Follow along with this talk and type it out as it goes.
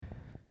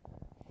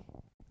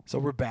So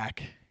we're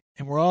back,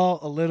 and we're all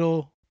a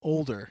little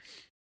older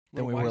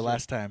than we were wiser.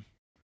 last time,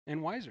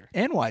 And wiser.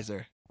 and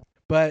wiser.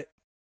 But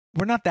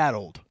we're not that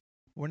old.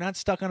 We're not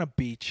stuck on a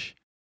beach,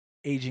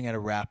 aging at a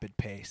rapid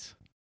pace.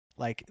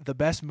 Like the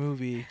best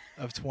movie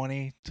of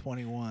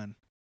 2021,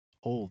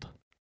 Old.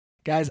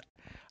 Guys,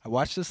 I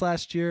watched this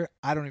last year.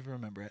 I don't even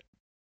remember it.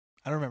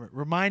 I don't remember it.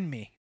 Remind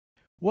me,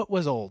 what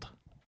was Old?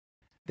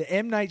 The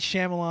M. Night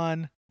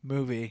Shyamalan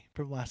movie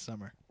from last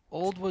summer.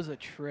 Old was a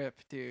trip,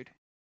 dude.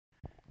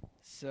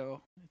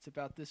 So it's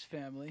about this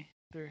family.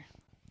 Their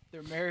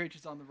marriage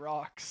is on the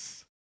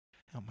rocks.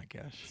 Oh my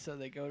gosh. So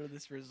they go to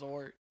this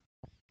resort,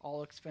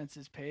 all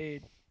expenses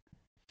paid.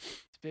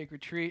 It's a big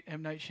retreat.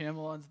 M. Night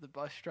Shyamalan's the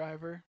bus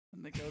driver,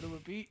 and they go to a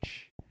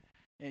beach.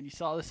 And you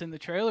saw this in the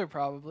trailer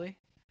probably.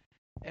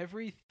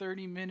 Every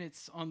 30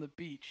 minutes on the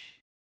beach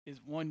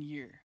is 1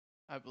 year,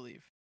 I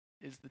believe,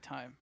 is the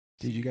time.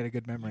 Dude, you got a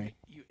good memory.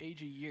 You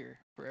age a year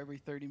for every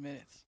 30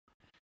 minutes.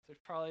 So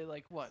it's probably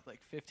like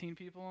 15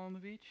 people on the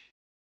beach?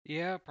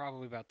 Yeah,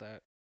 probably about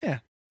that.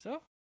 So,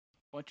 a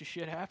bunch of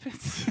shit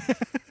happens.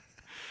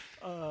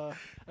 A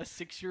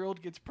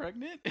 6-year-old gets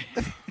pregnant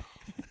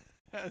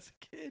as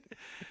a kid.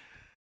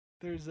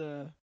 There's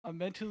a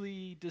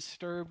mentally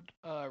disturbed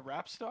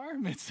rap star,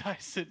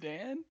 Midsize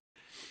Sedan.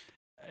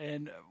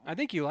 And I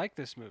think you like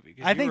this movie.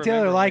 'Cause I you think Taylor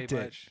remember way liked it.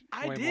 much-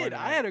 I way more did. than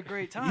I had a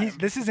great time.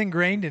 This is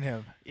ingrained in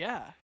him.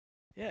 Yeah,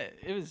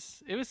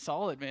 it was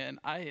solid, man.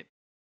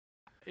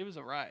 It was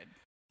a ride.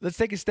 Let's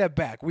take a step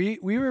back. We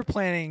were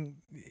planning.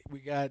 We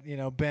got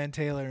Ben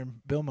Taylor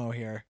and Bill Mo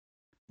here.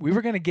 We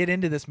were gonna get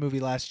into this movie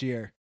last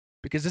year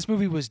because this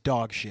movie was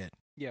dog shit,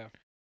 Yeah.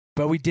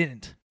 but we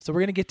didn't. So we're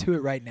gonna get to it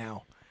right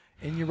now.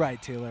 And you're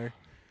right, Taylor.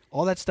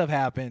 All that stuff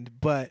happened,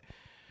 but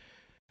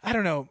I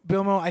don't know,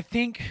 Bill Mo. I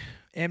think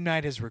M.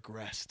 Night has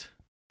regressed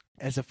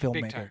as a Big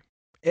filmmaker,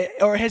 time.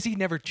 Or has he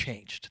never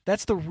changed?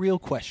 That's the real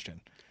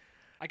question.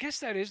 I guess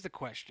that is the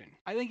question.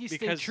 I think he stayed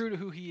Because- true to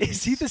who he is.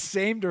 Is he the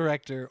same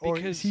director, or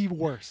is Because- he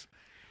worse?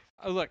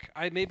 Look,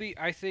 I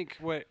think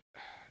what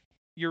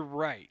you're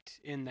right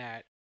in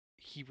that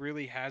he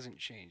really hasn't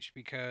changed,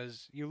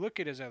 because you look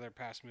at his other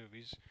past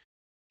movies,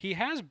 he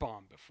has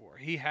bombed before.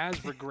 He has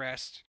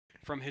regressed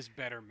from his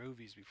better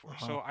movies before.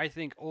 Uh-huh. So I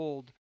think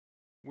Old,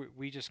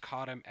 we just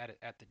caught him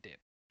at the dip.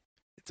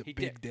 It's a He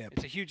big dipped. dip.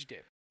 It's a huge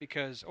dip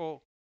because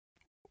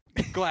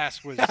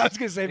Glass was I was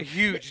gonna say a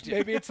huge dip.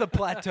 Maybe it's the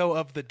plateau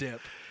of the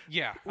dip.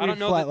 Yeah, We I don't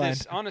know that flatlined.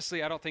 this.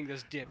 Honestly, I don't think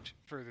this dipped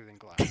further than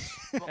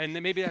Glass, and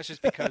then maybe that's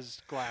just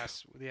because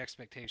Glass, the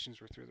expectations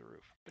were through the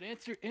roof. But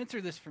answer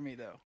this for me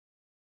though.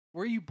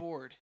 Were you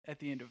bored at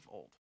the end of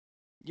Old?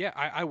 Yeah,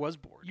 I was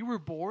bored. You were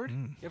bored?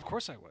 Mm. Yeah, of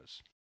course I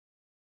was.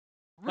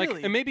 Really?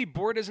 Like, and maybe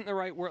bored isn't the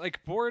right word.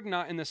 Like bored,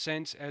 not in the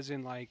sense as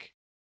in like,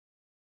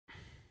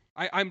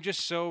 I'm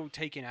just so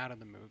taken out of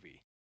the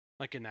movie.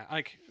 Like in that,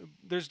 like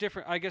there's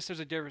different. I guess there's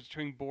a difference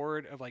between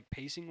bored of like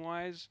pacing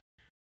wise,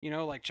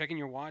 like checking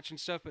your watch and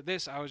stuff. But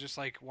this, I was just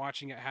like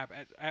watching it happen.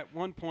 At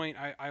one point,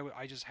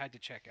 I just had to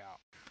check out.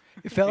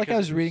 It felt like I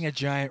Because was it reading was- a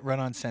giant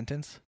run-on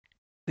sentence.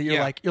 That you're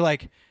Yeah.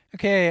 like,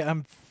 okay,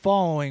 I'm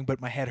following, but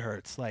my head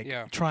hurts. Like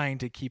Yeah. trying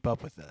to keep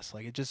up with this.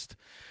 Like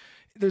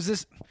there's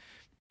this.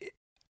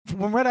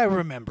 From what I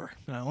remember,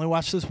 and I only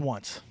watched this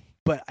once,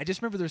 but I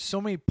just remember there's so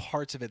many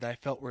parts of it that I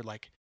felt were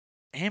like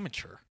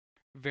amateur.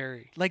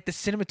 Very. Like the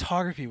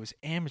cinematography was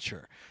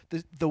amateur.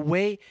 The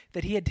way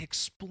that he had to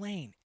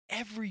explain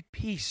every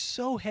piece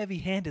so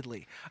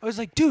heavy-handedly. I was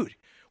like, dude,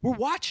 we're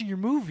watching your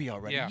movie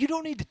already. Yeah. You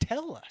don't need to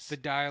tell us. The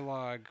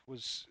dialogue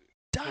was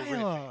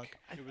dialogue. horrific.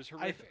 It was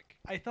horrific.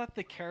 I thought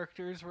the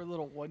characters were a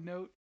little one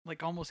note,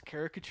 like almost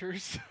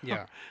caricatures.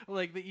 Yeah.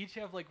 Like they each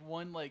have like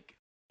one like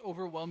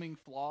overwhelming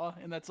flaw,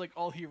 and that's like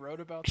all he wrote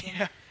about them.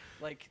 Yeah.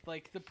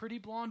 Like the pretty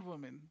blonde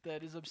woman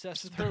that is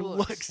obsessed with Their her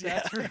looks. looks,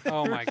 That's yeah. her,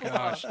 Oh her my flaw.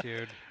 gosh,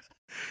 dude.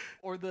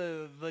 Or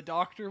the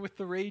doctor with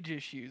the rage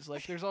issues.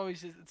 Like there's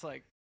always it's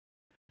like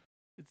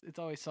it's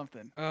always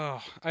something.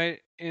 Oh,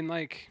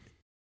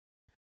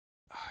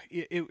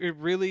 it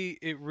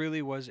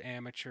really was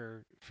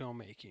amateur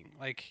filmmaking.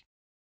 Like,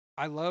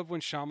 I love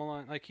when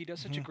Shyamalan, like, he does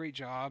such a Mhm. great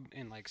job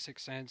in like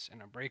Sixth Sense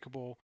and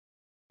Unbreakable,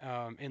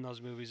 in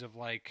those movies of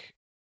like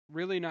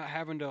really not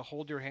having to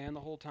hold your hand the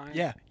whole time.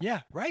 Yeah,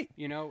 right.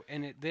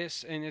 And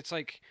it's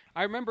like,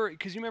 I remember,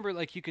 because you remember,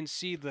 like, you can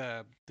see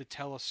the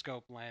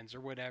telescope lens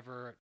or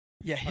whatever.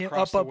 Yeah,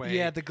 Across the up, way.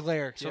 yeah, the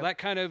glare. So that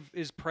kind of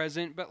is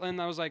present, but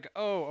then I was like,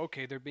 oh,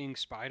 okay, they're being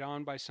spied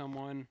on by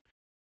someone.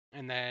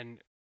 And then,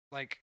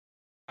 like,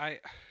 I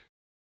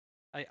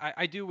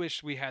do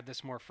wish we had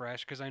this more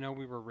fresh, because I know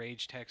we were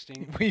rage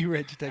texting we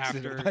rage texted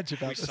after a bunch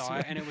about we this. saw one.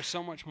 it, and it was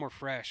so much more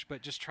fresh.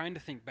 But just trying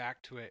to think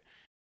back to it,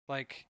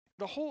 like,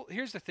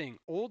 here's the thing,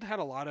 Old had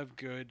a lot of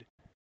good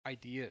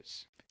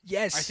ideas.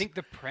 Yes, I think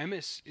the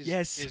premise is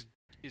Yes.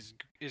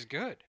 is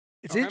good.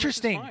 it's the premise is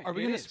interesting. fine. Are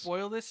we It gonna is.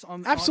 spoil this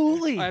on?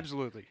 Absolutely.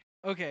 Absolutely.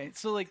 Okay,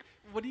 so like,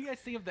 what do you guys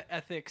think of the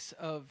ethics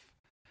of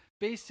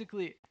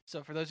basically?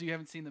 So for those of you who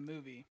haven't seen the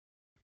movie,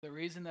 the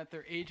reason that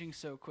they're aging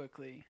so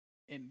quickly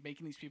and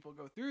making these people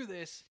go through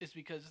this is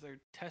because they're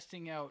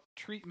testing out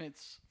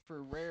treatments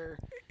for rare.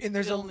 And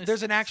there's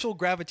illnesses. an actual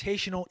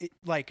gravitational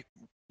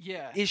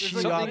Yeah, issue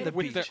there's like on a the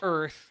with beach. the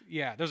Earth.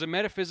 Yeah, there's a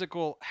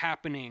metaphysical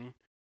happening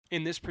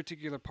in this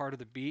particular part of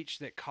the beach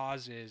that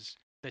causes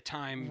the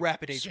time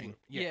Rapid aging. swing.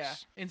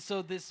 Yes. Yeah, and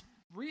so this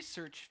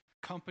research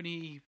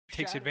company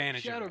Takes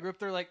advantage of Shadow it. Group.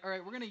 They're like, all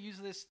right, we're going to use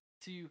this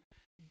to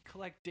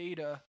collect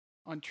data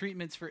on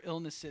treatments for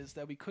illnesses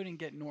that we couldn't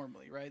get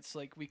normally, right? So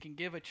like we can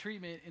give a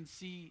treatment and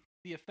see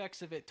the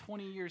effects of it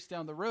 20 years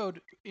down the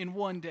road in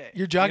one day.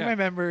 You're jogging Yeah. my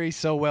memory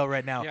so well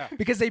right now. Yeah.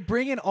 Because they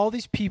bring in all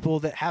these people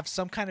that have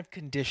some kind of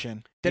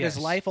condition that is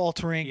Yes.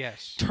 life-altering,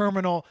 Yes.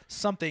 terminal,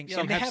 something. Yeah,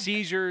 Some and they have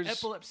seizures.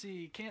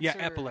 Epilepsy, cancer. Yeah,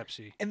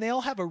 epilepsy. and they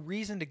all have a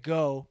reason to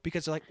go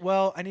because they're like,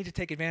 well, I need to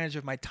take advantage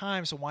of my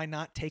time, so why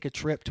not take a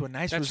trip to a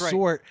nice That's right.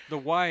 resort? The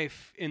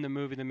wife in the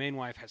movie, the main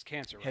wife, has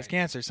cancer. Right? Has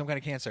cancer, some kind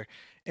of cancer.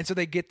 And so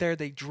they get there,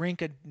 they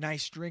drink a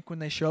nice drink when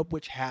they show up,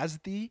 which has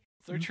the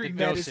Their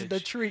treatment. medicine, the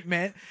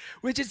treatment,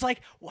 which is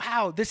like,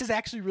 wow, this is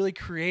actually really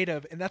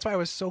creative. And that's why I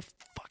was so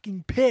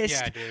fucking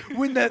pissed Yeah, dude.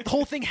 when the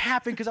whole thing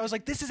happened, because I was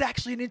like, this is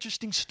actually an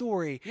interesting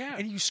story. Yeah.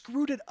 And you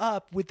screwed it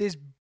up with this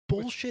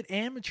bullshit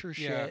amateur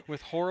Yeah, shit.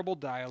 with horrible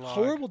dialogue.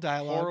 Horrible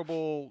dialogue.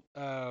 Horrible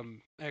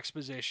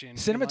exposition. and,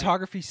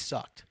 Cinematography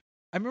sucked.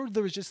 I remember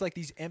there was just like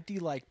these empty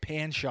like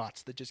pan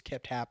shots that just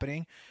kept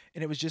happening,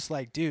 and it was just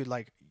like, dude,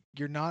 like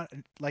you're not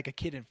like a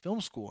kid in film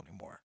school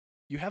anymore.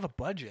 You have a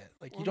budget.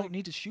 Like you Well, don't like-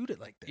 need to shoot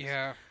it like this.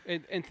 Yeah,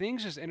 and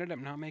things just ended up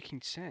not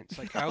making sense.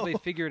 Like how they No.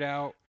 figured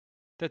out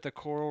that the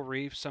coral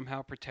reef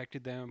somehow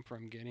protected them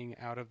from getting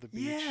out of the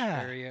beach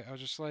Yeah. area. I was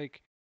just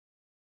like,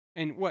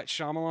 and what?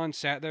 Shyamalan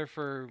sat there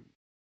for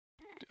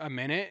a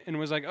minute and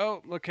was like,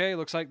 "Oh, okay,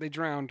 looks like they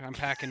drowned. I'm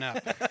packing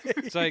up."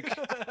 It's like,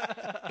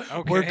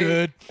 okay, We're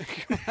good.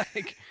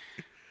 like,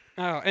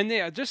 oh, and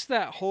yeah, just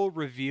that whole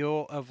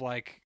reveal of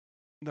like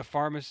the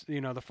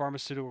the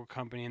pharmaceutical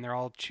company, and they're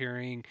all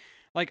cheering.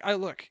 Like,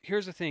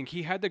 here's the thing.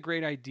 He had the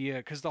great idea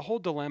because the whole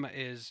dilemma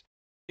is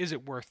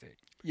it worth it?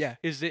 Yeah.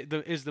 Is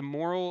the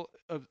moral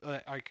of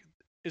like,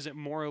 is it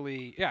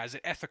morally? Yeah, is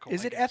it ethical?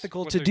 Is I it guess,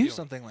 ethical what to they're do doing?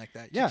 something like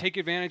that? To Yeah. take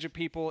advantage of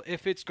people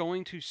if it's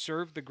going to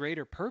serve the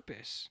greater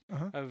purpose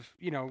Uh-huh. of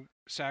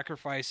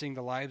sacrificing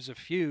the lives of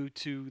few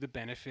to the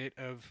benefit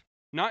of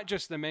not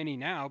just the many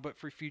now, but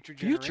for future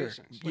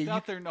generations. Yeah,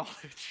 Without their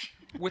knowledge.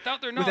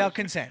 Without their knowledge. Without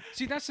consent.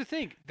 See, that's the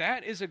thing.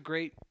 That is a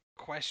great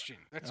question.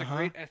 That's Uh-huh. a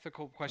great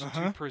ethical question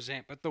Uh-huh. to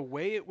present. But the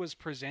way it was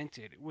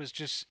presented, it was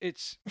just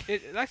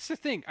that's the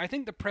thing. I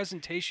think the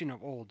presentation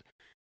of Old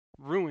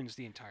ruins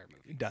the entire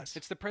movie. It does.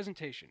 It's the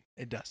presentation.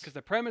 It does. Because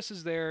the premise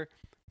is there.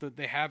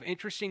 They have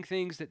interesting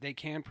things that they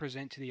can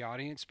present to the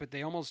audience, but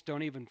they almost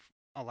don't even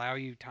allow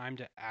you time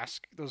to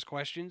ask those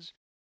questions.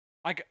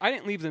 Like, I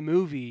didn't leave the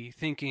movie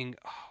thinking,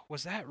 oh,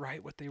 was that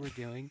right what they were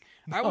doing?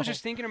 I was No.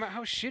 just thinking about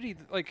how shitty,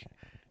 like,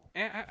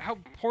 how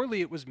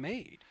poorly it was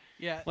made.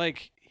 Yeah.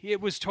 Like,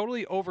 it was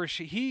totally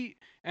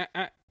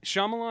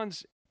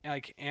Shyamalan's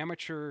like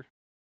amateur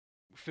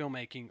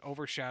filmmaking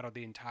overshadowed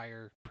the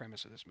entire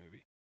premise of this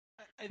movie.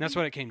 I That's think-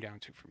 what it came down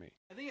to for me.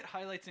 I think it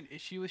highlights an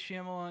issue with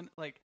Shyamalan.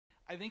 Like,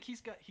 I think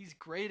he's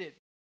great at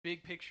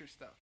big picture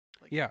stuff.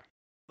 Like, Yeah.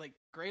 like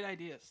great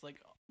ideas.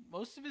 Like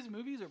most of his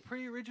movies are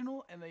pretty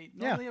original and they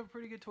Yeah. normally have a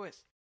pretty good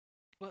twist.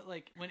 But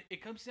like when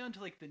it comes down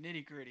to like the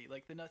nitty gritty,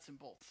 like the nuts and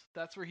bolts,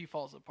 that's where he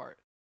falls apart.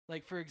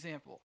 Like for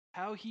example,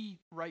 how he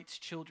writes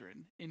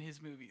children in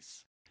his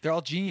movies. They're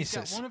all He's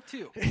got geniuses. one of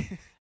two.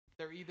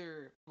 They're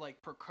either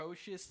like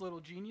precocious little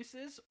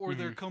geniuses or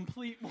they're Mhm.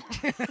 complete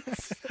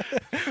morons.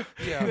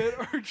 Yeah.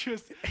 That are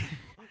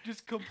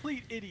just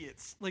complete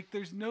idiots. Like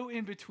there's no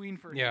in between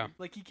for him. Yeah.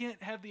 Like he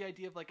can't have the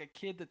idea of like a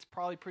kid that's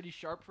probably pretty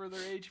sharp for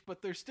their age,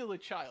 but they're still a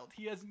child.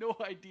 He has no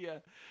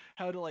idea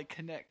how to like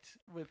connect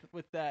with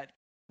that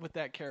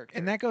character.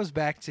 And that goes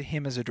back to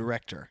him as a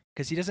director,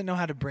 because he doesn't know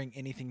how to bring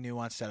anything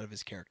nuanced out of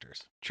his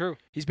characters. True.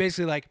 He's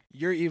basically like,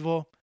 you're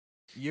evil,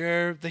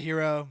 you're the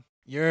hero,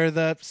 you're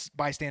the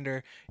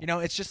bystander.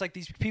 It's just like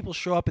these people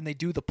show up and they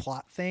do the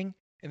plot thing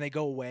and they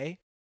go away,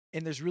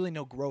 and there's really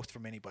no growth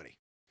from anybody,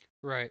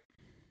 Right.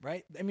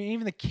 right? I mean,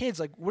 even the kids,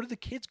 like, what do the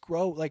kids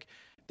grow? Like,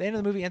 the end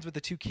of the movie ends with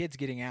the two kids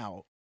getting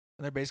out,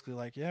 and they're basically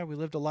like, yeah, we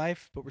lived a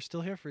life, but we're still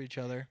here for each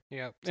other.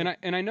 Yeah,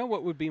 and I know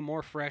what would be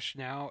more fresh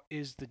now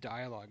is the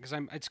dialogue because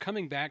it's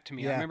coming back to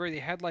me. I Yeah. remember they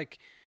had like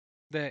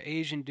the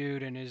Asian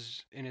dude and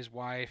his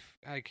wife,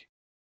 like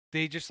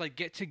they just like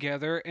get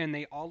together and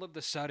they all of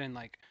the sudden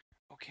like,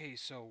 okay,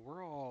 so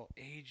we're all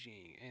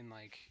aging and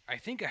like I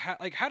think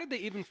like how did they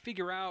even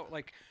figure out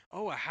like,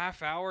 oh, a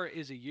half hour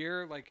is a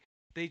year? Like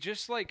they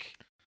just like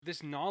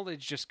this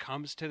knowledge just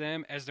comes to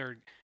them as they're.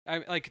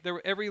 Like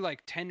there every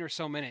like 10 or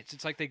so minutes,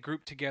 it's like they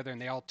group together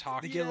and they all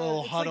talk. They get a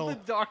little it's huddle.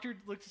 Like the doctor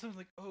looks at someone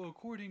like, "Oh,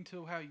 according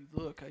to how you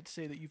look, I'd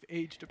say that you've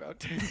aged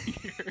about 10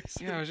 years."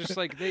 Yeah, it was just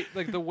like they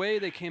like the way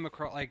they came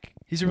across like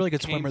He's a really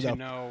good came swimmer, to though.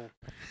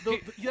 know.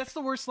 That's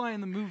the worst line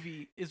in the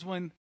movie is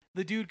when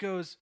the dude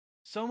goes,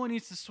 "Someone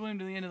needs to swim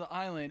to the end of the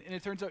island," and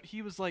it turns out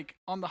he was like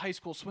on the high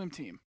school swim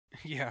team.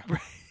 Yeah.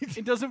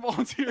 It doesn't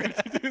volunteer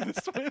to do the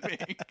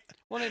swimming.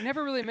 Well, it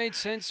never really made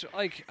sense.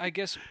 Like, I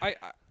guess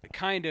they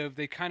kind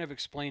of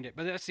explained it,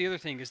 but that's the other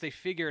thing is they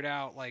figured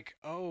out like,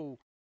 oh,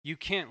 you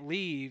can't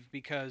leave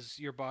because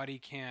your body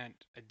can't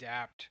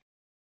adapt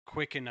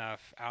quick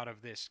enough out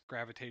of this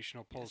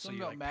gravitational pull, so Something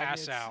you about like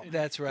pass magnets out, and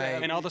That's right.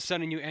 gravity. and all of a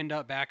sudden you end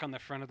up back on the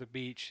front of the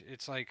beach.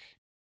 It's like,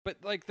 but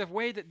like the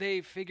way that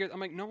they figured, I'm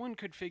like, no one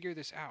could figure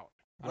this out.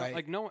 Right.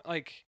 Like no,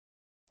 like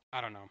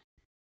I don't know.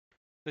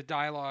 The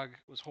dialogue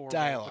was horrible.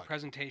 Dialogue. The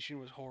presentation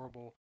was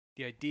horrible.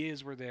 The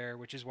ideas were there,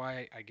 which is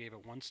why I gave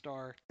it 1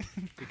 star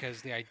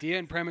because the idea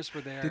and premise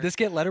were there. Did this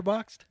get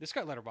letterboxed? This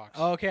got letterboxed.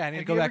 Oh, okay. I need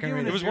to Have go you back ever and read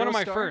given It it. was one of 0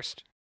 my star?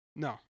 first.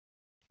 No,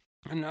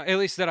 and at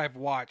least that I've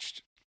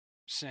watched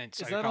since.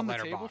 Is I that got on the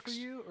letterboxed. table for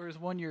you, or is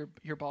one your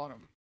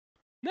bottom?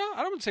 No,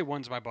 I don't say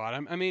one's my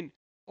bottom. I mean,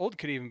 old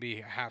could even be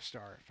a half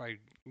star if I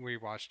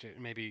rewatched it,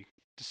 maybe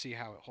to see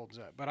how it holds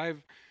up. But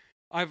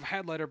I've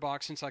had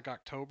letterbox since like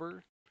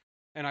October,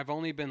 and I've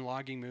only been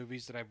logging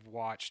movies that I've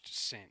watched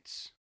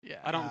since. Yeah.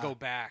 I don't go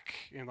back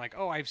and like,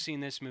 oh, I've seen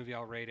this movie,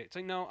 I'll rate it. It's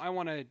like, no, I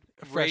want to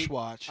A fresh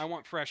watch. I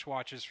want fresh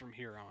watches from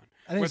here on.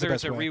 I think it's the Whether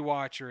it's best a way.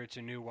 rewatch or it's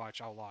a new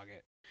watch, I'll log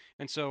it.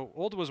 And so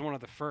Old was one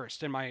of the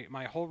first, and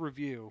my whole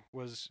review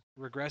was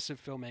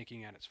regressive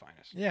filmmaking at its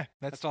finest. Yeah,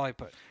 That's all I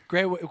put.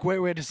 great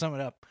way to sum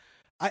it up.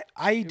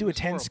 I do a was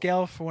 10 horrible.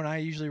 scale for when I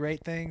usually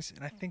rate things,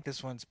 and I think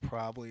this one's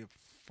probably a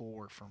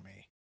 4 for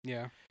me.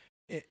 Yeah.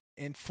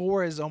 And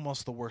 4 is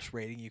almost the worst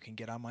rating you can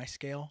get on my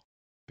scale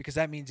because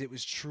that means it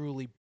was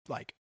truly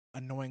like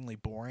annoyingly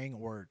boring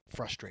or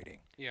frustrating,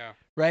 Yeah.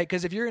 right?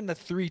 Because if you're in the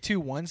 3, 2,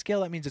 1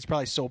 scale, that means it's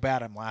probably so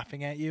bad I'm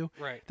laughing at you.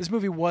 Right. This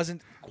movie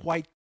wasn't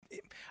quite.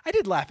 I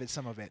did laugh at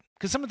some of it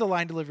because some of the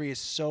line delivery is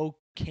so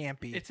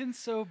campy. It's in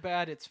so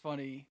bad it's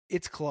funny.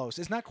 It's close.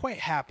 It's not quite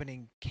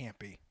happening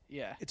campy.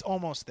 Yeah. It's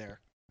almost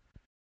there.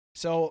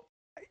 So,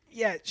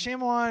 yeah,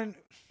 Shyamalan,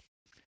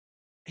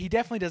 he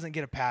definitely doesn't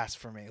get a pass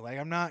for me. Like,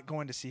 I'm not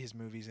going to see his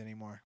movies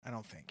anymore. I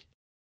don't think.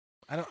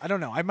 I don't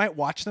know. I might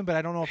watch them, but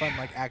I don't know if I'm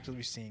like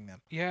actively seeing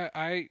them. Yeah,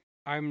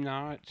 I'm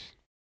not.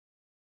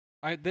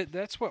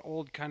 That's what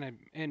Old kind of,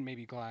 and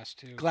maybe Glass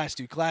too. Glass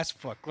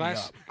fucked me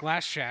up.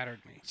 Glass shattered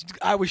me.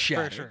 I was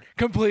shattered sure.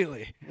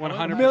 completely.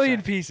 100%.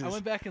 Million pieces. I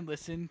went back and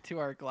listened to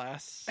our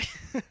Glass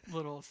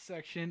little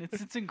section.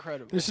 It's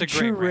incredible. There's It's some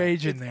a great true rant.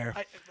 rage in there.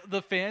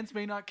 The fans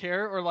may not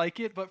care or like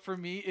it, but for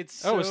me,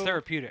 it's Oh, it's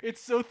therapeutic.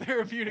 It's so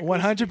therapeutic.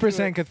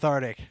 100%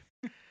 cathartic.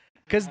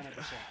 Because 100%.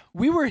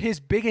 we were his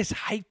biggest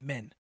hype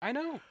men. I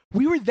know.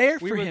 We were there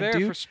for We were him, there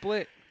dude. for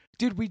Split.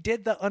 Dude, we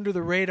did the under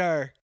the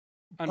radar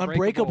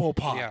Unbreakable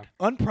pod, Yeah.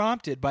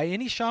 unprompted by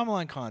any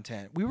Shyamalan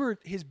content. We were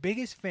his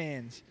biggest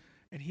fans,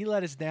 and he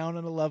let us down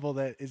on a level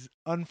that is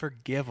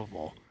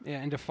unforgivable. Yeah,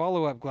 and to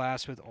follow up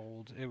Glass with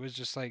Old, it was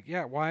just like,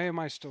 yeah, why am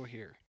I still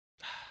here?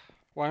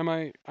 Why am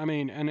I? I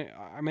mean, and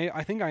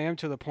I think I am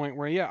to the point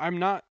where, yeah, I'm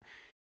not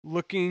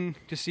looking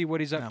to see what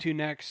he's up No. to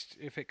next.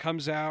 If it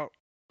comes out,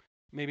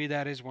 maybe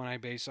that is when I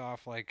base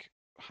off like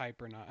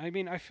hype or not. I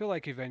mean, I feel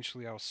like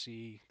eventually I'll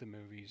see the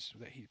movies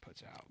that he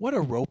puts out. What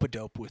a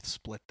rope-a-dope with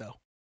Split, though.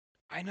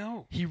 I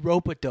know. He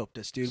rope-a-doped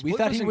us, dude. We Split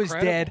thought was he was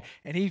incredible. dead,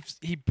 and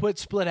he put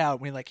Split out.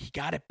 And we like he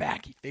got it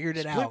back. He figured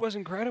it Split out. was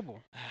incredible.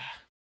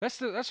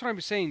 That's what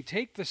I'm saying.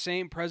 Take the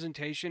same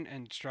presentation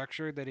and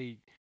structure that he,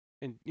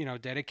 and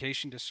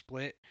dedication to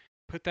Split,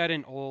 put that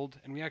in Old,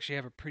 and we actually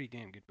have a pretty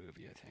damn good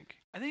movie, I think.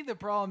 I think the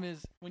problem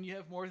is when you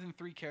have more than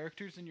 3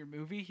 characters in your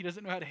movie, he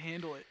doesn't know how to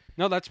handle it.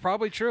 No, that's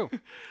probably true.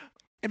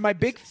 and my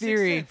big Sixth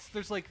theory, Sense,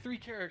 there's like 3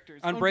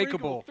 characters.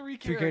 Unbreakable. 3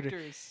 3 characters.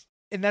 characters.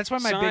 and that's why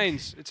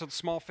Signs. It's a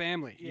small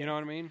family. Yeah. You know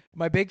what I mean?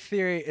 my big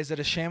theory is that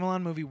a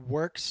Shyamalan movie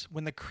works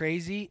when the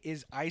crazy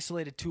is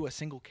isolated to a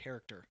single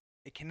character.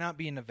 It cannot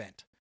be an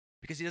event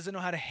because he doesn't know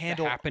how to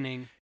handle. The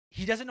happening.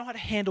 He doesn't know how to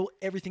handle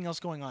everything else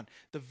going on.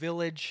 The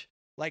Village,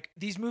 like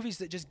these movies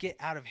that just get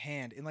out of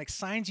hand. And like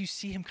Signs, you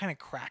see him kind of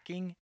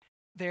cracking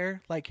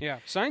there. Like Yeah,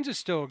 Signs is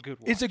still a good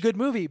one. it's a good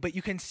movie, but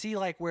you can see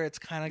like where it's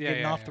kind of Yeah,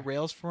 getting yeah, off the yeah.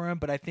 rails for him.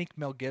 But I think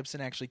Mel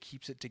Gibson actually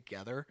keeps it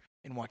together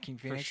in Joaquin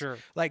for Phoenix. sure.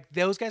 Like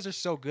those guys are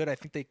so good. I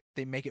think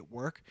they make it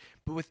work.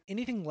 But with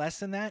anything less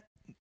than that,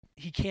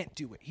 he can't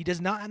do it. He does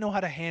not know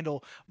how to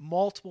handle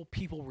multiple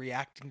people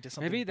reacting to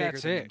something Maybe bigger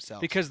that's than it.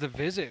 themselves. Because The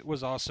Visit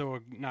was also a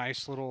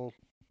nice little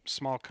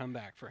small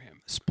comeback for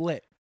him,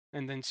 Split.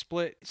 and then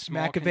Split.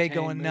 Small McAvey contained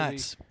going movie.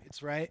 nuts.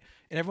 It's right.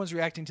 And everyone's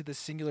reacting to this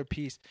singular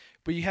piece.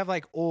 But you have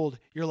like Old,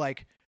 you're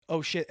like,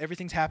 oh shit,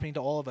 everything's happening to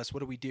all of us. What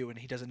do we do? And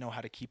he doesn't know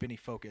how to keep any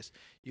focus.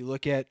 You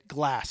look at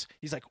Glass.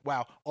 He's like,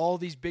 wow, all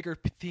these bigger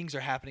things are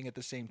happening at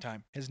the same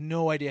time. Has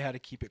no idea how to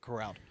keep it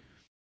corralled.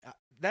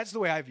 That's the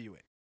way I view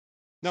it.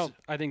 No,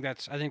 I think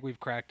we've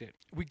cracked it.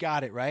 We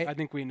got it, right? I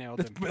think we nailed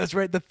him. That's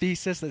right. The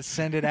thesis. Let's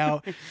send it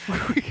out.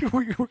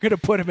 We're going to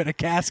put him in a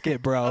casket, I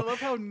bro.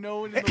 love how no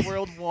one in the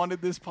world wanted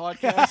this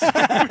podcast.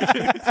 We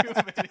gave it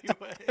to him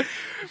anyway.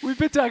 We've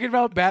been talking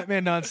about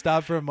Batman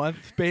nonstop for a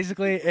month,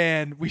 basically,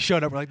 and we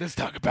showed up. We're like, let's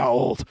talk about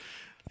Old.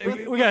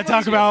 We got to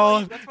talk about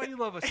Old. That's why you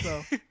love us,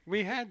 though.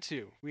 We had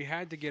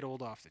to get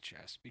Old off the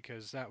chest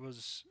because that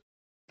was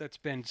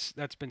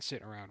that's been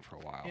sitting around for a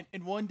while.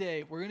 And one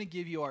day we're gonna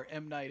give you our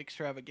M Night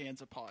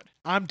extravaganza pod.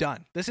 I'm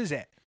done. This is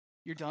it.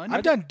 You're done.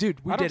 I'm done,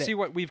 dude. We I don't did see it.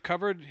 what we've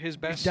covered. His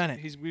best. done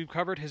it. We've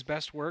covered his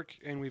best work,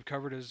 and we've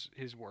covered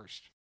his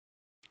worst.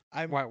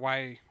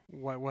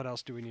 What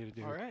else do we need to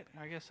do? All right.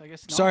 I guess.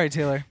 Not. Sorry,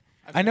 Taylor.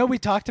 I've I know done- we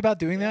talked about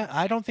doing Yeah. that.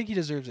 I don't think he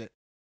deserves it.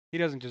 He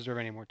doesn't deserve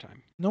any more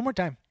time. No more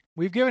time.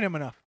 We've given him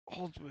enough.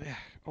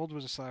 Old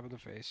was a slap in the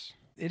face.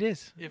 It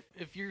is.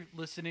 If you're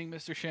listening,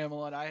 Mr.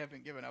 Shyamalan, I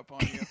haven't given up on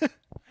you.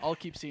 I'll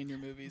keep seeing your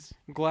movies.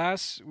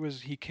 Glass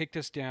he kicked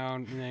us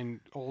down, and then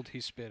Old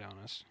he spit on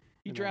us.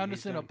 He And then drowned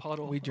he's us in a done.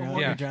 puddle. We drowned,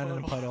 water we drowned in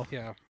a puddle.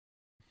 Yeah.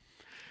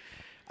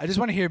 I just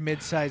want to hear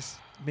mid-size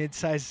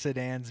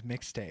sedans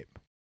mixtape.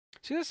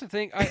 See, that's the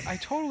thing. I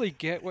totally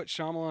get what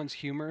Shyamalan's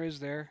humor is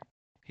there.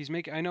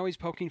 I know he's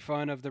poking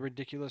fun of the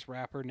ridiculous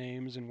rapper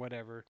names and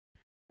whatever.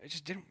 It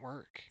just didn't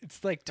work.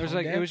 It's like It was tone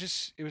like deaf.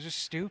 it was just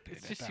stupid.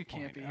 It's at just that too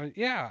point. campy.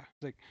 Yeah,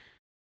 like,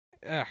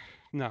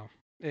 no.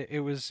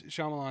 It was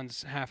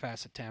Shyamalan's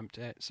half-ass attempt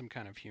at some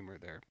kind of humor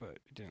there, but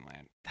it didn't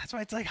land. That's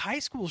why it's like high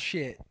school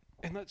shit.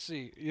 And let's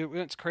see,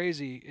 what's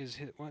crazy is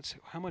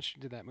how much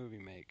did that movie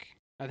make?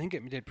 I think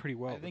it did pretty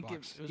well. I at the think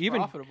box. it was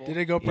even profitable. Did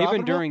it go profitable?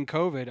 even during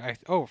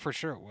COVID, for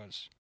sure it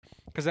was,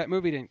 because that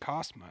movie didn't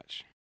cost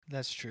much.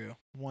 That's true.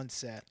 One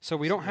set. So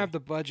we don't So- have the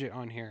budget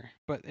on here,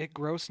 but it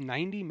grossed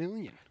 $90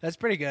 million. That's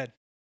pretty good.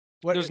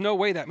 What? There's no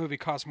way that movie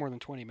cost more than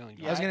 $20 million.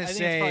 Yeah, I was gonna think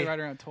say- it's probably right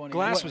around 20.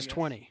 Glass I was guess.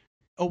 20.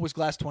 Oh, was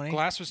Glass 20?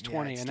 Glass was Yeah,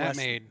 20, it's and that less-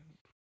 made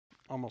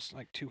almost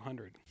like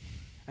 200,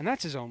 and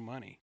that's his own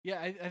money. Yeah,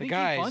 I think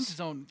guys- he funds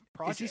his own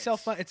projects. Is he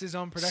self-fund? It's his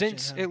own production.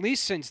 Since huh? at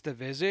least since The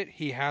Visit,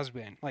 he has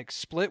been like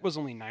Split was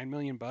only $9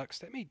 million.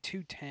 That made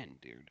 210,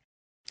 dude.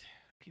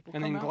 People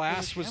And come then out for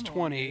Glass the was Shyamalan,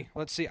 20. dude.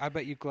 Let's see. I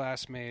bet you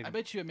Glass made. I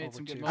bet you it made over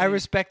some good two. money. I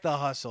respect the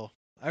hustle.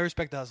 I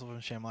respect the hustle from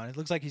Shyamalan. It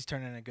looks like he's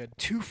turning a good.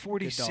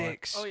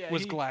 246 Oh, yeah,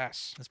 was he-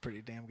 Glass, That's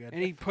pretty damn good.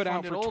 and he put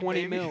out Funded for old,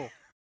 20 baby. mil.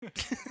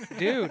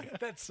 Dude,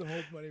 That's some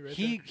old money right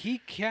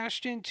he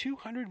cashed in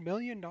 $200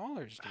 million,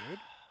 dude.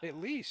 At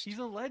least. He's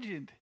a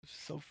legend.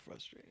 So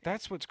frustrating.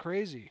 That's what's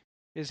crazy.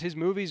 Is his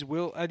movies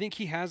will? I think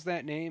he has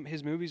that name.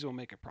 His movies will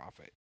make a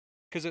profit.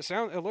 Because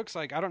it looks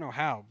like, I don't know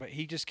how, but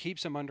he just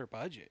keeps them under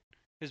budget.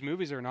 His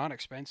movies are not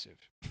expensive.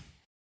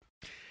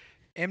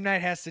 M.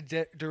 Night has to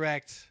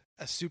direct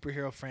a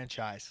superhero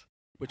franchise.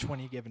 Which one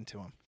are you giving to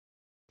him?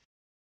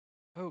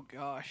 Oh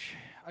gosh,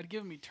 I'd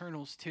give him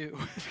Eternals too.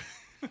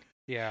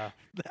 Yeah.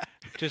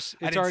 Just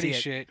I it's didn't already see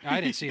it. shit.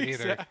 I didn't see it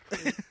either.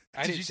 Exactly.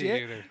 I Did didn't you see see it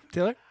it? either.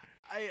 Taylor?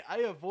 I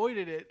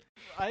avoided it.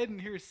 I didn't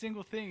hear a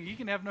single thing. You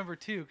can have number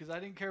 2 because I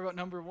didn't care about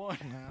number 1.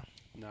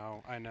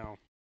 No, I know.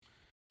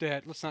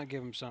 Dad, let's not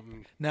give him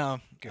something No.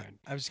 good.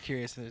 I was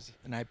curious if there's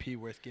an IP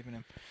worth giving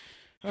him.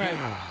 All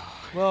right.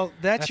 Well,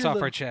 that's your off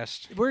li- our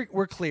chest.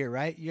 We're clear,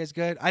 right? You guys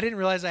good? I didn't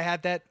realize I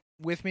had that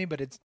with me,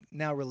 but it's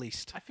now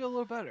released. I feel a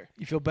little better.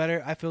 You feel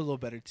better? I feel a little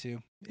better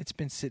too. It's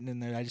been sitting in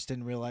there. I just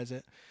didn't realize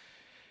it.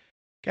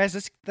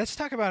 Guys, let's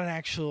talk about an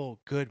actual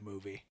good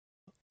movie.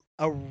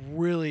 A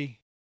really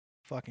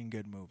fucking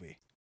good movie.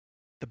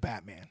 The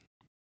Batman.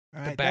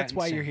 All right, that's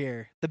why you're Battinson.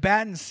 here. The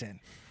Battinson.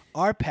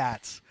 Our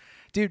Pats.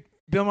 Dude,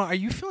 Bill Maher, are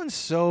you feeling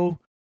so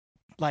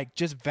like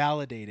just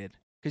validated?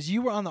 Because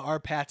you were on the R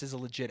Pats as a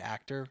legit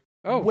actor.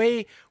 Oh.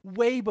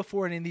 Way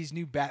before any of these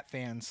new Bat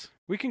fans.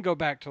 We can go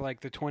back to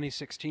like the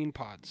 2016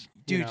 pods.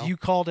 Dude, know? you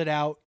called it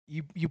out.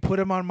 You put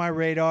him on my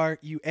radar.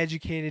 You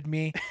educated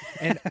me,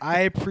 and I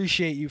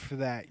appreciate you for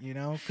that. You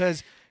know,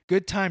 because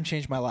Good Time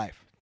changed my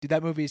life. Dude,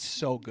 that movie is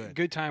so good.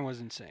 Good Time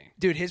was insane.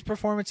 Dude, his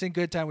performance in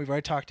Good Time, we've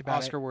already talked about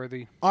Oscar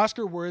worthy. it.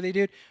 Oscar worthy,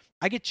 dude.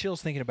 I get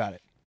chills thinking about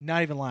it.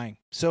 Not even lying.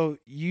 So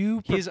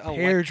you He's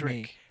prepared electric.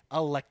 me.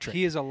 Electric.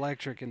 He is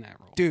electric in that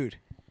role. Dude,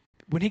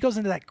 when he goes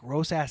into that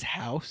gross ass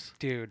house,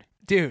 Dude.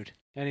 dude,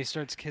 And he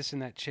starts kissing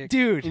that chick.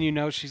 Dude. And you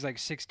know she's like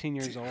 16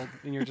 years old.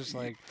 And you're just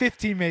like,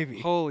 15 maybe.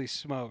 holy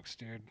smokes,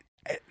 dude.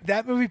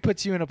 That movie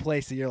puts you in a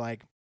place that you're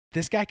like,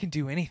 this guy can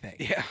do anything.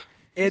 Yeah.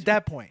 At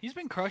that point, He's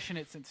been crushing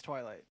it since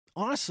Twilight.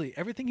 honestly,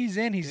 everything he's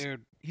in,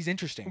 Dude. he's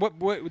interesting. What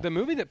the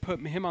movie that put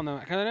him on the,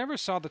 because I never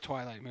saw the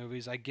Twilight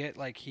movies. I get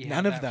like he had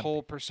None of that them.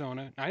 whole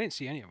persona. I didn't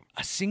see any of them.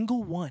 A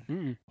single one.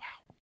 Mm-mm.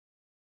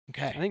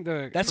 Okay. I think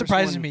the That first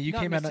surprises one- me. You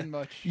Not came out missing of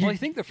much. you- Well, I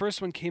think the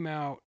first one came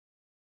out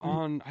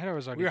on. I know it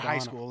was already we were high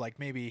gone. school, like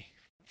maybe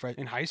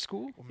In high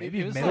school. or maybe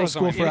It was middle like-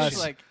 school for it us.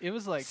 was It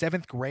was like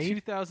 7th grade.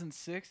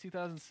 2006,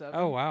 2007.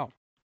 Oh wow.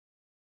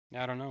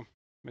 I don't know.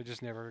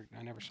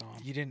 I never saw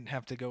him. You didn't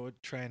have to go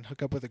try and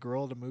hook up with a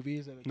girl at a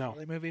movies at a No.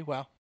 Twilight movie.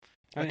 Wow.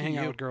 I didn't Lucky hang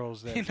out you. with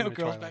girls. That You know into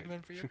girls Twilight. back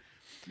then for you.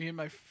 Me and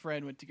my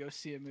friend went to go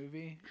see a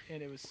movie,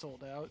 and it was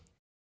sold out,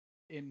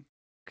 and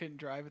couldn't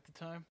drive at the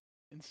time,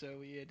 and so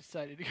we had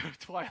decided to go to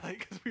Twilight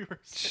because we were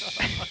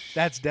so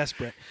That's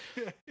desperate.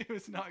 it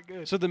was not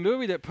good. So the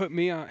movie that put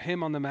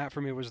him on the map for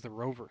me was The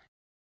Rover,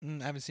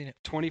 I haven't seen it.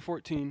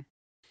 2014.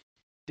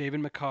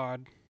 David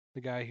McCod, the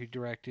guy who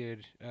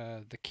directed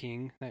The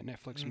King, that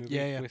Netflix movie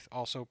yeah. with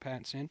also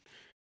Pattinson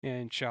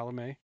and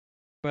Chalamet.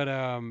 But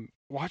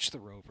watch The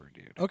Rover,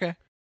 dude. Okay.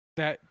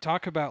 that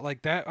talk about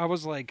like that. I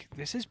was like,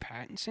 this is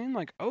Pattinson.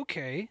 Like,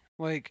 okay,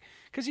 like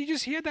because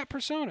he had that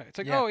persona. It's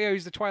like, Yeah. oh yeah,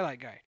 he's the Twilight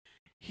guy.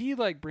 He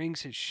like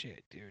brings his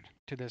shit, dude,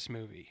 to this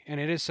movie, and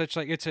it is such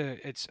like it's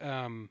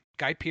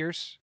Guy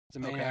Pearce, the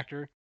main Okay.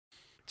 actor.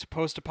 It's a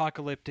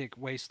post-apocalyptic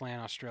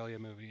wasteland Australia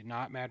movie,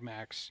 not Mad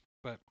Max,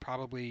 but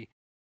probably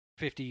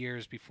 50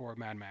 years before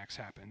Mad Max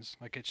happens.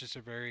 Like it's just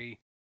a very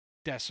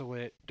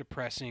desolate,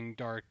 depressing,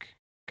 dark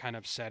kind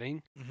of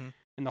setting. Mm-hmm.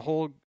 And the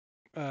whole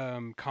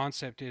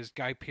concept is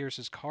Guy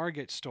Pearce's car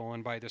gets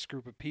stolen by this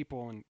group of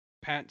people, and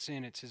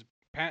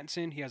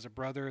Pattinson. He has a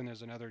brother, and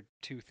there's another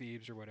 2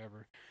 thieves or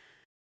whatever.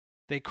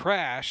 They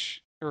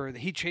crash, or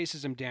he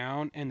chases them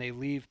down, and they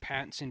leave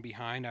Pattinson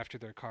behind after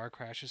their car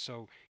crashes.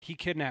 So he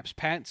kidnaps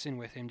Pattinson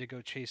with him to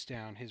go chase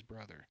down his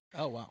brother.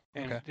 Oh wow.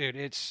 And Okay. dude,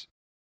 it's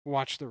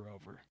watch The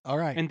Rover, All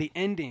right. and the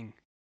ending,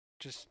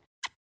 just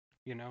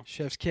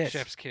Chef's kiss.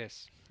 chef's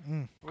kiss.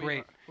 Mm.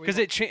 Great. Because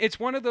it's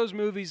one of those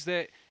movies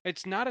that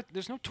it's not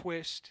there's no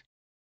twist,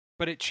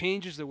 but it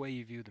changes the way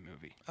you view the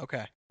movie.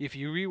 Okay. If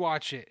you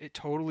rewatch it,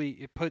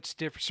 it puts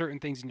certain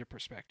things into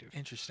perspective.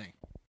 Interesting.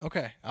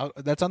 Okay.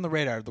 That's on the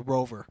radar. The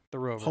Rover. The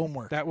Rover.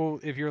 Homework. That will,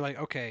 if you're like,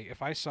 okay,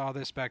 if I saw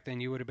this back then,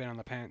 you would have been on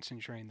the Pattinson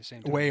train the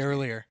same time. Way as me.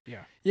 earlier.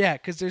 Yeah. Yeah,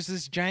 because there's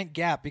this giant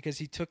gap because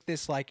he took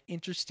this like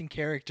interesting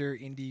character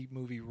indie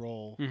movie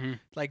role, Mm-hmm.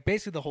 like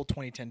basically the whole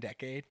 2010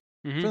 decade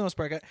Mm-hmm. for the most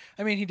part.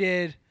 I mean, he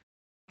did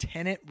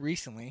Tenet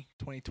recently,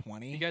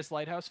 2020. You guys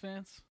Lighthouse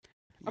fans?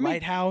 I mean,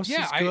 Lighthouse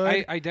Yeah, is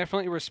good. I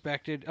definitely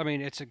respected. I mean,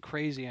 it's a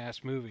crazy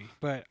ass movie,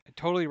 but I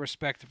totally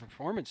respect the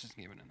performances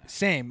given in that.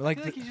 Same. I Like,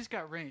 feel like you just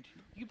got range.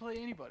 You can play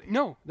anybody.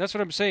 No, that's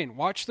what I'm saying.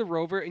 Watch The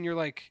Rover, and you're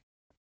like,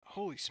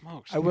 holy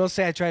smokes. I will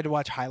say I tried to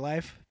watch High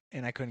Life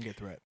and I couldn't get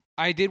through it.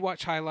 I did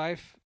watch High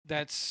Life.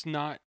 That's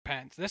not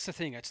Pattinson. That's the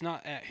thing. It's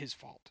not at his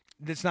fault.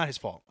 It's not his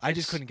fault. I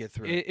just It's- couldn't get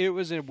through it. It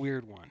was a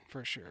weird one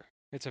for sure.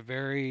 It's a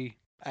very.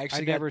 I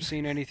actually I've got, never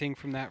seen anything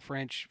from that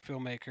French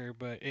filmmaker,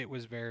 but it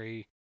was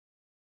very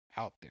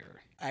out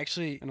there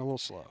actually and a little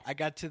slow. I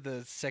got to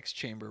the sex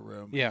chamber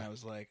room Yeah. and I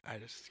was like, I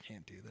just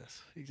can't do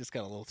this. He just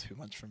got a little too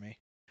much for me.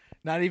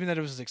 Not even that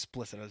it was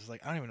explicit. I was just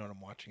like, I don't even know what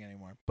I'm watching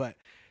anymore. But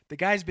the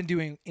guy's been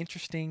doing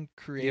interesting,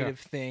 creative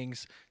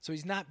things. So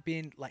he's not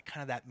been like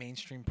kind of that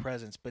mainstream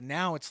presence. But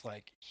now it's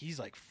like he's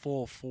like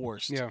full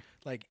force, Yeah.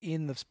 like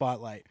in the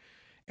spotlight.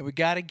 And we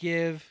got to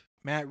give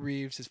Matt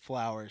Reeves his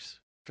flowers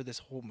for this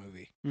whole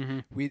movie.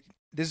 Mm-hmm.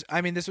 This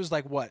was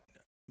like what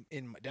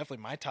definitely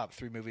my top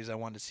 3 movies I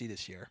wanted to see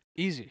this year.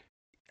 Easy.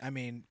 I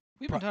mean,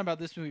 We've been talking about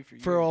this movie for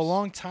years. for a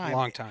long time.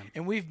 Long time.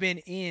 And we've been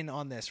in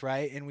on this,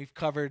 right? And we've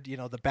covered, the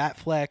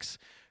Batflex.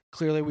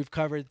 Clearly, we've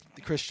covered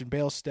the Christian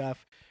Bale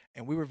stuff.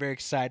 And we were very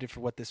excited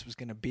for what this was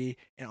going to be.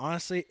 And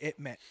honestly, it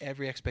met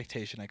every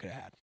expectation I could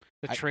have had.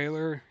 The I-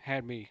 trailer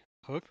had me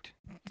hooked.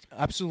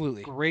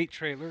 Absolutely. Great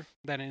trailer.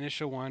 That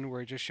initial one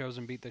where it just shows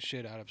him beat the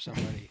shit out of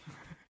somebody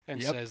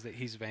and Yep. says that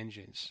he's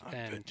vengeance.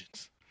 And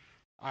Vengeance.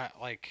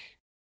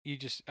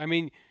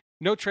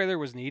 no trailer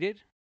was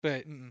needed,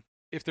 but Mm-mm.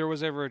 if there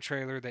was ever a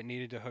trailer that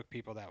needed to hook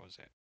people, that was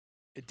it.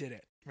 It did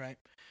it, right?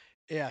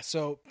 Yeah,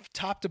 so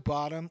top to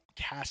bottom,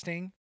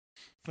 casting,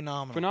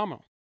 phenomenal.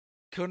 Phenomenal.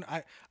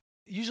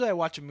 Usually I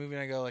watch a movie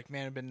and I go like,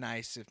 man, it'd been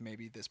nice if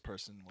maybe this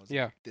person was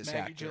Yeah. this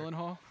Maggie actor.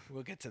 Gyllenhaal.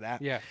 We'll get to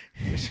that. Yeah.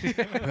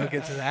 We'll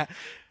get to that.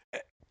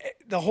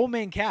 The whole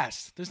main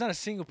cast, there's not a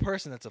single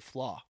person that's a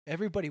flaw.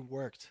 Everybody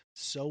worked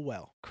so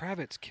well.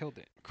 Kravitz killed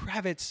it.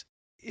 Kravitz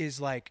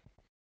is like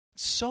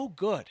so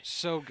good.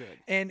 So good.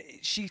 And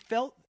she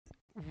felt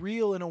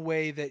real in a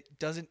way that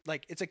doesn't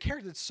like it's a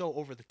character that's so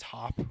over the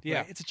top. right?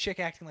 Yeah. It's a chick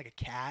acting like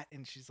a cat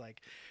and she's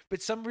like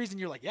but some reason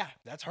you're like, yeah,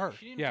 that's her.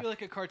 She didn't Yeah. feel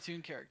like a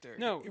cartoon character.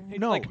 No,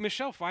 No. like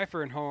Michelle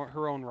Pfeiffer in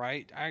her own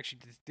right, I actually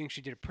think she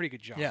did a pretty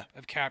good job Yeah.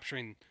 of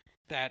capturing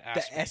that The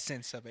aspect.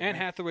 essence of it. Anne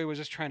right? Hathaway was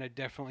just trying to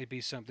definitely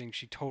be something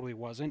she totally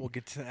wasn't We'll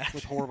get to that.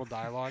 with horrible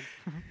dialogue.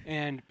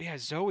 And yeah,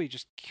 Zoe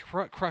just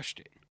crushed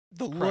it.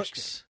 the crushed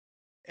looks.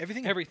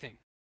 Everything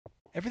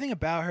Everything.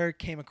 about her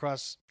came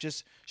across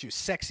just she was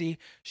sexy,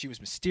 she was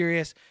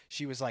mysterious,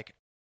 she was like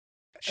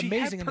She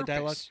amazing had in the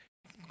dialogue. purpose.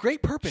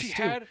 Great purpose She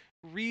too. had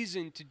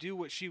reason to do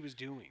what she was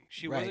doing.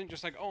 She Right. wasn't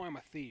just like, oh, I'm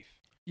a thief.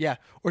 Yeah,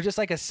 or just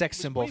like a sex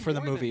was symbol way for the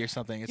more than movie or that.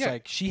 something. It's Yeah.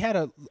 like she had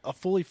a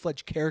fully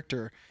fledged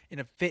character and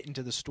a fit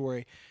into the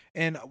story.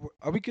 And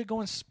are we good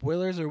going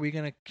spoilers? Or are we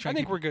gonna try? I and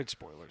think keep- we're good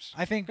spoilers.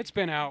 I think It's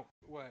been out,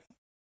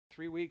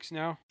 3 weeks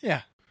now?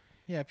 yeah.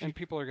 If you, And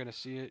people are going to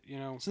see it,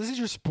 so this is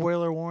your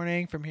spoiler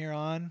warning from here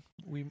on.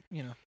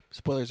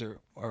 Spoilers are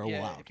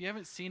Yeah, allowed, if you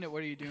haven't seen it,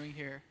 what are you doing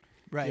here?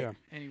 right? Yeah.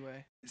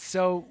 Anyway,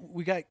 So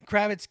we got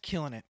Kravitz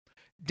killing it.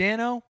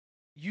 Dano,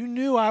 you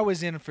knew I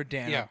was in for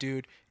Dano, Yeah.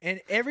 dude. And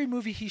every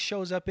movie he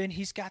shows up in,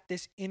 he's got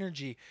this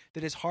energy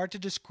that is hard to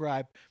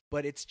describe,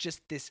 but it's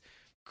just this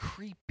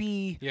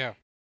creepy, Yeah.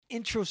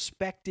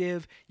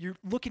 introspective. You're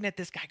looking at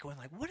this guy going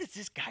like, what is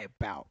this guy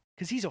about?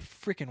 Because he's a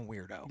freaking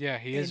weirdo. Yeah,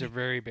 he is a And-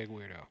 very big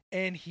weirdo.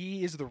 And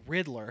he is the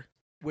Riddler,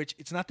 which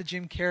it's not the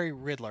Jim Carrey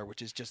Riddler,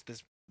 which is just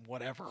this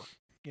whatever,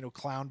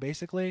 clown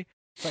basically.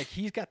 It's like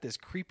he's got this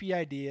creepy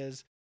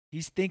ideas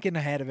He's thinking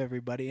ahead of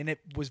everybody, and it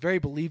was very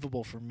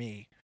believable for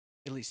me,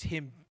 at least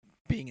him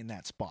being in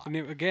that spot. And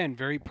again,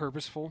 very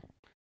purposeful.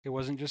 It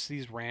wasn't just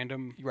these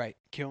random Right.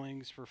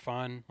 killings for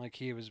fun. Like,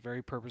 he was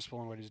very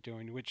purposeful in what he's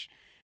doing, which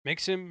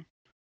makes him,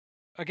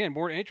 again,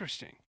 more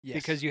interesting. Yes.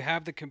 Because you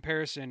have the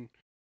comparison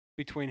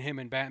between him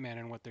and Batman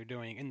and what they're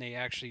doing, and they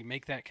actually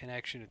make that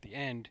connection at the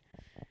end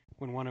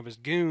when one of his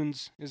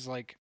goons is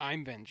like,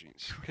 I'm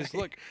vengeance. Because,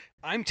 Right. look,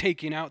 I'm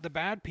taking out the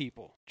bad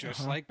people,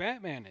 just Uh-huh. like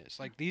Batman is.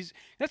 Like,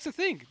 that's the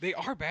thing. They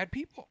are bad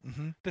people.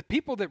 Mm-hmm. The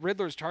people that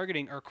Riddler's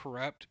targeting are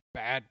corrupt,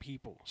 bad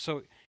people.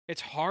 So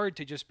it's hard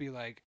to just be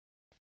like,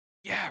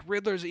 yeah,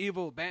 Riddler's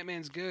evil,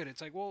 Batman's good.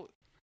 It's like, well,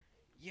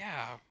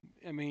 yeah.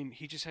 I mean,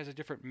 he just has a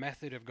different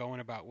method of going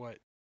about what,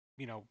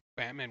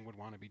 Batman would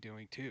want to be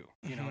doing too.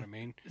 You know what I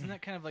mean? Isn't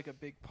that kind of like a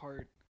big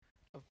part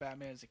of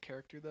Batman as a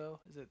character, though?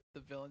 Is that the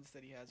villains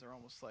that he has are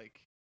almost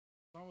like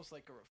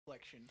a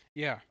reflection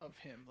Yeah. of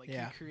him. Like,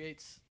 Yeah. he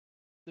creates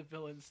the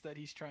villains that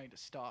he's trying to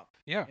stop.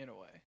 Yeah. In a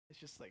way, it's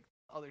just like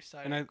the other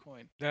side And of the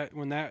coin. That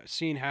when that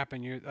scene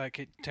happened, you're like,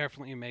 it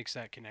definitely makes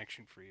that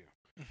connection for you.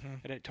 Mm-hmm.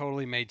 And it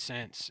totally made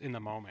sense in the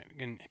moment.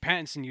 And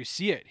Pattinson, you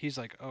see it. He's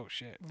like, oh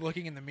shit.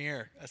 Looking in the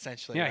mirror,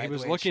 essentially. Yeah, right? he The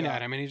was way it's looking shot.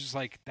 at him, and he's just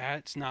like,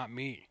 that's not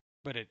me.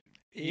 But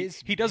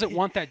Is he doesn't me.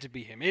 want that to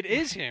be him. It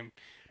is him,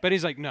 but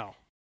he's like, no,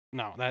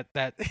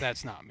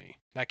 that's not me.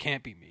 That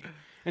can't be me.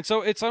 And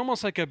so it's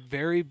almost like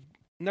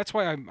and that's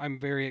why I'm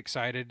very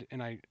excited.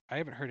 And I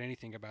haven't heard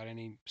anything about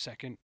any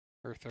second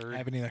or I third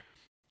haven't either.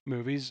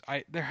 movies.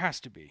 There has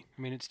to be.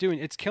 I mean, it's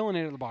killing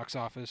it at the box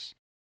office.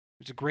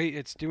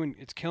 It's killing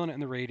it in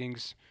the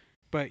ratings.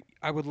 But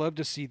I would love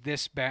to see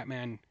this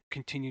Batman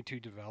continue to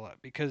develop,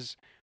 because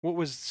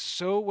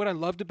what I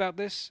loved about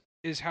this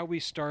is how we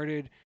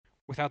started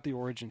without the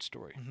origin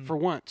story. Mhm. For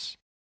once,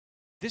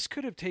 this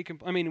could have taken.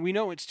 I mean, we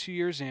know it's 2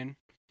 years in,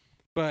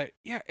 but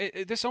yeah,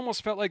 this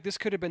almost felt like this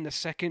could have been the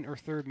second or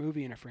third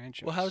movie in a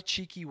franchise. Well, how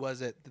cheeky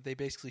was it that they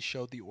basically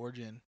showed the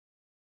origin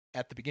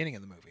at the beginning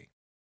of the movie,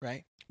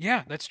 right?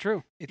 Yeah, that's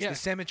true. It's Yeah. the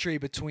symmetry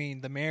between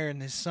the mayor and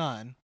his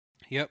son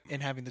Yep.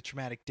 and having the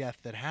traumatic death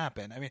that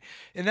happened. I mean,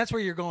 and that's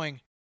where you're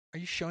going, are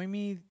you showing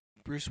me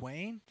Bruce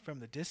Wayne from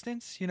the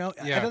distance? I Yeah.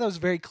 thought that was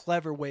a very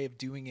clever way of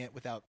doing it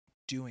without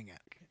doing it.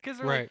 Because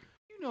they're Right. like,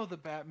 the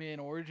Batman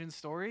origin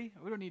story.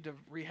 We don't need to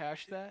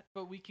rehash that,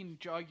 but we can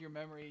jog your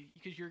memory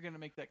because you're going to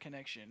make that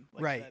connection,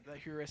 like Right. that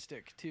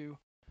heuristic to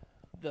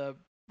the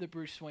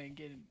Bruce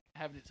Wayne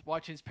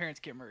watching his parents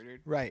get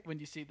murdered. Right. When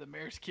you see the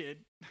mayor's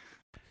kid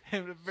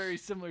in a very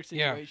similar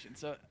Yeah. situation.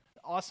 So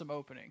awesome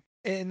opening.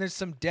 And there's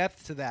some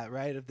depth to that,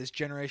 right? Of this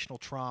generational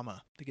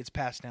trauma that gets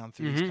passed down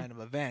through these Mhm. kind of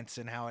events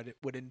and how it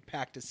would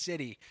impact a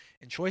city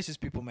and choices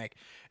people make.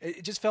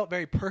 It just felt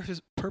very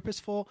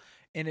purposeful,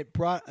 and it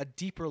brought a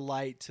deeper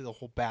light to the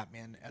whole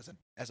Batman as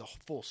a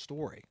full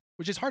story,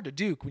 which is hard to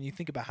do when you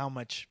think about how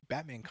much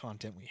Batman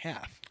content we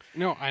have,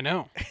 No, I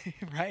know.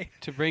 right?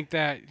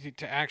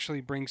 To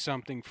actually bring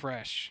something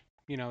fresh,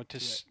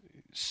 it.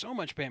 so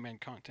much Batman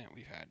content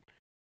we've had.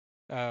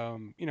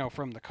 From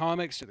the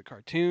comics to the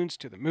cartoons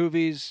to the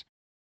movies.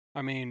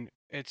 I mean,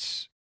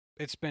 it's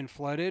been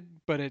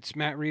flooded, but it's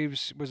Matt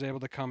Reeves was able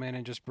to come in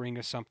and just bring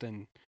us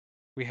something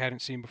we hadn't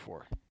seen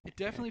before. It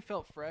definitely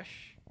felt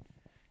fresh.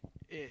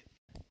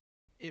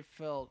 It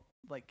felt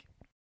like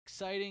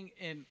exciting,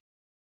 and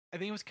I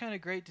think it was kind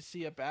of great to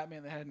see a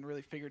Batman that hadn't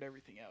really figured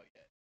everything out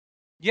yet.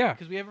 Yeah,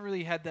 Because we haven't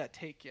really had that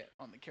take yet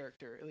on the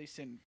character, at least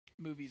in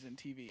movies and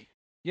TV.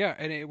 yeah,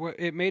 and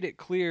it made it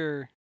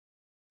clear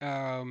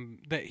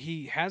that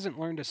he hasn't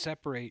learned to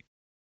separate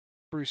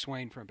Bruce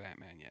Wayne from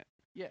Batman yet.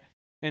 Yeah.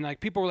 And like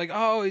people were like,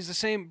 "Oh, he's the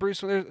same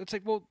Bruce Wayne." It's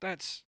like, well,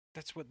 that's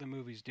what the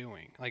movie's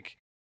doing. Like,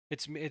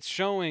 it's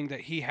showing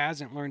that he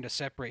hasn't learned to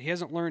separate. He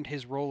hasn't learned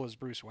his role as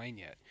Bruce Wayne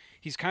yet.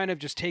 He's kind of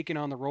just taken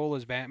on the role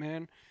as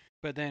Batman.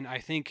 But then I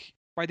think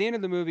by the end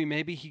of the movie,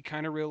 maybe he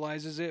kind of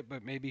realizes it.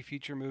 But maybe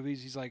future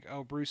movies, he's like,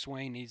 "Oh, Bruce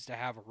Wayne needs to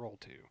have a role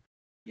too,"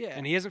 Yeah.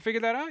 and he hasn't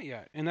figured that out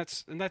yet. And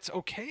that's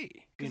okay.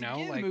 You 'Cause know,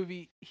 again, like the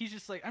movie, he's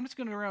just like, I'm just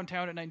going around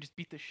town at night and just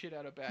beat the shit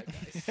out of bad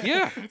guys.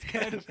 Yeah. It's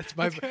kind of- That's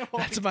my kind of what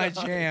that's he my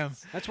does. jam.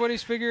 that's what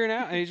he's figuring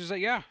out. And he's just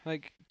like, yeah,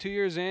 like 2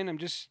 years in, I'm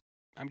just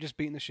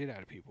beating the shit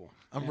out of people.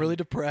 I'm And- really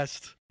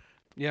depressed.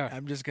 yeah.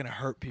 I'm just gonna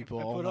hurt people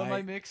I all put on my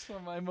night. mix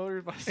on my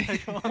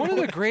motorcycle. One of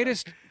the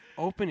greatest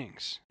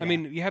openings. I Yeah.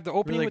 mean, you have the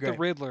opening Really with the great.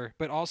 Riddler,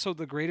 but also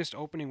the greatest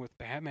opening with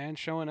Batman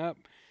showing up.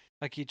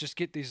 Like, you just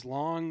get these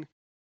long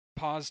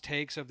pause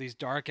takes of these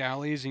dark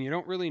alleys, and you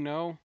don't really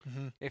know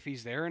Mhm. if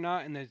he's there or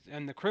not.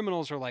 And the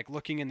criminals are like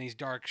looking in these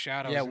dark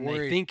shadows, Yeah, and they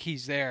worried. think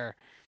he's there,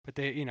 but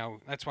they,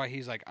 that's why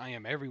he's like, I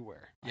am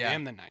everywhere. Yeah. I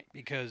am the night,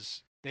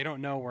 because they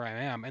don't know where I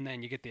am. And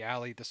then you get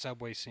the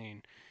subway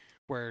scene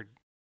where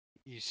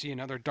you see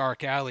another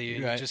dark alley,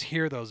 and Right. you just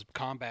hear those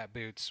combat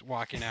boots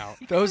walking out.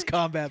 Those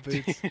combat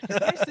boots. You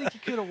guys think you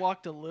could have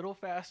walked a little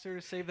faster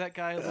to save that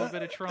guy a little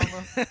bit of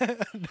trauma?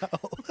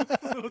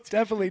 No,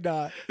 definitely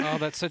not. Oh,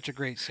 that's such a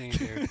great scene,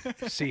 dude.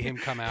 See him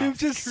come Him out.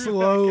 just Screw that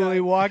slowly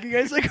guy. walking.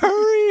 He's like,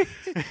 hurry,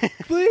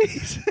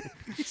 please.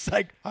 He's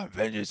like, I'm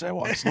vengeance. I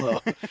walk slow.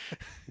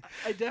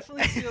 I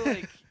definitely feel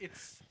like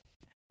it's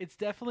it's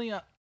definitely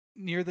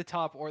near the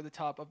top or the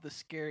top of the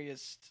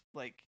scariest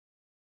like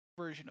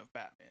version of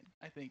Batman.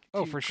 I think.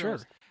 Oh, to for girls. sure.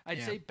 I'd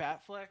Yeah. say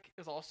Batfleck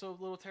is also a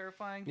little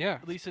terrifying. Yeah.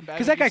 At least in Batman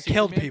Because that guy v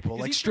killed Superman, people, 'cause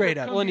like, he's straight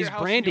gonna up. come Well, and to he's your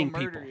house branding he'll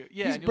murder people. you.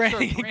 Yeah, He's and he'll start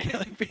branding and branding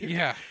killing people.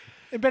 Yeah.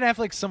 And Ben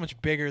Affleck's so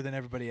much bigger than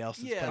everybody else.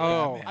 That's Yeah. played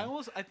Oh.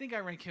 Batman. I think I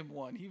rank him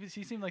 1. He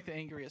seemed like the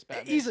angriest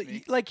Batman. He's to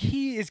me. like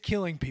he is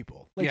killing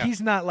people. Like Yeah.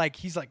 he's not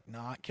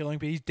killing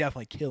people. He's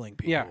definitely killing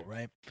people. Yeah.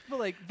 Right. But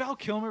like Val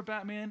Kilmer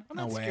Batman, I'm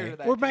No not way. scared of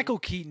that. Or dude. Michael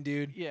Keaton,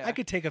 dude. Yeah. I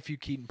could take a few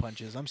Keaton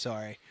punches. I'm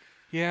sorry.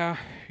 Yeah,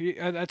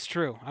 that's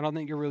true. I don't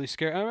think you're really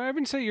scared. I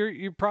even say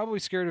you're probably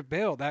scared of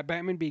Bale. That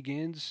Batman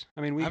Begins.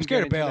 I mean, we I'm can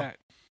scared get of into Bale. that.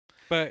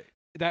 But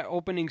that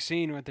opening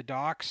scene with the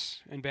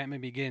docks in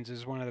Batman Begins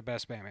is one of the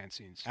best Batman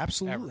scenes.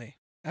 Absolutely.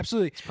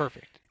 Absolutely. It's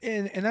perfect.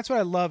 And that's what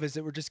I love is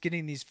that we're just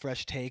getting these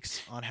fresh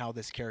takes on how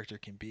this character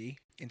can be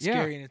and Yeah.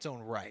 scary in its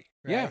own right.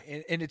 Yeah.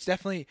 And it's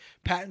definitely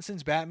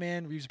Pattinson's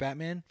Batman, Reeves'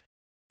 Batman.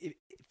 It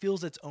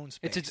feels its own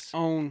space. It's its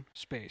own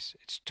space.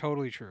 It's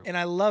totally true. And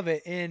I love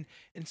it. And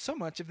so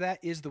much of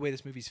that is the way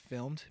this movie's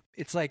filmed.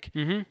 It's like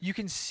Mm-hmm. you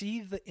can see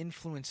the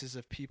influences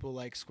of people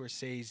like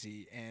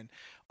Scorsese and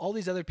all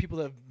these other people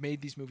that have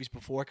made these movies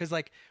before. Because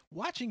like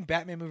watching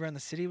Batman move around the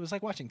city was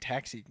like watching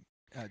Taxi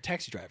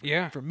Driver.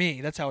 Yeah. For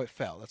me, that's how it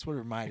felt. That's what it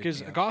reminded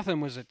Because me of. Gotham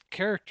was a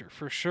character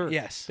for sure.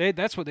 Yes.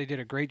 That's what they did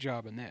a great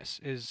job in this.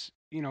 Is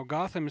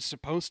Gotham is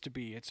supposed to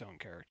be its own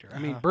character. I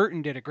mean, Uh-huh.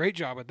 Burton did a great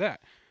job with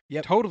that.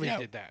 Yep. Totally Yeah.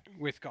 did that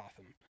with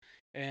Gotham,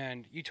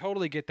 and you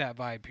totally get that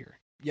vibe here.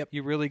 Yep.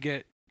 You really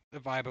get the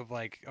vibe of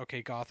like,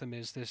 okay, Gotham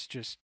is this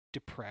just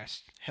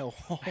depressed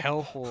Hellhole.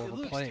 hellhole It of a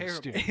looks place,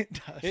 terrible. dude. It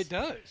does. It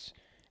does,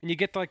 and you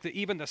get like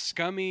even the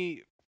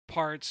scummy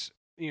parts.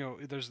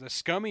 There's the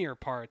scummier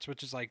parts,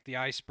 which is like the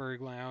Iceberg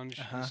Lounge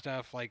Uh-huh. and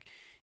stuff. Like,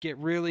 get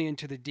really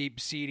into the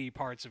deep, seedy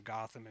parts of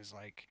Gotham. Is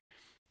like,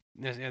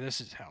 this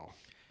is hell.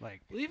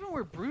 Like, Well, even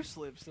where Bruce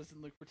lives doesn't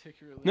look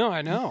particularly. no,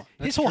 I know His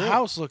That's whole true.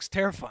 house looks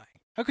terrifying.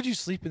 How could you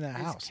sleep in that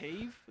His house?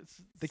 cave.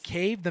 The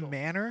cave, the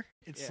manor.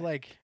 It's Yeah.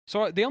 like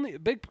So the only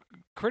big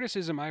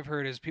criticism I've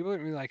heard is people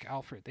didn't really like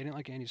Alfred. They didn't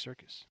like Andy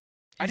Serkis.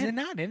 he's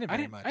not in it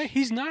very much.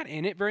 He's not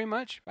in it very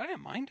much, but I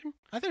didn't mind him.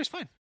 I thought it was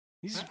fine.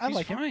 He's I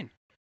like him. fine.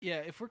 Yeah,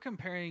 if we're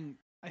comparing,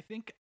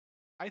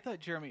 I thought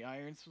Jeremy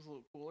Irons was a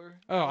little cooler.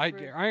 Oh,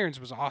 Alfred. Irons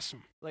was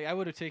awesome. Like I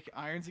would have taken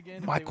Irons again.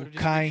 If Michael they would've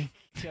just Caine.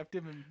 kept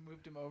him and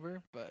moved him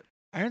over, but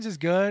Irons is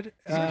good.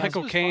 Irons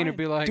Michael was Caine fine. would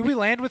be like, do we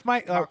land with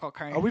Mike? Michael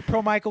Caine. Are we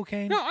pro Michael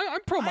Caine? no, I'm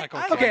pro Michael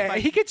I Caine. like Okay,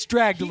 Mike- he gets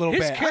dragged a little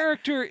His bit.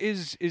 character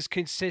is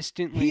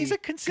consistently He's a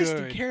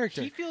consistent good.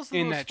 character. He feels the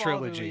in most that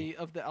trilogy. fatherly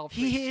of the Alfred.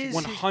 He is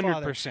his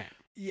 100%.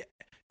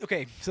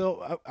 Okay,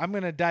 so I'm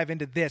going to dive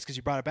into this because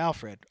you brought up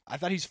Alfred. I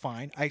thought he's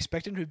fine. I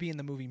expected him to be in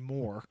the movie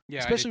more, Yeah,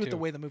 I especially did with the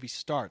too. way the movie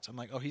starts. I'm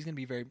like, oh, he's going to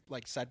be very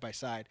like side by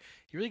side.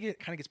 He really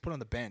kind of gets put on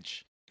the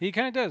bench. He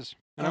kind of does,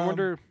 and I Um,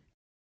 wonder.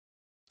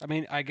 I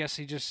mean, I guess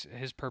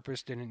his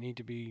purpose didn't need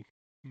to be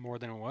more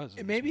than it was. in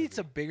And this maybe it's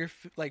a movie. bigger,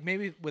 like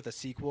maybe with a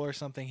sequel or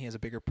something, he has a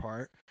bigger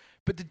part.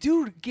 But the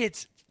dude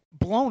gets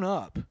blown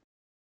up,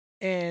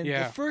 and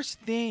Yeah. the first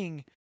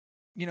thing,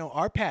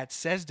 Arpat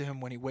says to him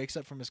when he wakes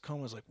up from his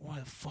coma is like, "Why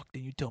the fuck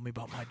didn't you tell me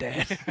about my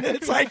dad?"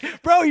 It's like,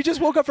 bro, you just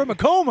woke up from a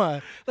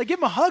coma. Like, give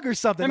him a hug or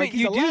something. I mean, like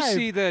he's you alive. do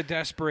see the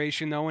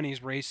desperation though when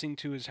he's racing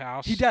to his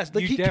house. He does.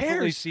 Like, you he definitely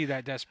cares. see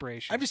that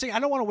desperation. I'm just saying, I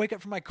don't want to wake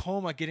up from my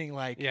coma getting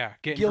like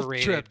getting guilt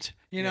berated. tripped.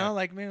 Yeah.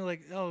 Like maybe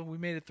like, oh, we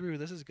made it through.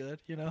 This is good.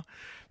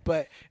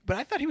 But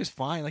I thought he was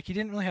fine. Like he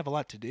didn't really have a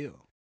lot to do.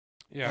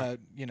 Yeah,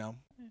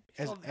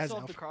 As solved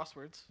Alfred. the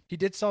crosswords. He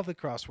did solve the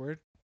crossword,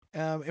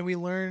 and we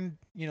learned,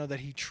 that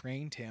he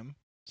trained him,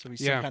 so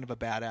he's Yeah. some kind of a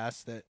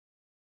badass that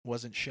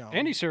wasn't shown.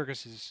 Andy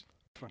Serkis is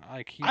fun.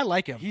 Like I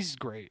like him. He's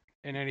great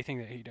in anything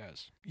that he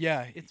does.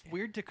 Yeah, It's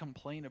weird to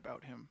complain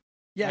about him.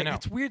 yeah. I know.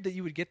 It's weird that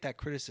you would get that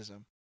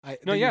criticism.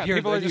 No, yeah,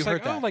 people are just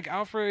like, that. oh, like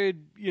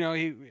Alfred.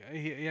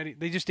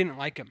 They just didn't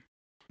like him.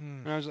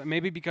 Mm. And I was like,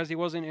 maybe because he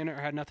wasn't in it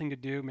or had nothing to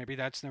do. Maybe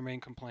that's their main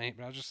complaint.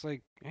 But I was just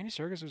like, Andy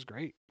Serkis was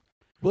great.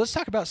 Well, let's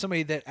talk about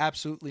somebody that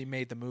absolutely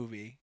made the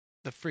movie.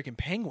 The freaking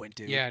Penguin,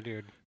 dude. Yeah,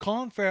 dude.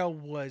 Colin Farrell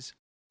was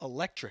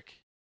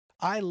electric.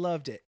 I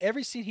loved it.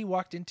 Every scene he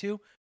walked into,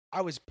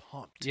 I was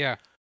pumped. Yeah,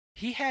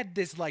 He had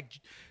this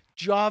like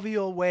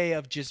jovial way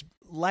of just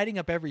lighting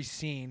up every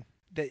scene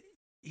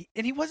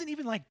and he wasn't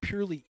even like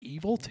purely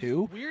evil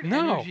too, Weird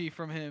No. energy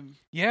from him.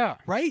 yeah.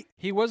 right?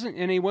 He wasn't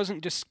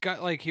just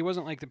he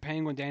wasn't like the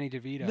Penguin Danny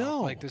DeVito.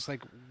 No. like this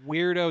like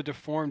weirdo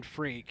deformed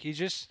freak. He's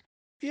just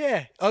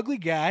Yeah, ugly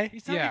guy.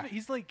 He's not Yeah. even.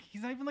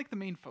 He's not even like the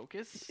main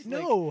focus.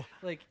 No,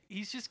 Like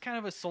he's just kind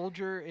of a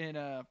soldier in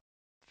a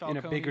in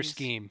a bigger Falcone's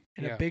scheme.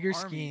 in Yeah. a bigger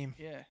army. scheme.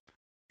 Yeah.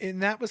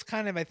 And that was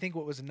kind of, I think,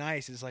 what was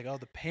nice is like, oh,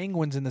 the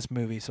Penguin's in this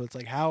movie. So it's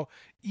like, how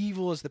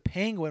evil is the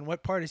Penguin?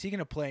 What part is he going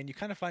to play? And you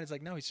kind of find it's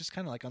like, no, he's just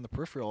kind of like on the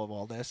peripheral of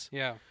all this.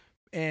 Yeah.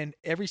 And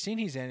every scene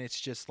he's in,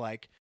 it's just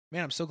like,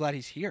 man, I'm so glad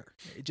he's here.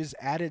 It just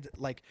added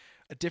like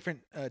a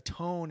different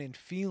tone and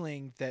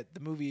feeling that the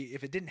movie,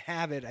 if it didn't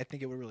have it, I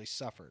think it would really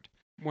suffered.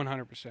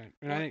 100%.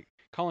 And I think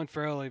Colin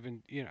Farrell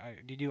even,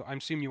 I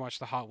assume you watched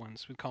the Hot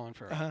Ones with Colin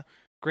Farrell. Uh-huh.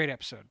 Great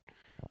episode.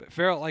 But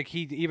Farrell, like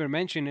he even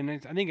mentioned, and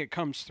I think it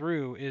comes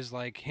through, is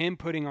like him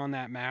putting on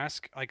that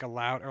mask, like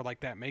allowed, or like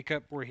that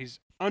makeup where he's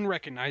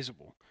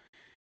unrecognizable,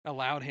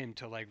 allowed him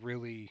to like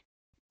really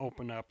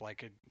open up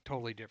like a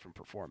totally different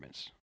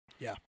performance.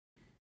 Yeah.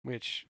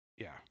 Which,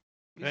 yeah,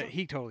 He's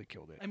he totally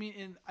killed it. I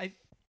mean,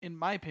 in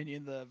my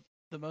opinion, the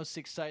most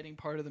exciting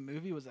part of the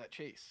movie was that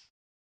chase.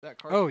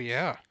 That car. Oh chase.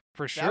 yeah,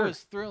 for sure. That was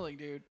thrilling,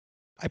 dude.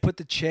 I put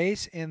the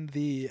chase in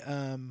the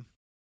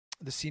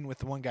scene with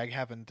the one guy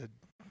having to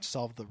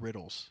solve the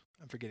riddles.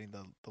 I'm forgetting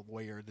the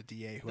lawyer, the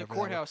DA, whoever. The that was.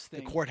 courthouse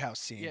thing. The courthouse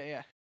scene. Yeah,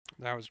 yeah.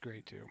 That was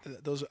great too.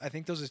 I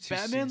think those are two.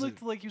 Batman scenes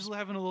looked like he was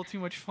having a little too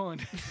much fun.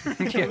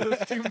 Yeah. For those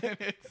 2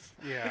 minutes.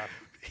 Yeah.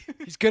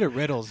 He's good at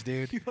riddles,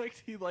 dude. He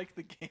liked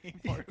the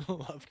game part.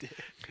 Loved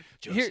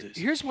it.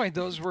 Here's why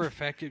those were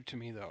effective to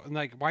me, though, and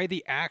like why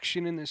the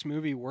action in this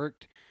movie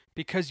worked,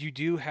 because you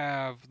do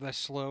have the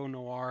slow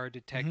noir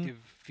detective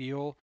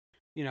feel,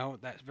 you know,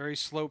 that very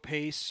slow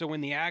pace. So when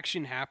the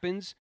action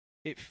happens,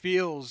 it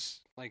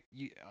feels like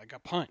a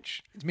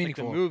punch. It's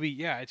meaningful. Like the movie,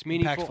 yeah, it's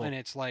meaningful, Impactful. and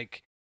it's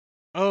like,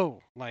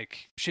 oh,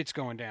 like shit's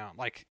going down,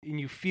 like, and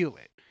you feel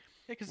it.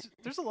 Yeah, because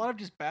there's a lot of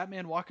just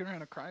Batman walking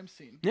around a crime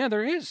scene. Yeah,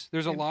 there is.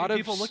 There's a And lot of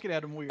people looking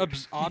at him weird.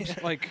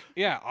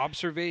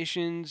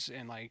 Observations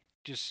and like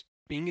just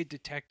being a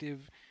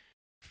detective,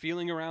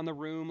 feeling around the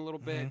room a little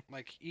bit.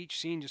 Like each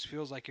scene just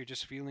feels like you're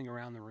just feeling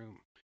around the room.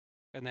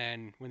 And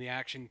then when the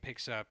action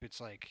picks up,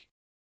 it's like,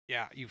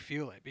 yeah, you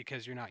feel it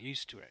because you're not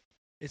used to it.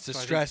 It's the So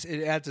I think- stress.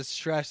 It adds a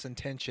stress and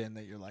tension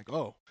that you're like,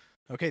 oh,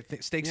 okay,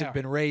 stakes Yeah. have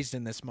been raised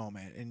in this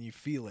moment, and you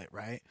feel it,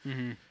 right?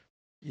 Mm-hmm.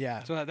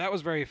 Yeah. So that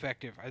was very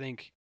effective. I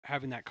think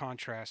having that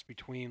contrast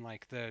between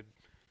like the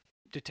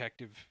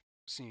detective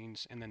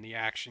scenes and then the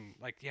action,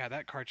 like, yeah,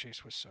 that car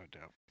chase was so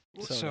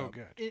dope. So So dope.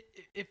 good.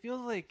 It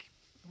feels like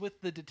with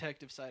the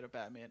detective side of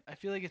Batman, I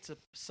feel like it's a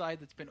side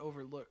that's been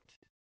overlooked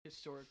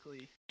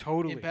historically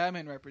Totally. in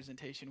Batman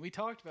representation. We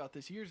talked about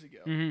this years ago.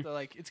 Mhm. That,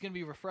 like, it's gonna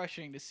be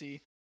refreshing to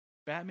see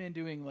Batman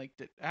doing like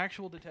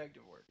actual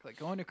detective work, like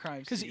going to crime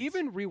Because scenes.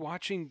 even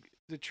rewatching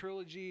the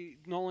trilogy,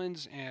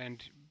 Nolan's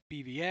and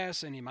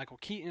BVS and Michael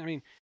Keaton, I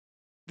mean,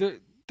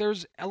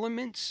 there's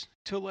elements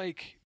to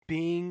like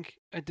being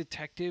a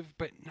detective,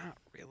 but not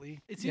really.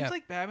 it seems Yeah.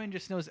 like Batman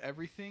just knows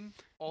everything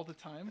all the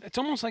time. It's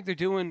almost like they're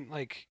doing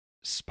like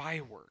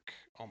spy work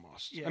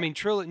almost. Yeah. I mean,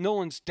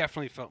 Nolan's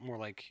definitely felt more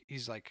like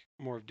he's like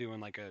more of doing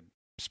like a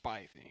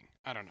spy thing.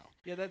 I don't know.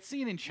 Yeah, that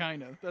scene in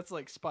China, that's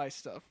like spy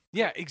stuff.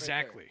 Yeah, Right there.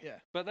 exactly. Yeah.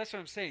 But that's what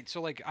I'm saying. So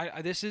like,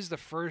 I this is the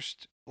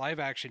first live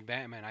action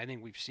Batman I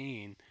think we've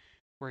seen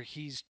where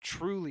he's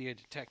truly a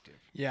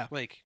detective. Yeah.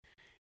 Like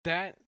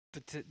that,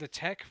 the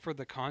tech for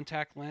the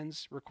contact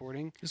lens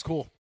recording It's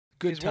cool.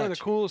 Good is touch. one of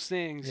the coolest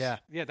things. Yeah.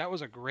 Yeah, that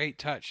was a great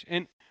touch.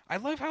 And I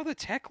love how the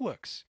tech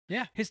looks.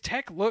 Yeah. His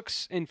tech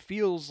looks and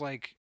feels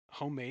like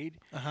homemade.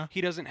 Uh-huh. He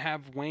doesn't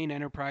have Wayne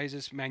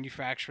Enterprises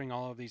manufacturing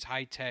all of these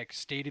high tech,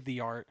 state of the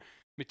art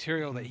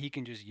material that Mhm. he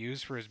can just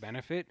use for his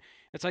benefit.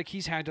 It's like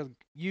he's had to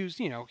use,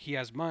 you know, he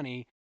has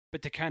money,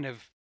 but to kind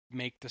of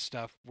make the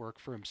stuff work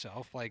for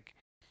himself, like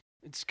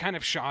it's kind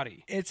of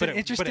shoddy. It's but an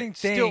interesting but it's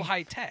still thing.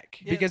 high tech.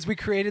 Yeah. Because we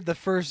created the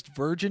first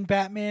virgin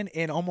Batman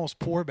and almost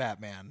poor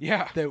Batman.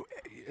 Yeah. That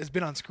has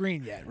been on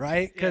screen yet,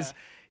 right? Because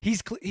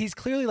he's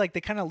clearly like,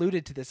 they kind of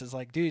alluded to this as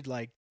like, dude,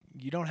 like,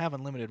 you don't have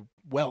unlimited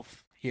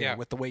wealth here Yeah.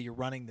 with the way you're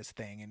running this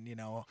thing, and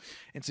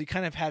and so he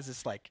kind of has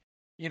this like,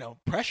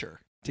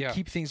 pressure to Yeah.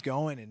 keep things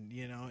going, and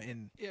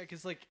and Yeah,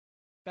 because like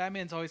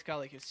Batman's always got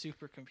like his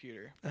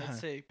supercomputer. Uh-huh. Let's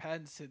say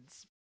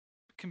Pattinson's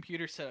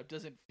computer setup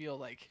doesn't feel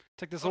like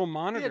It's like this little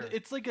monitor. Yeah,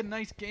 it's like a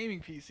nice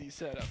gaming PC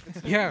setup.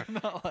 It's Yeah.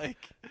 not like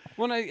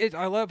Well,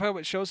 I love how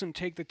it shows him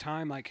take the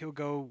time. Like he'll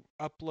go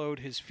upload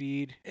his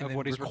feed And of then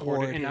what he's record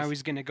recorded, and now his-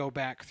 he's going to go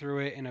back through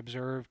it and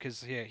observe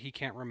because he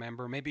can't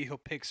remember. Maybe he'll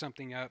pick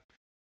something up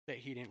that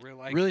he didn't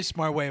realize. really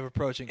smart way of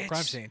approaching a It's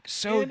crime scene.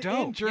 so and,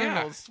 dope. and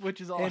journals, which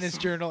is awesome. And his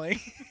journaling,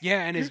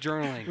 Yeah, and his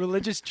journaling.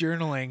 religious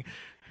journaling.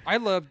 I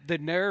love the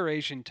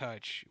narration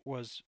touch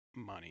was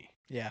money,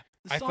 Yeah,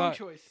 the I song thought-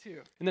 choice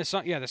too. and the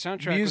song. Yeah, the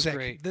soundtrack music, was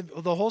great.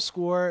 the whole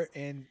score,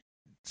 and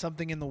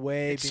something in the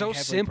way. It's being so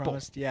heavily simple.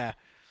 promised. Yeah,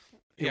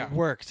 it Yeah.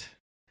 worked.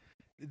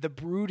 The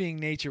brooding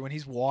nature when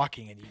he's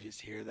walking and you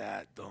just hear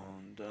that,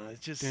 dun, dun,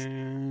 it just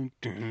Dun,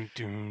 dun,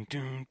 dun,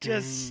 dun,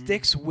 just dun.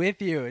 sticks with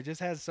you. It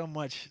just has so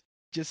much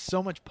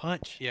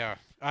punch. Yeah,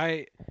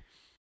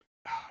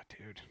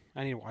 dude,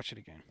 I need to watch it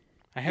again.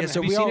 Have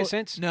so you we seen all, it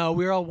since? No,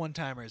 we're all one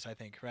timers, I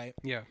think, right?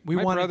 Yeah, We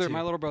my wanted to.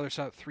 my little brother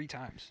saw it 3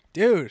 times.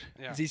 Dude,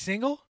 Yeah. is he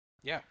single?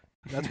 Yeah,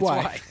 That's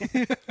why.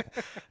 I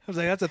was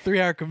like, that's a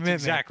 3-hour commitment.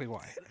 exactly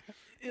why.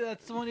 Yeah,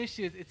 that's the one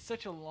issue. It's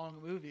such a long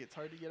movie. It's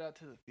hard to get out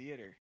to the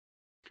theater.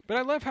 But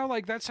I love how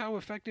like that's how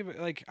effective.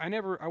 Like I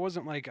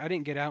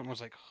didn't get out and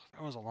was like, oh,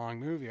 that was a long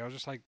movie. I was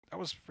just like, that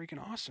was freaking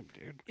awesome,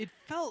 dude. It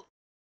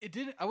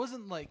didn't. I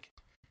wasn't like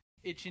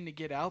itching to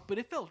get out, but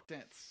it felt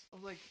dense. I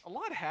was like, a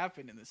lot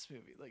happened in this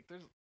movie. Like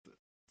it's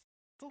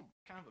still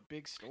kind of a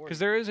big story. Because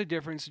there is a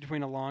difference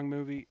between a long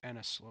movie and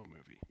a slow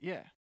movie.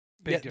 yeah,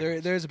 Big Yeah,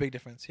 difference. there's a big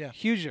difference. Yeah.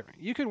 Huge difference.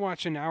 You could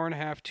watch an hour and a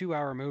half,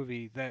 2-hour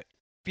movie that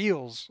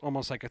feels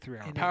almost like a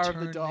 3-hour. An Power of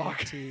the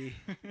Dog. eternity.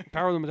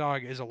 Power of the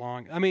Dog is a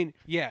long. I mean,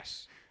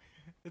 yes,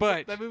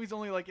 but that movie's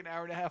only like an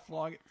hour and a half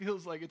long. It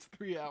feels like it's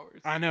 3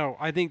 hours. I know.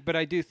 I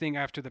do think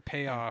after the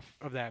payoff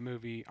of that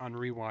movie on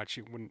rewatch,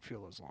 it wouldn't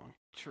feel as long.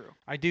 True.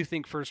 I do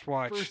think first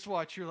watch. First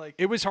watch, you're like,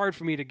 It was hard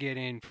for me to get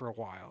in for a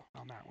while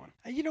on that one.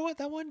 You know what?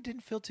 That one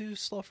didn't feel too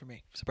slow for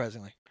me,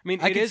 surprisingly. I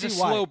mean, I it could is see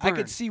a why. slow burn. I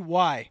could see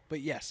why,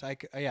 but yes, I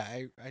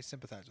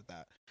sympathize with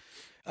that.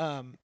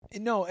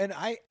 No, and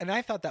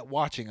I thought that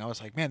watching, I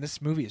was like, man,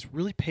 this movie is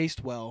really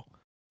paced well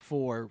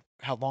for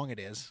how long it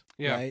is.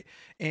 Yeah. Right.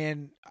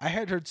 And I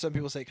had heard some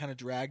people say it kind of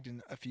dragged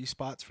in a few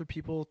spots for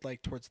people,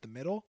 like towards the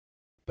middle,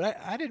 but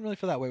I didn't really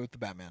feel that way with the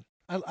Batman.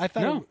 I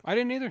thought No, I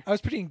didn't either. I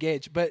was pretty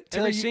engaged. But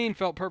Taylor, Every scene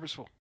felt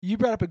purposeful. you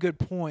brought up a good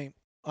point.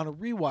 On a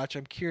rewatch,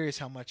 I'm curious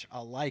how much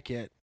I'll like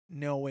it,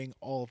 knowing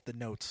all of the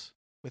notes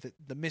with it,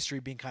 the mystery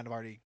being kind of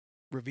already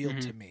revealed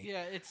Mhm. to me.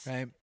 yeah, it's.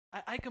 Right.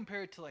 I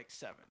compare it to like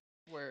 7,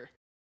 where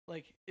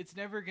like it's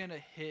never gonna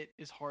hit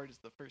as hard as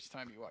the first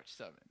time you watch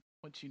 7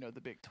 once you know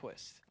the big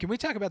twist. Can we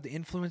talk about the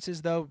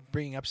influences though?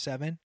 Bringing up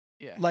 7,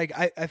 Yeah. like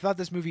I thought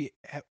this movie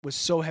was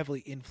so heavily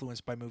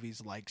influenced by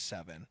movies like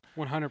 7.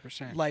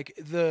 100%. Like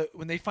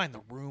when they find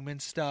the room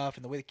and stuff,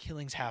 and the way the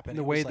killings happen,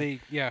 The it way was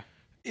like,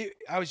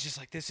 I was just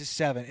like, this is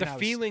 7. the and I was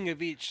feeling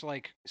of each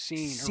like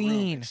scene, or room,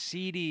 Scene. it's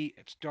seedy,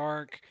 it's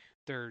dark.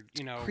 They're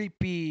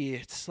creepy.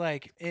 It's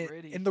like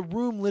Gritty. and the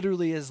room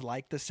literally is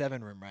like the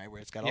 7 room, right, where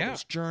it's got all Yeah.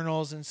 those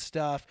journals and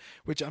stuff.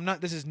 Which I'm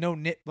not. This is no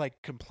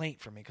complaint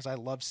for me because I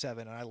love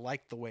 7 and I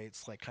like the way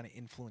it's like kind of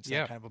influenced Yeah.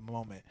 that kind of a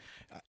moment.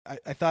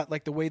 I thought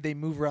like the way they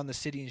move around the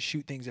city and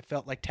shoot things, it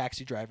felt like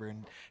Taxi Driver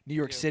in New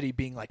York Yeah. City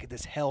being like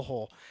this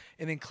hellhole,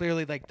 and then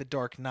clearly like The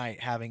Dark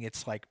Knight having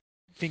its like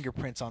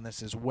fingerprints on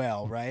this as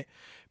well, right?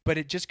 But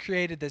it just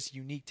created this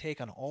unique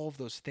take on all of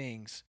those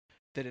things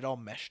that it all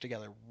meshed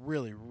together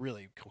really,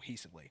 really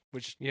cohesively,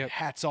 which Yep.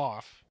 hats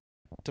off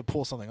to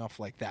pull something off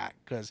like that,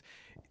 because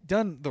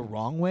done the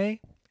wrong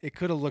way, it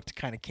could have looked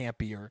kind of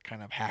campy or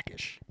kind of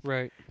hackish,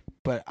 right.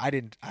 but I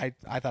didn't. I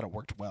thought it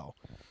worked well.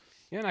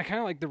 Yeah, and I kind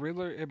of like the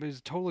Riddler. It was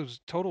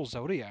total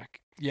Zodiac.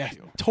 Yeah,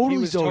 feel. totally He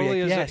was Zodiac.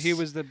 totally yes. he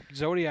was the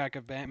Zodiac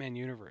of Batman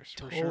universe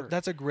for sure.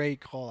 That's a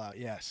great call out.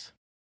 Yes,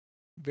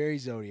 very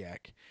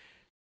Zodiac.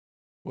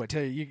 What?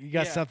 Tell you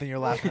got Yeah. something you're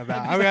laughing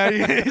about? I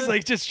mean, he's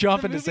like just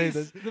jumping to say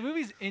this. The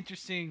movie's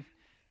interesting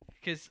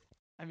because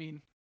I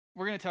mean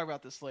we're gonna talk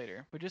about this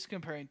later, but just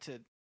comparing to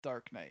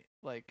Dark Knight,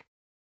 like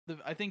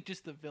I think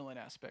just the villain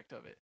aspect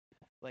of it,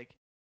 like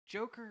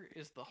Joker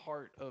is the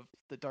heart of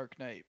the Dark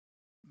Knight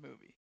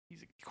movie.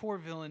 He's a core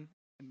villain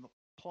in the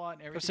plot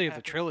and everything. Let's say of the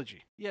happens.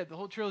 trilogy. Yeah, the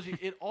whole trilogy.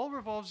 It all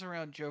revolves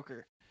around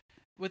Joker.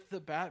 With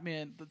the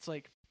Batman, that's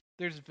like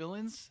there's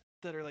villains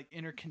that are like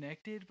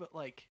interconnected, but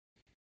like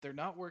they're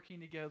not working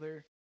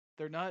together.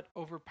 They're not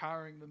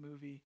overpowering the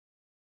movie.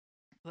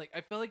 Like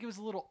I felt like it was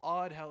a little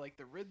odd how like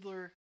the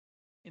Riddler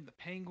and the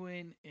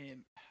Penguin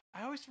and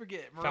I always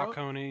forget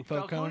Falcone.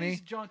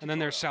 Falcone's John And then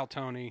there's Turturro.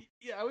 Saltoni.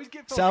 Yeah, I always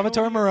get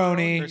Salvatore Falcone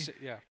Maroni. wrong.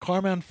 Yeah.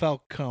 Carmine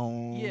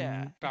Falcone.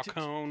 Yeah,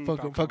 Falcone.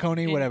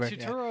 Falcone, And whatever. Yeah.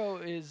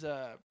 Turturro is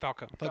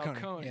Falcone.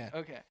 Falcone, yeah.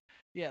 Okay.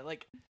 Yeah,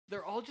 like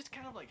they're all just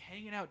kind of like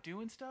hanging out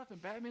doing stuff,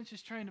 and Batman's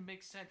just trying to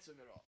make sense of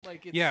it all.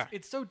 Like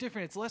it's so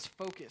different. It's less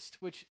focused,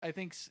 which I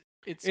think's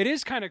It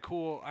is kind of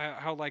cool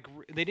how like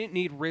they didn't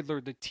need Riddler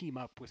to team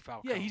up with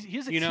Falcone. Yeah, he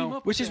has a you know? team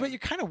up, Which with is what him. you're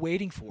kind of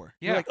waiting for.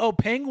 Yeah. You're like, oh,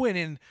 Penguin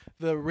and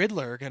the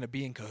Riddler are going to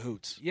be in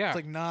cahoots. Yeah. It's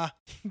like, nah,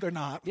 they're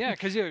not. Yeah,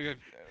 because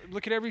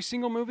look at every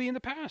single movie in the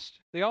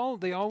past. They're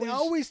always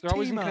always they're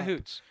always in team up.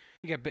 cahoots.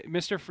 You got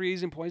Mr.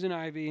 Freeze and Poison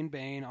Ivy and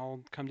Bane all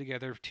come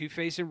together.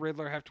 Two-Face and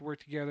Riddler have to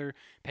work together.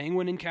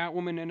 Penguin and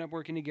Catwoman end up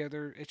working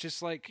together. It's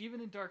just like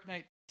Even in Dark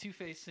Knight,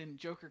 Two-Face and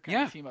Joker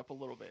kind of team up a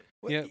little bit.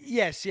 Well, Yeah.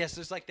 Yes,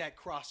 there's like that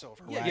crossover,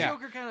 Yeah, right? Yeah.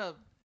 Joker kind of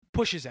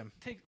Pushes him.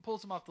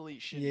 pulls him off the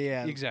leash and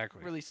Yeah.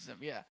 exactly. releases him.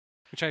 Yeah,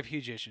 Which I have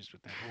huge issues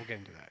with that. But we'll get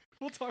into that.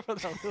 we'll talk about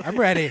that later. I'm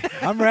ready.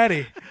 I'm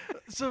ready.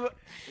 So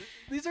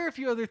these are a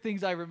few other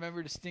things I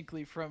remember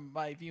distinctly from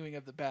my viewing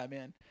of the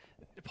Batman.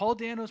 Paul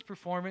Dano's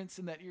performance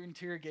in that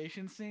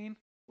interrogation scene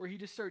where he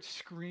just starts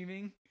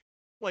screaming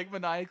like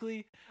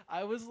maniacally.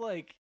 I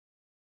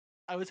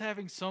was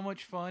having so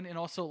much fun and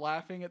also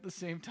laughing at the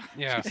same time.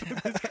 Yeah. Just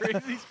with this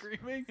crazy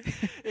screaming.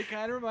 It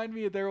kind of reminded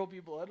me of There Will Be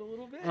Blood a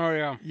little bit. Oh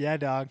yeah. Yeah,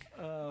 dog.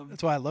 Um,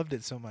 That's why I loved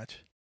it so much.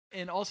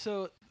 and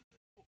also,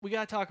 we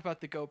gotta talk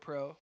about the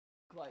GoPro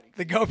gliding.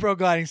 The scene. GoPro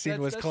gliding scene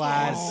was That's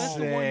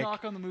classic. the one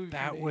knock on the movie. for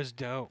That me. was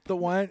dope. The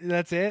one,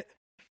 that's it?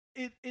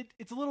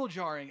 It's a little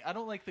jarring. I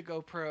don't like the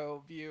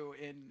GoPro view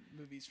in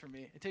movies for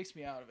me. It takes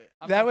me out of it.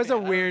 I'm That not was fan. a I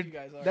don't know if weird, you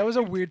guys are. that was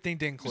a weird thing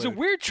to It was include. a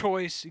weird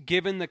choice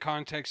given the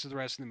context of the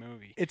rest of the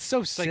movie. It's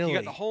so It's like silly. you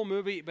got the whole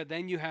movie, but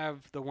then you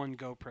have the one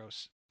GoPro.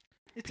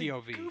 It's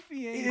POV. A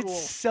goofy angle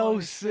It's so on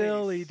his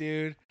silly, face.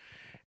 dude.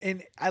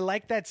 And I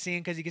like that scene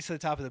because he gets to the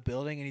top of the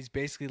building and he's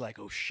basically like,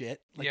 "Oh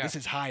shit!" Like Yeah. this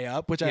is high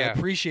up, which I Yeah.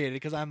 appreciated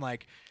because I'm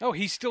like, Oh,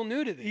 he's still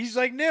new to this. he's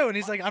like new, and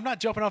he's like, "I'm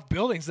not jumping off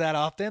buildings that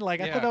often." Like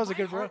I Yeah. thought that was a My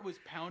good heart role. was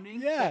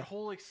pounding. Yeah. That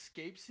whole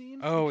escape scene.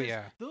 Oh, because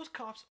yeah. Those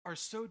cops are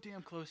so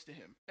damn close to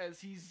him as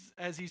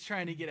he's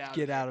trying to get out.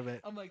 Get of it. out of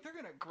it. I'm like, they're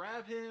gonna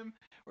grab him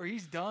or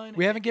he's done.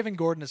 We haven't given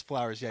Gordon his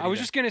flowers yet. I was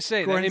either. just gonna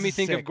say that Gordon's made me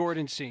think sick. of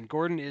Gordon's scene.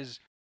 Gordon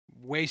is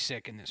way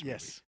sick in this movie.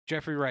 Yes.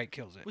 Jeffrey Wright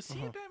kills it. Was he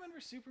in Batman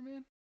vs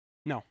Superman?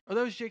 No. Oh,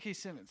 that was J.K.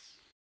 Simmons.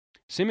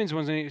 Simmons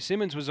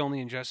was only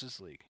in Justice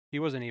League. He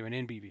wasn't even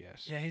in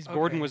BVS. Yeah, he's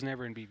Gordon Okay. was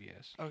never in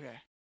BVS. Okay.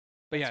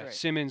 But That's yeah, right.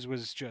 Simmons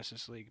was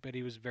Justice League, but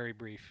he was very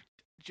brief.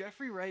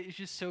 Jeffrey Wright is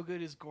just so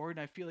good as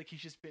Gordon. I feel like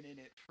he's just been in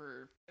it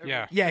for.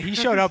 Yeah. Yeah, he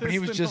showed up and he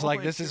Since was the just like,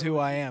 Nolan "This is who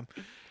I trilogy. am."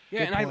 Yeah,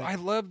 Good and I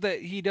point. love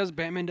that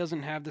Batman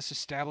doesn't have this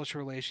established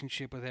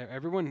relationship with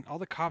everyone. All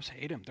the cops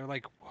hate him. They're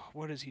like,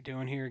 "What is he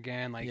doing here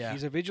again?" Like Yeah.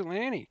 he's a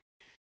vigilante.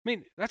 I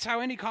mean, that's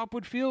how any cop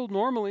would feel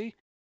normally.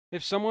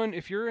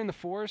 If you're in the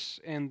force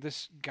and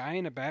this guy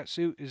in a bat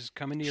suit is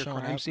coming to your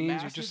Showing crime up. scenes, you're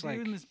Massive just dude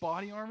like, in this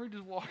body armor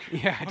just walking,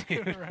 Yeah,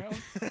 walking dude.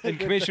 around. and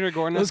Commissioner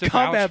Gordon has Those to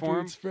vouch combat for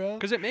him. boots, bro.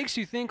 Because it makes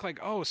you think like,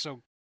 oh,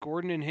 so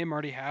Gordon and him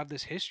already have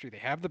this history. They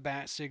have the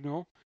bat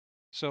signal.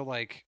 So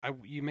like,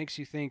 it makes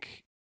you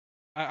think.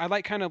 I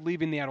like kind of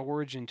leaving that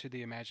origin to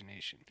the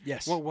imagination.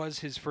 Yes. What was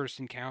his first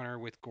encounter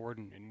with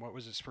Gordon, and what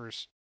was his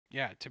first?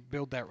 Yeah, to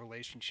build that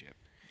relationship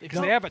because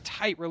No. they have a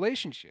tight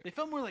relationship. They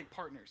felt more like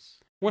partners.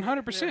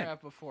 100%. Than they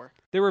have before.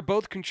 They were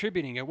both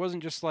contributing. It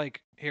wasn't just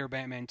like, here,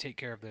 Batman, take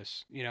care of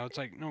this. You know, it's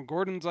like, no,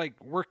 Gordon's like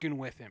working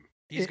with him.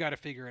 He's It- got to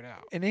figure it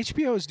out. And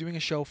HBO is doing a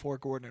show for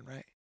Gordon,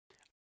 right?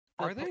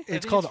 Are they? I It's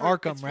think called for-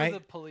 Arkham, it's right? For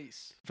the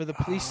police. For the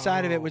police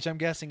side of it, Oh. which I'm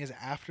guessing is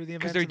after the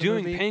Because events they're of the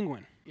doing movie.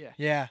 Penguin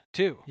Yeah,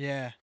 too.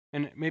 yeah.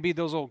 And maybe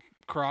those will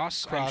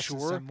cross, I'm Cross in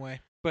sure. some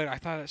way. But I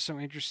thought it's so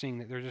interesting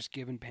that they're just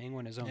giving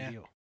Penguin his own Yeah.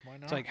 deal. Why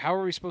not? It's like, how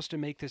are we supposed to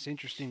make this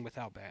interesting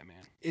without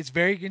Batman? It's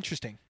very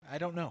interesting. I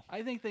don't know.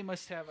 I think they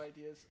must have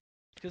ideas.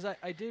 Because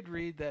I did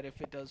read that if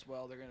it does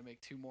well, they're going to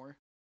make 2 more.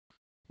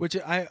 Which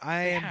I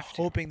am have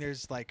to. hoping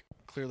there's like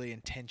clearly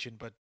intention,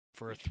 but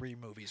for 3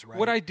 movies, right?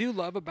 What I do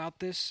love about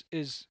this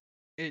is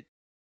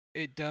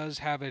it does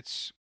have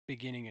its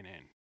beginning and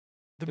end.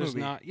 the There's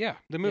movie. not, yeah,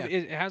 the movie.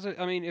 It has a.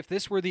 I mean, if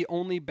this were the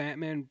only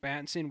Batman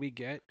Batson we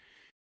get,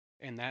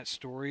 and that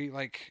story,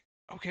 like,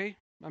 okay,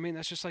 I mean,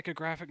 that's just like a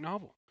graphic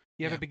novel.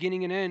 You have Yeah. a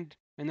beginning and end,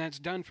 and that's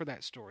done for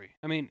that story.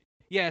 I mean,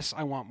 yes,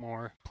 I want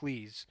more,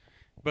 please,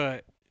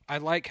 but I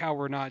like how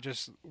we're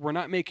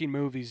not making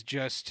movies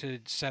just to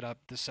set up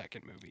the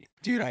second movie.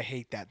 Dude, I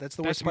hate that. That's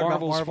the That's worst part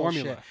Marvel's about Marvel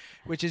formula. shit.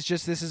 Which is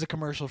just this is a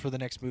commercial for the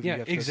next movie. Yeah, you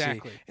have to go see.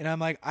 exactly. And I'm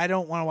like, I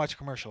don't want to watch a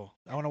commercial.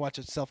 I want to watch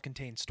a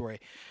self-contained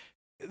story.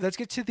 Let's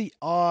get to the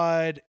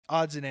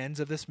odds and ends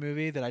of this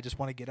movie that I just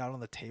want to get out on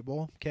the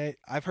table. Okay,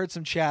 I've heard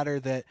some chatter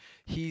that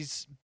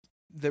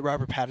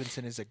Robert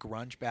Pattinson is a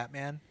grunge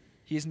Batman.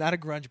 He is not a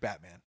grunge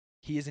Batman.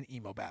 He is an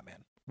emo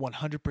Batman,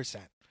 100%.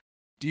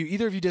 Do you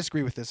either of you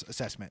disagree with this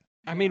assessment?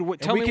 I mean, And we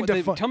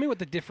can tell me what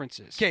the difference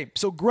is. Okay,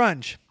 so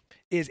grunge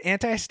is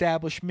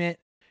anti-establishment.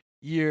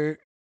 You're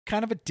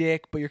kind of a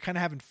dick, but you're kind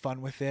of having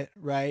fun with it,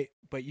 right?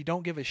 But you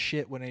don't give a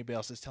shit what anybody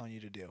else is telling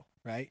you to do,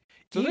 right?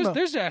 So Emo-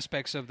 there's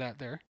aspects of that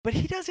there. but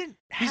he doesn't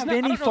He's have not, I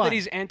any don't know fun. that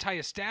he's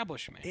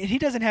anti-establishment. And he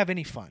doesn't have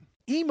any fun.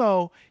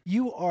 Emo,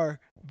 you are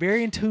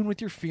very in tune with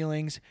your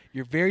feelings.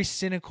 You're very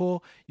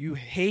cynical. You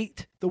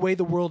hate the way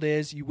the world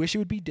is. You wish it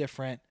would be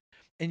different.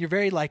 And you're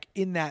very like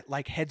in that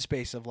like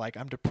headspace of like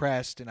I'm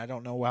depressed and I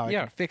don't know how I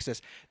Yeah. can fix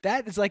this.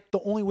 That is like the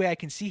only way I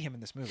can see him in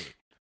this movie.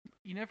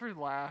 You never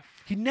laugh.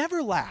 He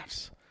never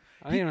laughs.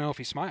 I don't even know if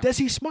he smiles. Does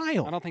he I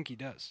smile? don't think he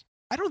does.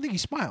 I don't think he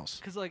smiles.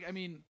 Because, like, I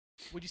mean,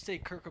 would you say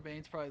Kurt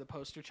Cobain's probably the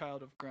poster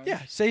child of grunge? Yeah,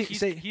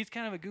 He's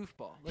kind of a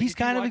goofball. Like, He's if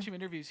you kind of a- watch him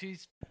interviews.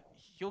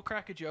 He'll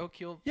crack a joke.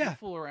 He'll Yeah.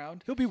 fool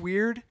around. he'll be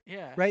weird,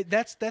 Yeah. right?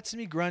 That's to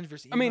me grunge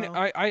versus emo. I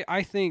mean,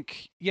 I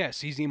think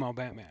yes, he's emo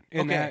Batman.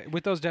 And Okay.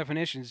 with those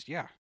definitions,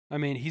 yeah. I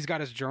mean, he's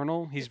got his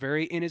journal. He's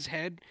very in his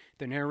head.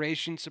 The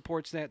narration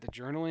supports that. The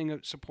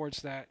journaling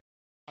supports that.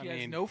 He I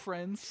has mean, no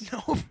friends. no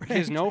he friends.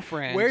 has no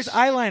friends. Where's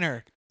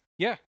eyeliner?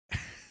 Yeah.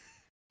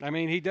 I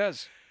mean, he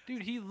does.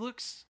 Dude, he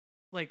looks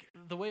like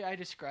the way I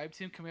described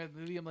him coming out of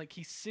the movie. I'm like,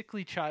 he's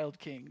sickly child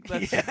king.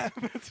 That's Yeah.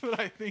 that's what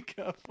I think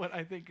of when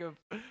I think of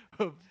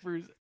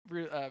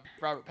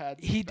Robert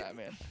Pattinson He-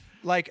 Batman.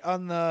 Like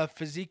on the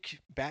physique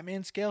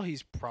Batman scale,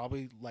 he's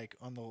probably like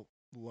on the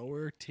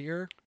lower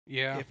tier,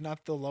 Yeah. if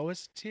not the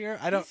lowest tier.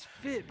 I don't. He's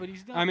fit, but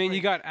he's not. I mean,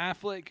 you like- got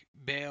Affleck,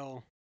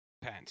 Bale,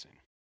 Pattinson.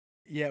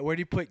 Yeah, where do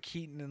you put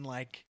Keaton and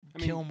like I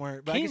mean,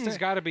 Kilmer? But I guess Keaton's they're-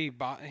 got to be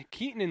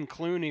Keaton and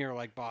Clooney are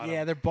like bottom.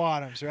 yeah, they're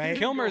bottoms, right?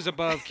 Kilmer's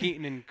above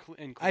Keaton and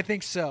Clooney. I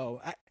think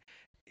so.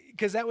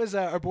 Because that was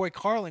our boy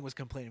Carling was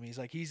complaining to me. He's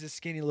like, he's a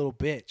skinny little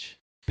bitch,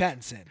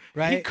 Pattinson,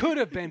 right? He could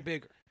have been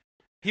bigger.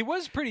 He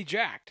was pretty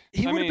jacked.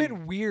 He I would have mean,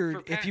 been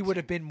weird for if he would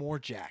have Pattinson. been more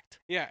jacked.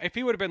 Yeah, if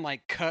he would have been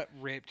like cut,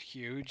 ripped,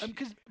 huge.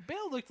 Because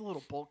Bale looked a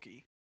little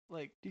bulky.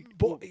 Like,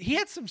 But he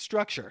had some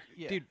structure.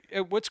 yeah. Dude,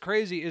 what's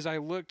crazy is I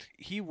looked.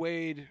 He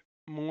weighed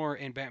more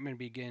in Batman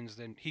Begins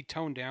than he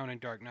toned down in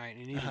Dark Knight,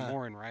 and even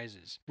more in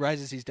Rises.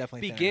 Rises, he's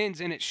definitely thinner. Begins,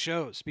 and it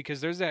shows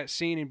because there's that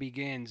scene in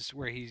Begins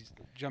where he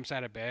jumps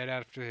out of bed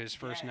after his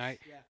first night.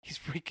 Yeah. He's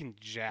freaking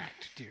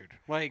jacked, dude.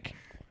 Like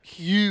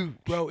huge,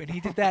 bro, and he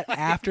did that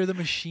after The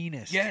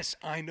Machinist. Yes,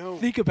 I know.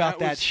 Think about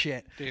that was-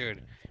 shit.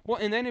 dude. Well,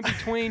 and then in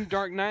between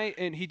Dark Knight,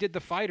 and he did The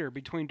Fighter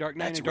between Dark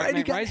Knight That's and Dark right. He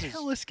Knight got Rises.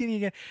 hella skinny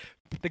again.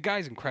 The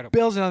guy's incredible.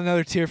 Bill's on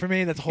another tier for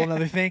me. That's a whole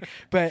other thing.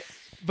 But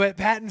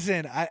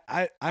Pattinson,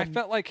 I I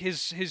felt like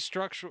his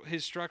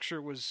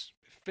structure was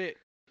fit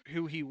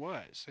who he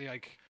was.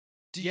 Like,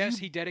 yes,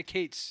 he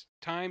dedicates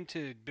time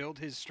to build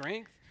his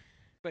strength,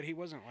 but he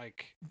wasn't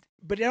like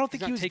But I don't he's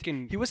think not he was.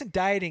 taking. He wasn't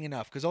dieting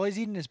enough because all he's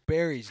eating is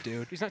berries,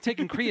 dude. He's not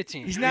taking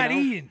creatine. He's you not know?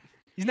 eating.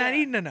 He's not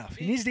Yeah. eating enough.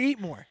 He needs to eat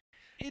more.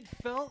 It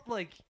felt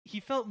like he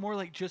felt more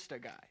like just a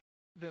guy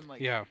than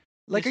like. Yeah.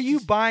 Like, are It's you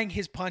just- buying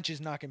his punches,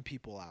 knocking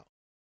people out?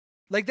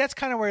 Like, that's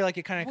kind of where like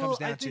it kind of Well, comes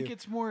down I think to.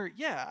 it's more.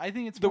 Yeah, I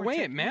think it's The more way it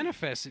technique.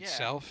 manifests Yeah.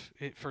 itself,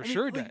 it for I mean,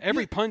 sure like, does.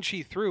 Every you- punch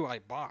he threw, I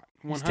bought.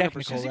 100%. technical,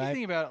 Because if right? you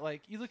think about it,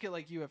 like you look at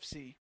like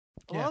UFC,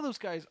 a Yeah. lot of those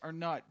guys are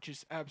not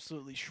just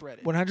absolutely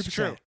shredded.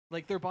 100%.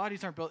 Like their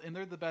bodies aren't built, and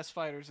they're the best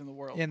fighters in the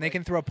world. And they Like,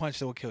 can throw a punch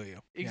that will kill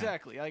you. Yeah.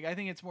 exactly. Like I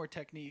think it's more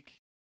technique,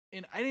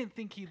 and I didn't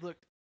think he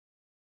looked.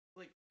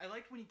 Like I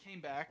liked when he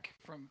came back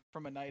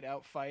from a night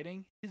out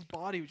fighting. His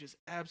body was just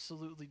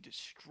absolutely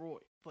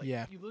destroyed. Like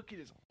Yeah. you look at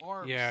his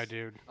arms. Yeah,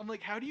 dude. I'm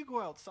like, how do you go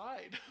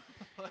outside?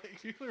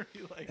 Like you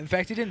literally like. In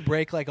fact, he didn't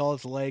break like all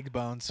his leg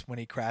bones when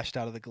he crashed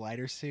out of the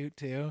glider suit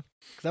too.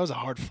 'Cause that was a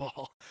hard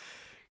fall.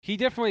 He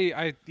definitely,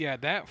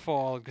 that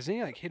fall because then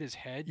he like hit his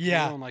head. too,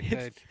 Yeah. and, like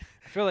that.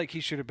 I feel like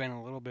he should have been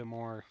a little bit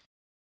more.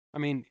 I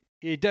mean,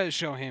 it does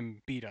show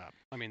him beat up.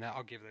 I mean,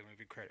 I'll give the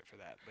movie credit for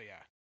that. But yeah,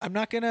 I'm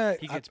not gonna.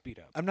 he gets beat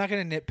up. I'm not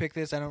gonna nitpick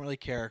this. I don't really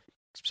care,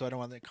 so I don't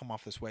want it to come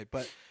off this way.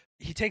 But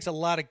he takes a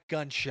lot of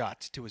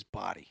gunshots to his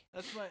body.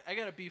 That's my. I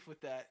got a beef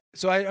with that.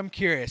 So I'm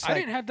curious. I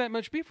like- didn't have that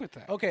much beef with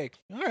that. Okay,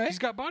 all right. He's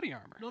got body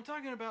armor. No, I'm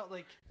talking about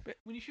like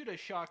when you shoot a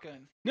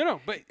shotgun. No,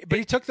 but But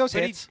he took those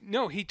but hits.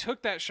 he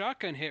took that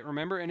shotgun hit.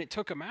 Remember, and it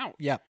took him out.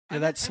 Yeah, I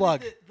that meant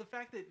slug. the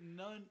fact that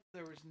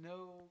there was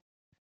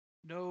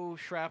no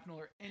shrapnel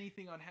or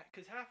anything on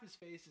because half his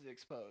face is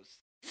exposed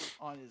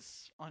on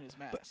his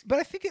mask. But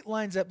I think it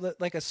lines up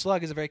like a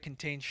slug is a very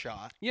contained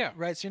shot, Yeah,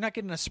 right? So you're not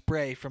getting a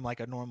spray from like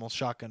a normal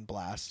shotgun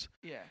blast.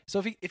 yeah,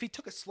 So if he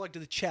took a slug to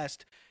the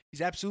chest,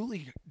 he's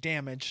absolutely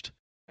damaged.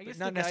 I But guess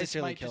not the guys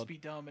necessarily might killed. just be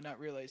dumb and not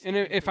realize. and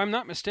he if could- I'm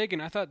not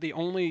mistaken, I thought the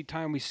only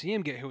time we see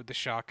him get hit with the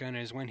shotgun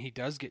is when he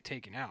does get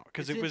taken out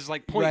because It's it in- was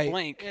like point Right.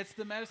 blank, it's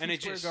the Madison and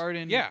it Square just-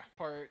 Garden yeah.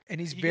 part,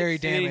 And he's He very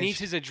gets- and he damaged. needs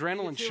his he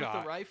adrenaline gets hit with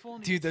shot. the rifle,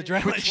 and he Dude, the gets hit-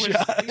 adrenaline Which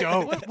was shot.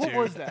 dope. What dude.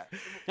 was that?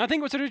 I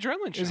think it was an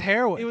adrenaline It was shot.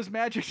 heroin. It was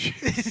magic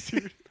juice,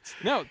 dude.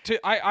 No,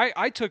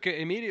 I took it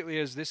immediately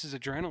as this is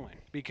adrenaline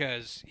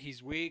because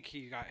he's weak.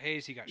 He got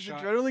hazed. He got Is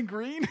shot. adrenaline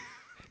green?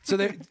 so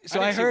there,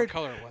 so I, I didn't see heard what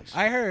color it was.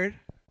 I heard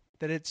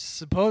that it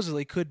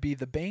supposedly could be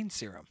the Bane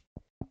serum.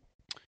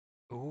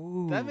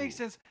 Ooh, That makes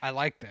sense. I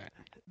like that.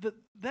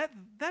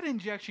 That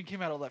injection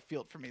came out of left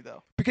field for me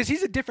though. Because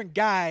he's a different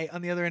guy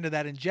on the other end of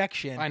that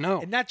injection. I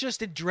know. And not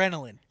just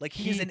adrenaline. Like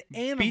he's He an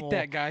animal. Beat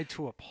that guy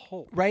to a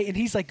pulp, Right? And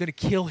he's like going to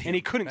kill him. and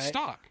he couldn't right?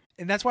 stop.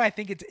 And that's why I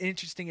think it's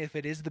interesting if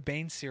it is the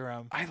Bane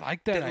serum. I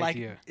like that like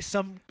idea.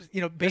 some,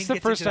 Bane That's the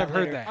gets first into I've heard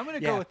later, that. I'm gonna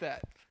Yeah. go with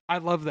that. I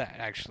love that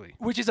actually.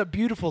 Which is a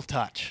beautiful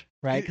touch,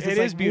 right? 'Cause It it's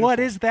is like, beautiful. what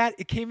is that?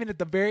 It came in at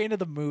the very end of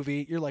the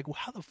movie. You're like, well,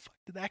 how the fuck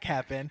did that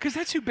happen? Because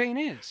that's who Bane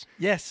is.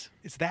 Yes,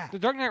 it's that. The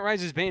Dark Knight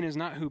Rises Bane is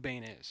not who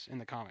Bane is in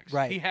the comics.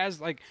 Right. He has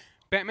like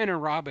Batman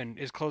and Robin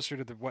is closer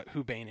to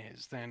who Bane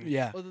is than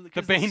Yeah. Well, the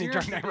 'cause Bane in serum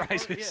Dark should Knight be part-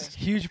 Rises.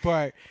 Huge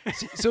part.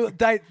 So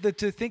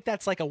to think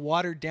that's like a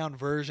watered down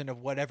version of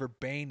whatever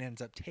Bane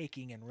ends up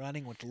taking and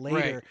running with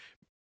later, Right.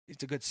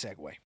 it's a good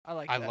segue. I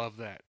like I that. love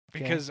that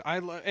Okay. because I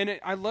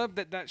love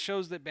that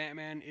shows that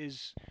Batman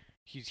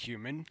he's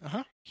human.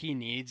 Uh-huh. He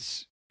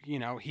needs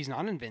he's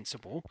not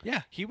invincible.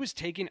 Yeah. He was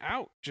taken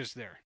out just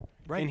there,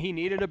 Right. and he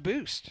needed a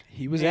boost.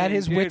 He was at And,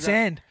 his dude, wit's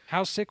end.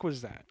 How sick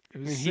was that? It I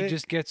was mean, he sick.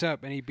 just gets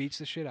up and he beats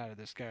the shit out of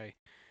this guy.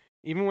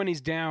 Even when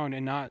he's down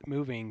and not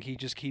moving, he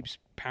just keeps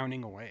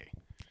pounding away.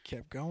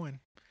 Kept going.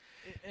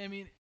 I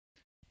mean,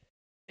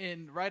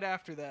 and right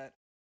after that,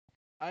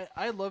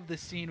 I love the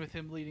scene with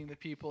him leading the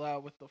people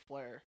out with the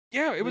flare.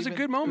 Yeah, it was a Even-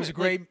 good It moment. was a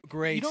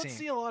great You don't scene.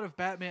 see a lot of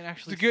Batman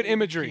actually. It's a good saving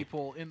imagery.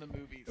 people in the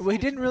movies. Well, he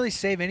didn't really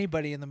save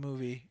anybody in the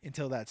movie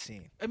until that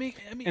scene. I mean,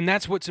 And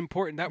that's what's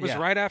important. That was Yeah.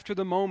 right after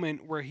the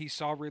moment where he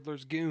saw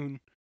Riddler's goon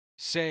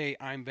say,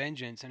 "I'm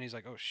vengeance," and he's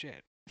like, "Oh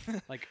shit!"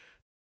 Like,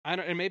 I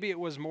don't. And maybe it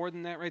was more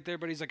than that right there.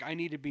 But he's like, "I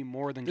need to be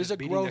more than There's just a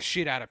beating the growth-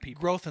 shit out of people."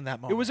 Growth in that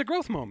moment. It was a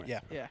growth moment. Yeah.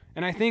 yeah.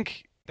 And I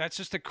think that's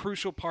just a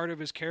crucial part of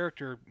his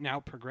character now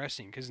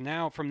progressing because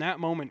now from that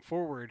moment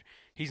forward,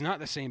 he's not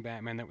the same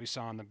Batman that we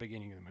saw in the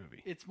beginning of the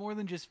movie. It's more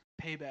than just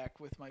payback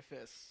with my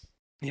fists.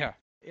 Yeah,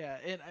 Yeah,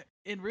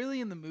 and really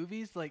in the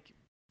movies, like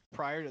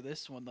prior to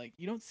this one, like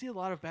you don't see a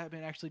lot of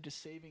Batman actually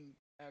just saving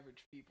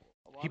average people.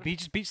 A lot he of-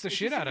 beats the it's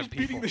shit just out of just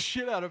beating people, the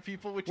shit out of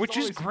people, which which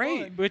is always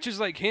great. fun. Which is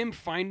like him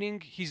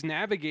he's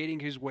navigating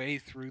his way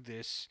through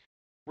this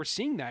we're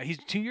seeing that. He's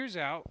 2 years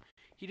out.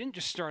 He didn't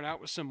just start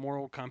out with some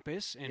moral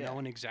compass and Yeah.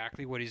 knowing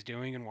exactly what he's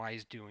doing and why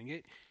he's doing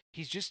it.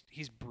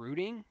 He's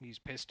brooding, he's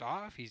pissed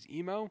off, he's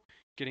emo,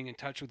 getting in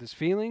touch with his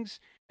feelings,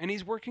 and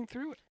he's working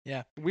through it.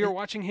 Yeah. We are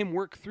watching him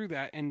work through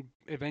that and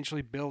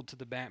eventually build to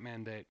the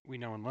Batman that we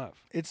know and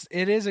love. It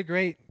is a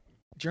great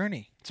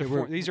journey.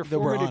 These are that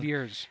we're formative on.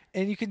 years.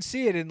 And you can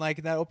see it in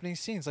like that opening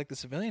scene. It's like the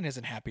civilian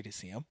isn't happy to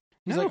see him.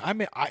 He's No.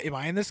 like, am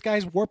I in this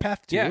guy's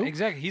warpath too? Yeah,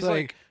 exactly. He's Like,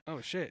 like,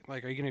 oh shit,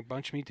 like, are you gonna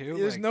bunch me too?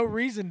 There's Like, no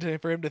reason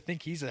for him to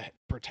think he's a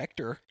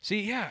protector.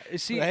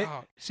 Right?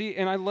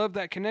 And I love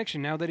that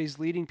connection. Now that he's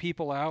leading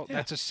people out, Yeah.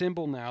 that's a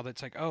symbol now.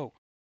 That's like, oh,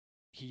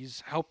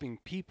 he's helping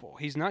people.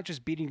 He's not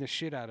just beating the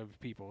shit out of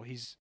people.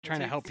 He's trying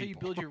to help That's how you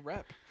people. build your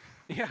rep.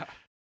 Yeah,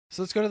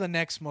 So let's go to the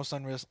next most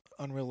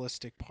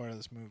unrealistic part of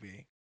this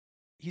movie.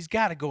 He's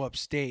got to go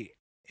upstate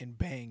and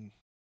bang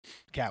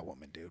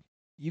Catwoman, dude.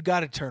 You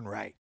got to turn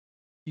right.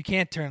 You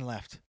can't turn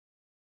left.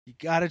 You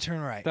got to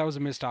turn right. that was a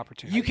missed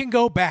opportunity. You can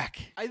go back.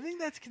 I think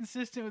that's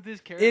consistent with his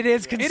character. It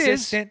is though.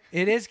 consistent.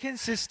 It is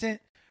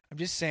consistent. I'm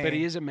just saying. but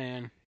he is a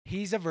man.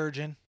 He's a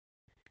virgin.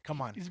 Come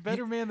on. He's a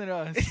better man than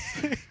us.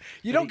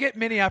 You don't get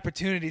many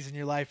opportunities in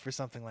your life for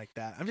something like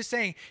that. I'm just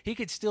saying he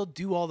could still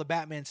do all the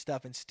Batman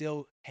stuff and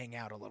still hang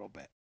out a little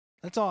bit.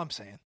 That's all I'm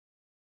saying.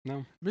 No,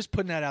 I'm just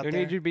putting that out there there.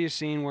 needed to be a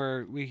scene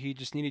where he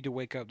just needed to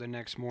wake up the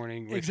next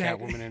morning with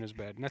Exactly. Catwoman in his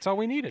bed, and that's all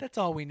we needed. That's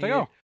all we Like, needed.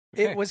 oh,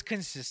 okay. It was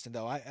consistent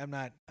though. I'm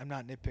not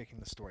nitpicking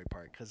the story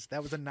part because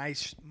that was a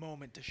nice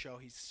moment to show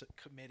he's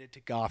committed to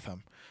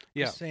Gotham.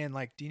 Yeah. Just saying,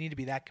 like, do you need to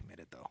be that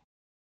committed though?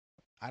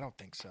 I don't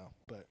think so,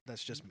 but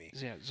that's just me.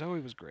 Yeah,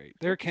 Zoe was great.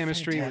 Their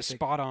chemistry Fantastic. was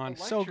spot on.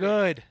 Electric. So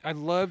good. I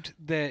loved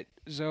that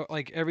Zoe,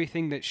 like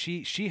everything that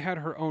she had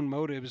her own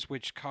motives,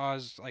 which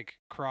crossed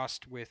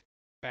with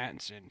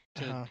Pattinson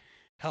to Uh-huh.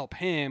 help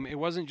him. It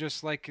wasn't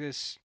just like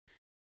this.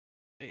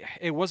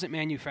 It wasn't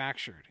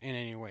manufactured in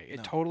any way. It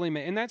No. totally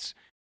and that's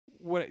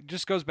what it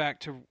just goes back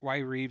to why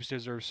Reeves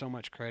deserves so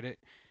much credit,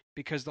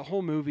 because the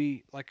whole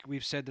movie, like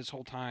we've said this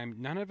whole time,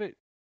 none of it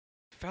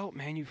felt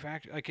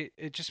manufactured. Like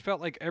it just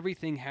felt like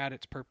everything had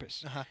its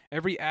purpose. Uh-huh.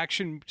 Every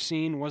action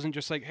scene wasn't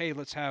just like, hey,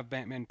 let's have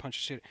Batman punch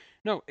shit.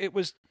 No, it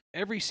was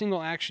every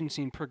single action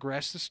scene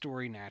progressed the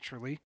story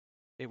naturally.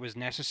 It was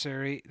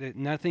necessary. That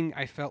nothing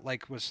I felt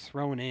like was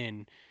thrown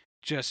in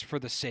just for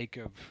the sake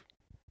of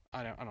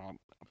I don't know,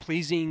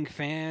 pleasing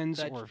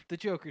fans or The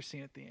Joker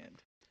scene at the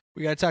end.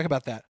 We got to talk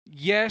about that.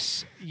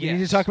 yes. We need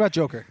to talk about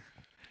Joker.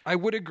 I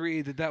would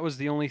agree that was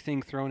the only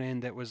thing thrown in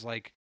that was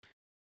like,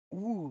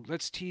 ooh,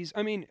 let's tease.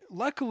 I mean,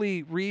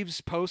 luckily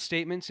Reeves' post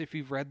statements, if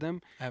you've read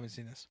them, I haven't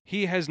seen this.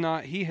 he has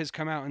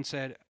come out and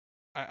said,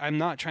 I'm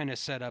not trying to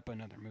set up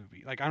another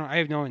movie. Like I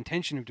have no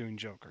intention of doing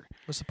Joker.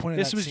 What's the point of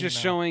This that was scene, just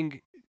though?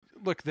 showing,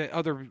 look, that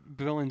other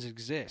villains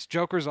exist.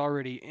 Joker's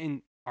already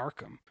in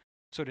Arkham.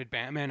 So did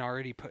Batman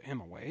already put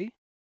him away?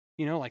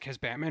 You know, like has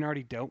Batman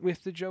already dealt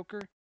with the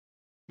Joker?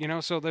 You know,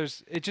 so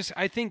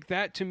I think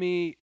that to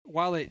me,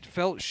 while it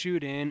felt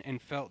shoot in and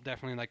felt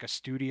definitely like a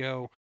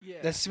studio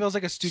Yeah. That feels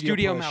like a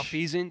studio push.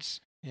 malfeasance,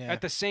 Yeah.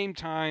 at the same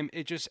time,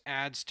 it just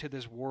adds to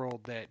this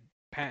world that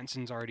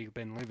Pattinson's already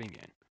been living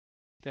in.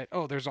 That,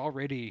 oh, there's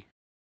already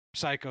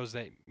psychos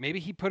that maybe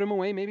he put him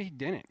away, maybe he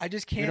didn't. I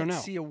just don't can't know.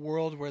 see a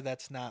world where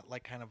that's not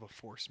like kind of a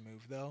forced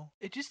move, though.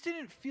 It just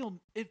didn't feel.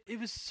 It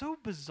was so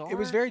bizarre. It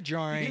was very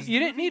jarring. because You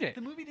the didn't movie- need it.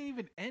 The movie didn't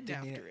even end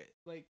Didn't need after it.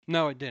 Like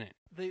No, it didn't.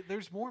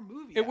 there's more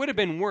movie. It would have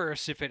after been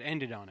worse if it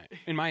ended on it,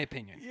 in my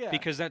opinion. Yeah.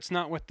 Because that's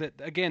not what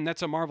again,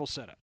 that's a Marvel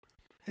setup.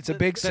 It's a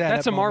big setup.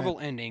 That's a Marvel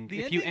moment. ending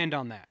The if you ending- end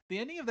on that. The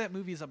ending of that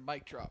movie is a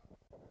mic drop.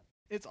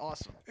 It's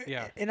awesome.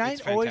 Yeah, And I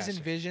it's always fantastic.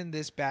 envisioned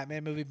this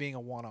Batman movie being a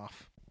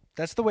one-off.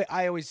 That's the way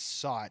I always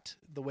saw it.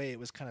 The way it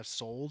was kind of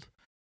sold.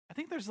 I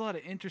think there's a lot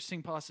of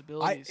interesting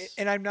possibilities.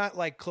 And I'm not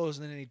like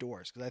closing any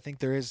doors because I think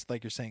there is,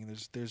 like you're saying,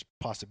 there's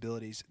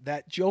possibilities.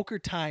 That Joker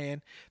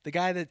tie-in, the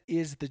guy that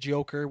is the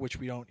Joker, which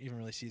we don't even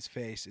really see his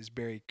face, is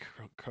Barry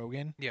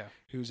Keoghan, Yeah.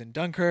 who's in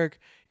Dunkirk,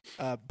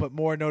 but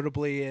more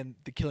notably in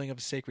The Killing of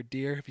a Sacred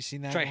Deer. Have you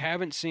seen that? Which I one?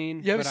 haven't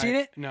seen. You haven't but seen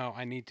it? No,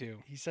 I need to.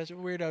 He's such a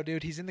weirdo,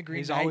 dude. He's in the Green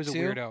He's Knight always a too.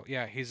 weirdo.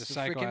 Yeah, he's a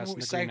psycho freaking ass in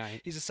the psych- Green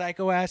Knight. He's a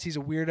psycho ass. He's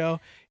a weirdo.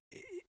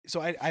 So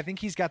I think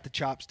he's got the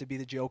chops to be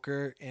the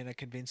Joker in a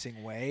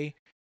convincing way.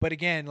 But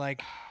again,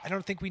 like I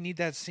don't think we need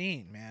that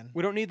scene, man.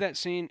 We don't need that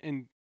scene,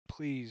 and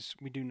please,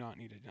 we do not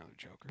need another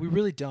Joker. We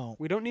really don't.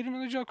 We don't need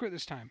another Joker at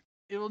this time.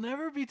 it will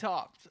never be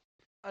topped.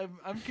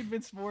 I'm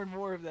convinced more and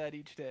more of that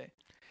each day.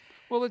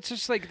 Well, it's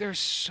just like there's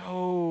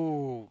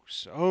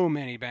so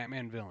many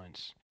Batman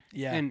villains,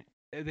 Yeah, and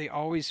they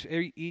always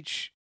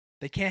each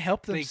they can't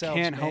help they themselves.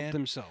 can't man. help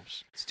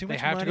themselves. It's too They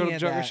much have to money go to in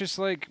Joker. that. It's just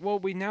like, well,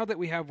 now that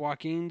we have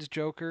Joaquin's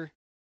Joker,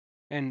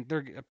 and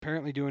they're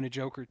apparently doing a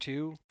Joker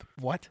too.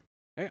 What?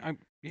 I'm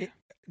yeah.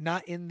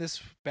 Not in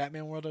this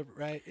Batman world,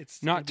 right?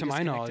 It's Not gonna to be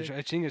my knowledge.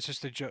 disconnected? I think it's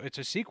just it's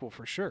a sequel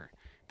for sure.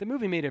 The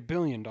movie made $1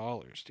 billion,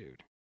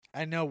 dude.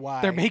 I know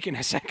why. They're making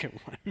a second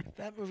one.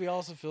 That movie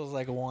also feels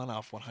like a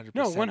one-off, 100%.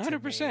 No, to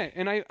 100%. me.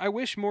 And I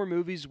wish more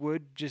movies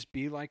would just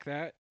be like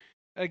that.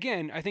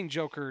 again, I think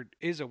Joker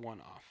is a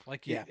one-off.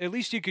 Like, Yeah. at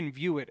least you can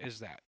view it as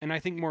that. And I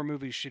think more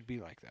movies should be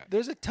like that.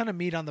 There's a ton of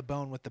meat on the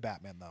bone with the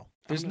Batman, though.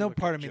 There's gonna no look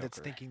part up of me that's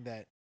Joker. thinking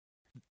that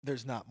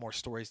there's not more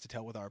stories to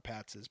tell with our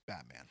Pats as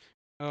Batman.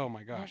 Oh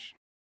my gosh.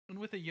 And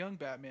with a young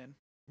Batman,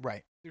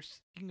 Right. you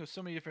can go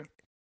so many different.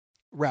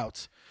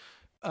 Routes.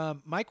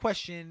 My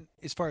question,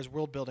 as far as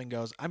world building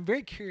goes, I'm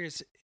very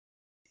curious.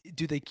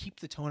 Do they keep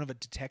the tone of a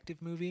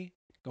detective movie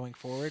going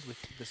forward with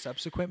the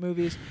subsequent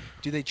movies?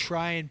 Do they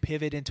try and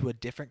pivot into a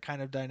different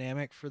kind of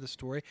dynamic for the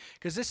story?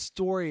 Because this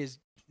story is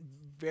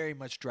very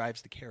much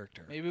drives the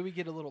character. Maybe we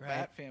get a little Right.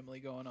 Bat family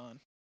going on.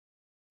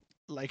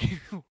 Like,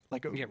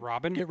 like You get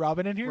Robin. get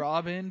Robin in here.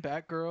 Robin,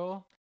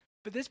 Batgirl.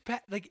 But this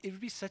like it would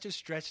be such a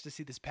stretch to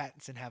see this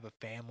Pattinson have a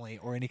family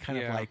or any kind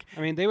of Yeah. like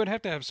I mean, they would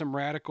have to have some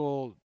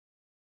radical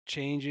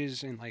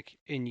changes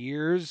in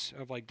years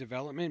of like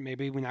development.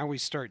 Maybe now we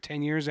start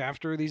 10 years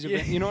after these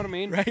events. You know what I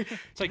mean? right.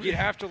 It's like you'd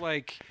have to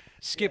like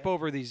skip Yeah.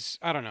 over these.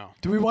 I don't know.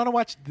 Do we want to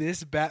watch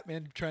this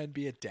Batman try and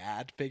be a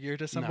dad figure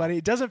to somebody?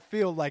 It doesn't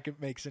feel like it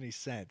makes any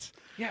sense.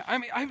 Yeah, I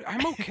mean,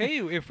 I'm okay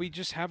if we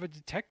just have a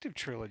detective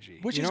trilogy,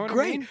 Which you is know what I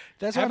great. mean?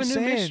 That's Have what I'm a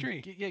new saying.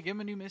 mystery. Give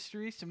him a new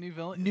mystery, some new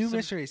villain, New some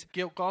mysteries.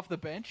 Get off the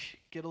bench,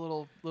 get a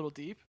little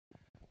deep.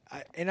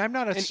 And I'm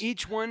not a And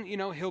each one,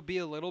 he'll be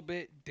a little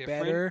bit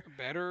different,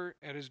 better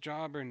at his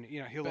job, and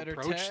he'll Better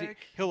tech.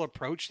 he'll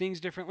approach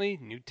things differently.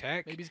 New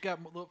tech. Maybe he's got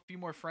a few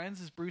more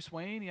friends as Bruce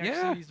Wayne.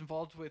 Yeah. He's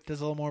involved with.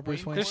 does a little more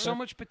Bruce Wayne Wayne. There's Wayne so stuff.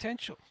 much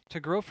potential to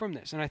grow from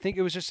this, and I think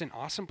it was just an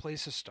awesome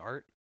place to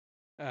start.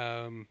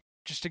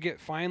 Just to get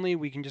finally,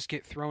 we can just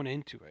get thrown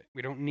into it.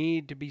 We don't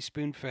need to be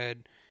spoon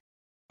fed.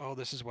 Oh,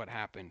 this is what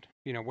happened.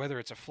 Whether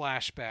it's a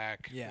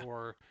flashback Yeah.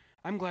 or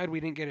I'm glad we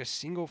didn't get a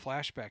single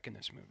flashback in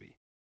this movie.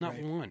 Not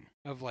Right. one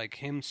of like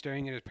him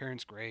staring at his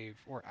parents'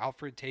 grave or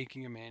Alfred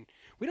taking him in.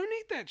 We don't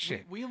need that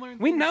shit. We learn.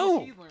 We things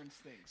know. as he learns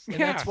things. And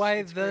Yeah. that's why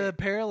It's the great.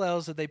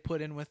 parallels that they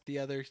put in with the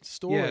other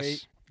story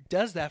Yes.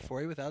 does that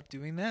for you without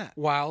doing that.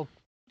 While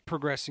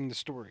progressing the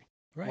story.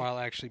 Right. While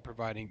actually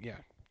providing,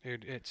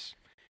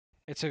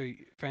 it's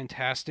a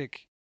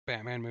fantastic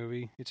Batman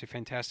movie. It's a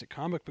fantastic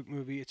comic book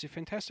movie. It's a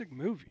fantastic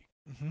movie.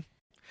 hmm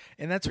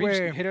And that's Reeves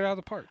where hit it out of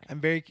the park. I'm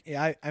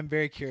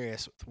very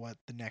curious with what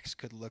the next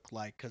could look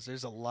like because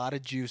there's a lot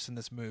of juice in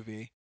this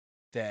movie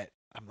that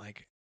I'm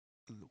like,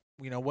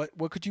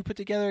 what could you put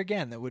together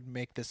again that would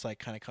make this like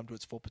kind of come to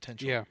its full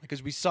potential? Yeah.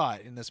 Because we saw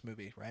it in this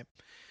movie, right?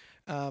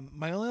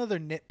 My only other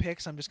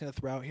nitpicks I'm just going to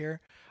throw out here.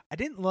 I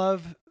didn't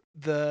love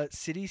the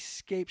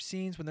cityscape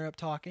scenes when they're up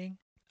talking.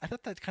 I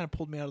thought that kind of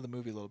pulled me out of the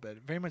movie a little bit.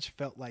 It very much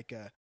felt like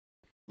a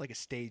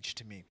stage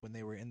to me when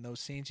they were in those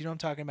scenes. You know what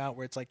I'm talking about?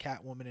 Where it's like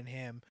Catwoman and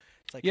him.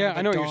 It's like Yeah, kind of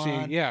I know the what you're dawn.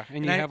 saying. Yeah,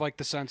 and you I- have like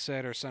the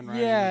sunset or sunrise.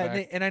 Yeah, in the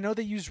back. and I know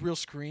they use real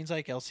screens,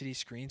 like LCD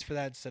screens, for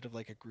that instead of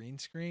like a green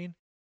screen.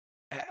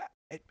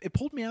 It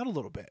pulled me out a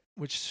little bit,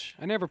 which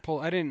I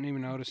didn't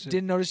even notice it.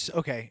 didn't notice.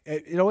 Okay,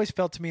 it always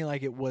felt to me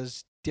like it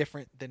was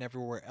different than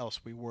everywhere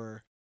else we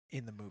were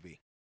in the movie.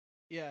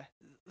 Yeah.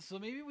 So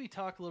maybe we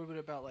talk a little bit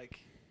about like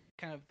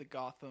kind of the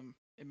Gotham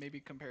and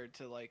maybe compared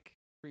to like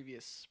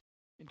previous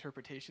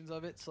interpretations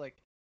of it. So like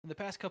in the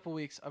past couple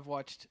weeks, I've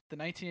watched the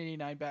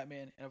 1989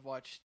 Batman and I've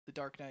watched the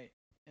Dark Knight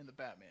and the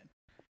Batman.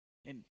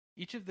 And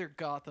each of their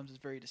Gothams is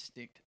very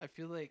distinct. I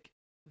feel like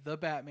the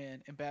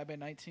Batman and Batman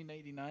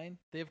 1989,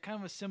 they have kind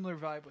of a similar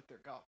vibe with their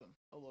Gotham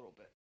a little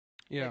bit.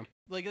 Yeah,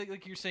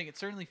 Like you're saying, it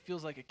certainly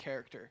feels like a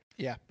character.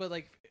 Yeah.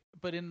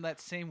 But in that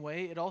same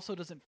way, it also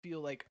doesn't feel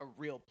like a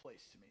real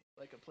place to me,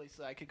 like a place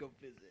that I could go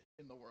visit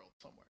in the world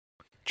somewhere.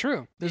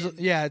 true. There's And-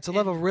 it's a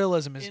level of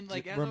realism is And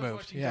like as I was removed.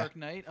 watching Yeah, Dark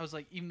Knight, I was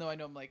like, even though I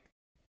know I'm like,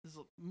 this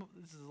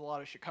is a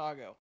lot of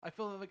Chicago. I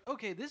feel like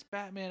okay, this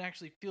Batman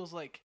actually feels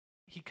like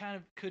he kind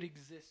of could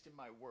exist in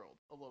my world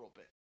a little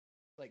bit,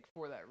 like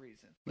for that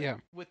reason. Like, Yeah.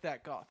 with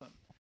that Gotham,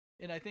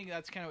 and I think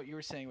that's kind of what you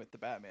were saying with the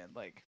Batman.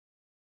 Like,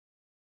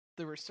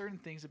 there were certain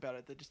things about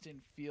it that just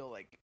didn't feel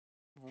like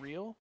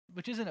real,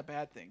 which isn't a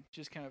bad thing.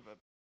 Just kind of a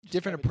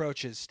different kind of a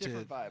approaches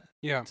different vibe.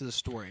 Yeah. to the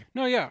story.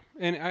 No, yeah,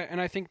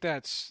 and I think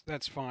that's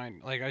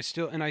fine. Like I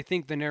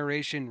think the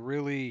narration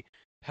really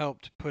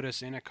helped put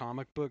us in a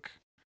comic book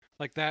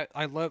like that.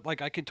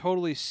 I could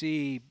totally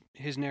see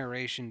his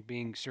narration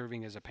being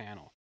serving as a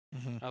panel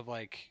Mm-hmm. of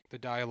like the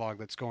dialogue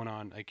that's going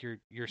on. Like you're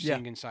Yeah.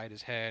 seeing inside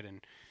his head, and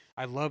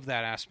I love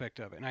that aspect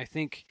of it. And I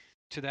think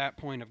to that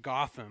point of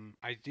Gotham,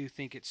 I do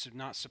think it's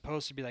not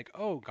supposed to be like,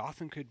 oh,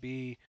 Gotham could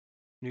be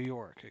New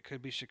York, it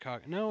could be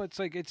Chicago. No, it's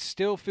like it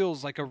still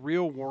feels like a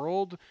real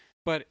world,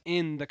 but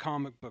in the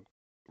comic book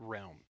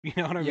realm. You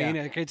know what I Yeah.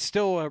 mean? Like it's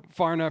still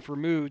far enough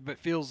removed, but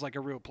feels like a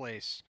real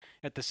place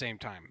at the same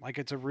time. Like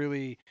it's a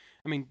really,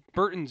 I mean,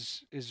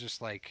 Burton's is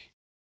just like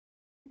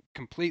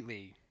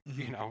completely,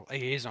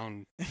 his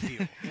own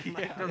deal.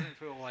 Like, it doesn't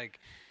feel like,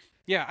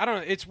 yeah, I don't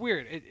know. It's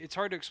weird. It's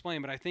hard to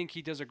explain, but I think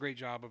he does a great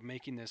job of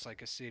making this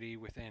like a city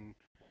within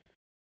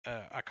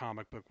a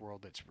comic book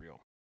world that's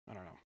real. I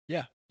don't know.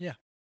 Yeah.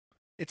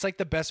 It's like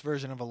the best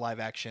version of a live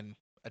action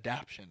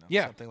adaptation of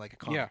Yeah. something like a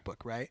comic Yeah.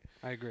 book, right?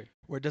 I agree.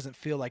 Where it doesn't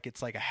feel like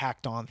it's like a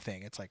hacked on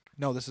thing. It's like,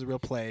 no, this is a real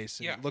place.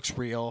 And Yeah. It looks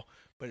real,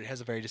 but it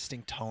has a very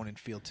distinct tone and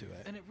feel to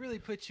it. And it really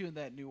puts you in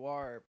that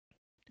noir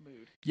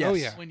mood. Yes. Oh,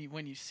 yeah.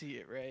 When you see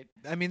it, right?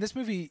 I mean, this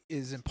movie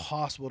is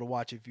impossible to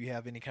watch if you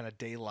have any kind of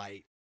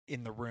daylight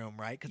in the room,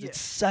 right? Because Yeah.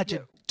 it's such Yeah.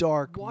 a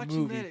dark Watching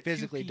movie, that at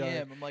physically 2 dark.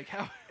 p.m., I'm like,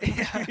 how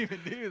Yeah. do you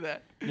even do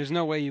that? There's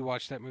no way you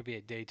watch that movie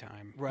at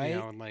daytime, Right? You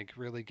know, and like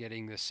really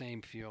getting the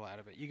same feel out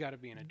of it. You got to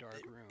be in a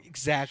dark room.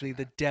 Exactly,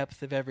 the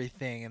depth of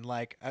everything, and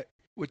like,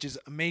 which is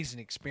amazing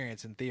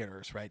experience in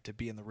theaters, right? To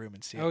be in the room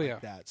and see it Oh, like yeah.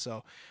 that.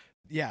 So,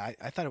 yeah,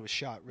 I thought it was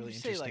shot really Would you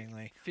say,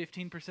 interestingly. like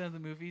 15% of the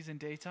movies in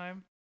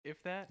daytime,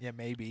 if that. Yeah,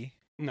 maybe.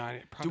 Not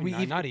probably we not,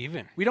 even- not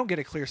even. We don't get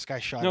a clear sky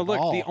shot. No, at look,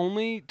 all. the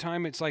only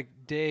time it's like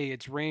day,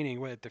 it's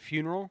raining at the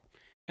funeral,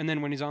 and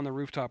then when he's on the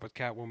rooftop with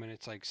Catwoman,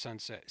 it's like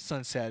sunset.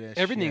 sunset-ish.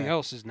 Everything yeah.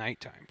 else is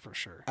nighttime for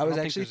sure. I was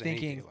don't actually think there's any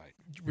thinking- daylight.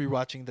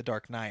 Rewatching The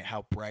Dark Knight,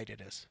 how bright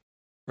it is.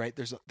 Right?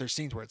 There's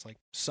scenes where it's like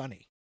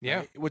sunny. Yeah,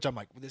 right? Which I'm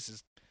like, this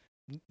is.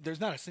 There's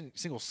not a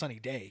single sunny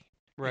day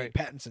in right.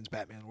 Pattinson's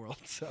Batman world.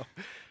 So, I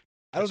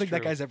don't That's think that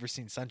true. guy's ever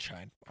seen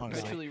sunshine.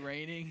 Honestly, Perpetually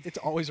raining. it's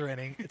always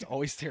raining. It's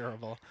always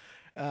terrible.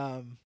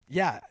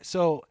 Yeah.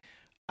 So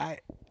I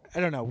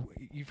don't know.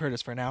 You've heard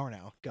us for an hour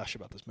now gush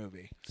about this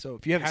movie. So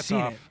if you haven't Hats seen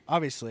it, off.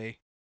 obviously,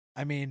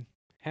 I mean,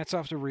 Hats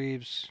off to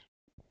Reeves,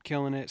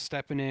 killing it,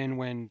 stepping in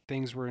when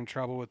things were in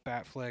trouble with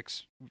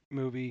Batfleck's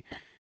movie,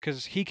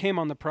 because he came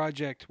on the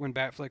project when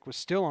Batfleck was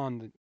still on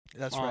the.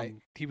 that's right.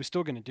 He was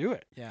still going to do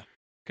it. Yeah.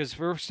 Because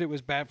first it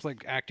was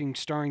Batfleck acting,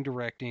 starring,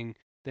 directing.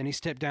 Then he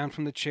stepped down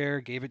from the chair,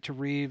 gave it to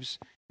Reeves,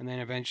 and then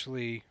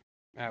eventually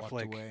Walked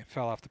Affleck away.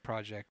 fell off the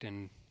project.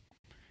 And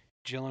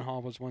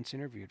Gyllenhaal was once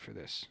interviewed for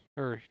this,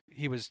 or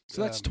he was.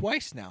 So that's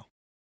twice now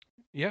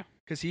yeah.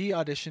 because he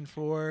auditioned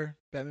for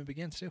Batman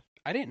Begins too.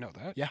 I didn't know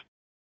that. Yeah.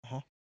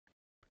 Uh-huh.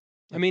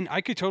 I mean, I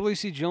could totally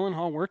see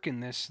Gyllenhaal working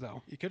this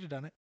though. You could have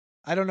done it.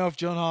 I don't know if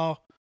Gyllenhaal.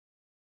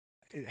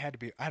 It had to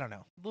be. I don't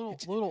know.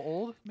 It's- Little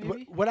old,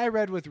 maybe. What I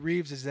read with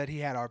Reeves is that he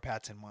had our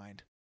Pats in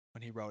mind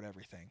when he wrote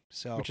everything.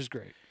 So Which is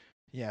great.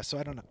 yeah. So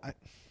I don't know.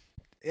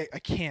 I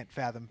can't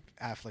fathom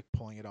Affleck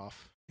pulling it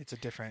off. It's a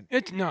different.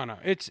 It's no.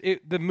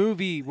 The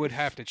movie would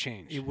have to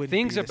change. It wouldn't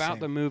Things be the about same.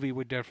 the movie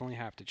would definitely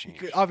have to change.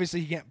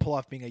 Obviously, he can't pull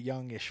off being a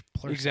youngish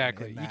person.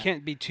 Exactly. in You that.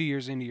 can't be 2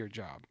 years into your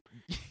job.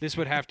 This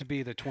would have to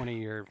be the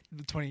 20-year.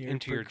 The 20-year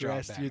into your job,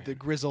 progressed. You're the Batman.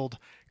 grizzled,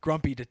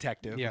 grumpy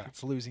detective. Yeah.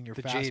 That's losing your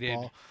The fastball.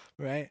 jaded.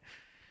 Right.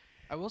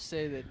 I will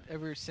say that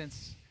ever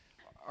since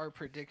our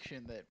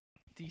prediction that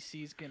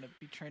DC is going to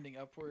be trending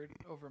upward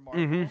over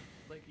Marvel, Mhm.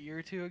 like a year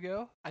or two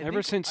ago,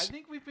 I Since-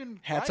 think we've been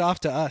Hats right.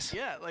 off to us.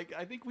 Yeah, like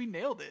I think we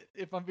nailed it.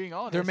 If I'm being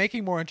honest, They're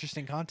making more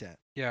interesting content.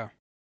 Yeah.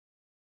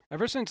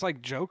 Ever since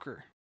like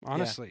Joker,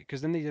 honestly,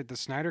 because then they did the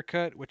Snyder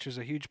Cut, which is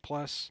a huge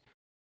plus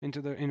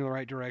into the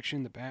right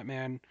direction. The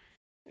Batman,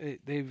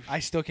 they've. I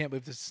still can't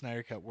believe the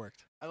Snyder Cut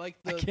worked. I like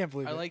I the can't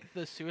believe it. like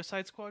the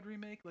Suicide Squad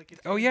remake. Like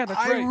it's Oh, yeah, that's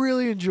I right.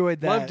 really enjoyed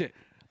that. Loved it.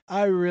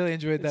 I really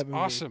enjoyed It's that movie.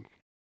 awesome.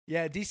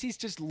 Yeah, DC's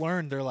just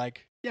learned. They're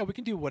like, yeah, we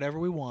can do whatever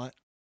we want,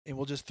 and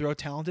we'll just throw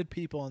talented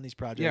people on these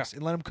projects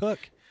and let them cook.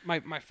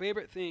 My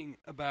favorite thing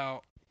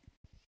about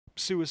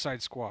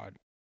Suicide Squad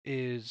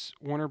is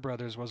Warner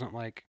Brothers wasn't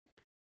like,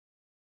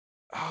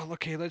 oh,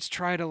 okay, let's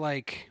try to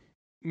like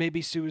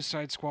maybe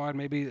Suicide Squad,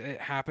 maybe it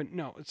happened.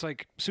 No, it's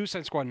like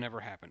Suicide Squad never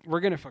happened.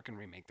 We're gonna fucking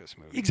remake this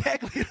movie.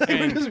 Exactly. Like, we're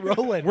And just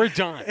rolling. We're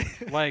done.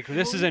 Like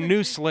this We'll is a even new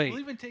take- slate.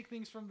 We'll even take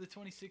things from the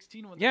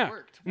 2016 one Yeah, that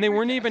worked. And they We'll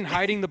weren't recast even it.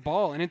 hiding the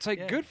ball. And it's like,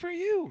 Yeah. good for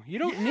you. You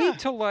don't Yeah. need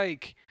to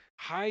like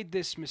hide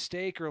this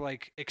mistake or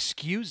like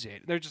excuse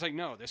it. They're just like,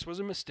 no, this was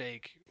a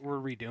mistake. We're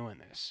redoing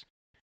this.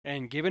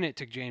 And giving it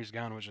to James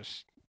Gunn was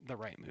just the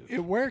right move.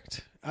 It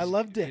worked. I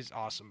loved it. It's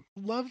awesome.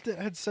 Loved it.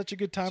 Had such a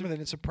good time So- with it.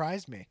 It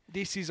surprised me.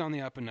 DC's on the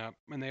up and up,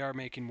 and they are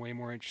making way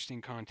more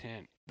interesting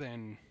content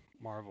than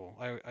Marvel.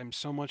 I'm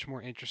so much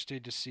more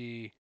interested to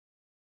see.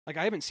 Like,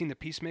 I haven't seen the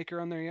Peacemaker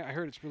on there yet. I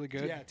heard it's really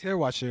good. Yeah, Taylor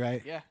watched it,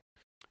 right? Yeah,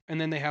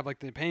 And then they have like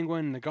the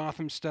Penguin and the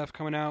Gotham stuff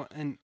coming out,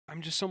 and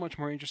I'm just so much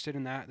more interested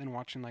in that than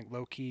watching like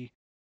Loki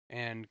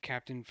and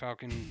Captain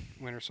Falcon,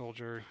 Winter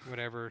Soldier,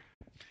 whatever.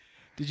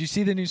 Did you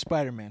see the new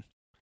Spider-Man?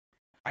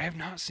 I have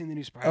not seen the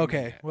new Spider-Man.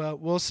 Okay, yet. well,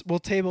 we'll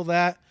table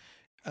that.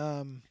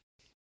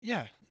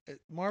 Yeah,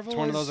 Marvel. It's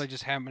one of is- those I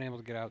just haven't been able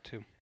to get out to.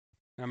 I'm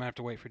gonna have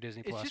to wait for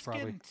Disney it's Plus just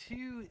probably.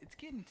 it's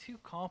getting too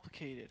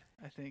complicated.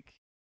 I think,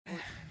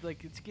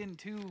 like it's getting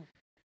too.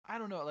 I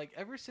don't know. Like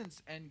ever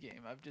since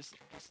Endgame, I've just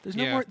There's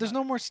no Yeah. more. There's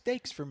no more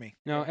stakes for me.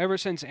 No, ever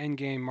since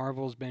Endgame,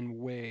 Marvel's been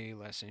way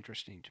less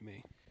interesting to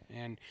me.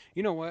 And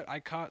you know what? I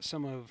caught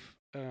some of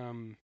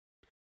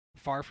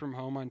Far From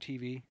Home on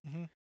TV.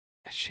 Mhm.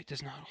 That shit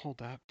does not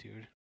hold up,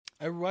 dude.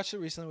 I watched it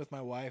recently with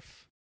my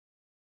wife,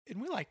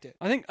 and we liked it.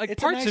 I think like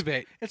It's a parts nice- of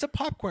it, It's a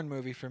popcorn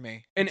movie for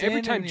me. and It's every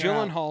in time and you're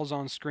out. Gyllenhaal's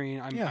on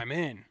screen, I'm Yeah.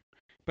 in.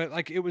 But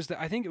like it was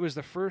I think it was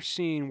the first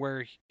scene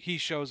where he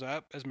shows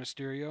up as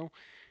Mysterio,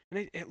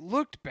 and it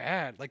looked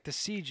bad, like the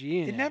CG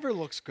in it. It never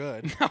looks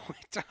good. No,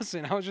 it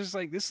doesn't. I was just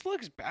like, this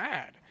looks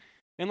bad,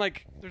 and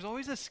like there's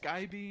always a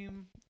sky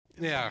beam.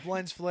 yeah.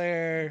 Lens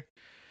flare.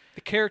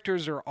 the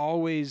characters are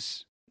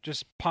always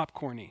just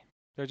popcorny.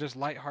 They're just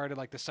lighthearted,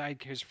 like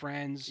his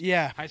friends,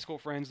 Yeah. high school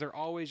friends. They're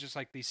always just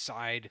like these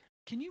side.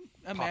 Can you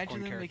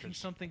imagine them making characters.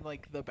 something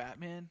like the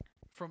Batman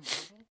from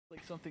Marvel?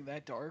 Like something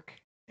that dark?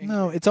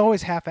 No, it's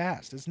always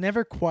half-assed. It's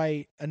never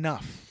quite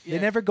enough. They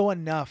Yeah. never go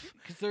enough.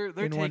 because they're in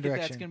one taking that's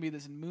direction. going to be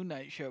this Moon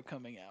Knight show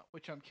coming out,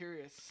 which I'm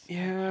curious.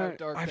 Yeah, how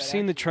dark I've that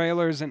seen the actually is.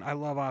 trailers, and I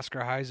love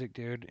Oscar Isaac,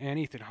 dude, and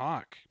Ethan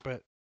Hawke,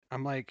 but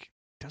I'm like,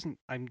 doesn't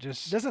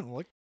Doesn't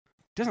look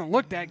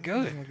look that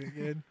good. Doesn't look that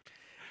good.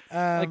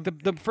 Like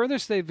the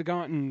furthest they've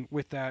gotten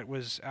with that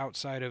was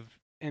outside of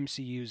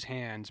MCU's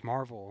hands,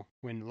 Marvel,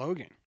 when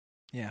Logan.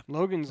 Yeah,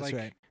 Logan's that's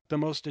like right. the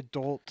most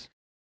adult,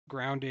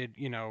 grounded,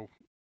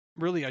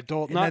 really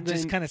adult. And not that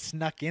just the- kind of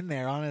snuck in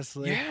there,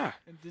 honestly. yeah,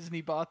 And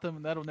Disney bought them,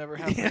 and that'll never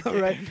happen. Yeah,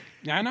 again. right.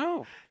 I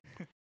know.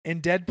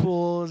 And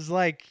Deadpool is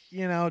like,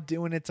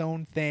 doing its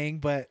own thing,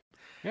 but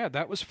Yeah,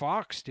 that was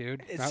Fox,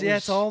 dude. it's That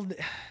it's all.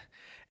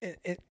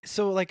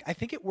 So like, I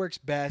think it works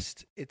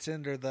best. It's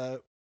under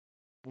the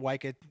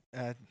Taika.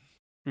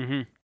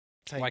 Mm-hmm.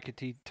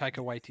 Taika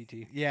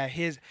Waititi. Yeah,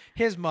 his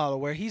model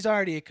where he's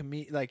already a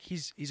comedian. Like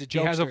he's a He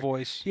jokester. has a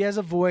voice. He has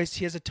a voice.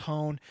 He has a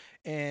tone,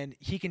 and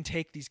he can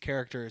take these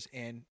characters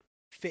and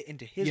fit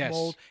into his Yes.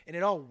 mold, and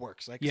it all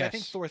works. Like 'cause I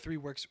think Yes. Thor 3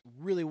 works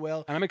really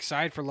well. And I'm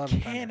excited for Love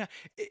and Thunder.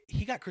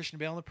 He got Christian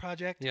Bale on the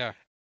project, Yeah,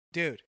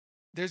 dude.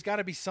 There's got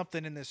to be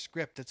something in this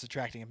script that's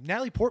attracting him.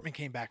 Natalie Portman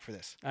came back for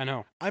this. I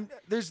know.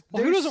 There's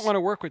Well, who doesn't want to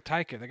work with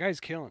Taika? The guy's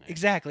killing it.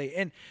 exactly,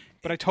 and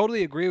But I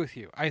totally agree with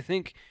you. I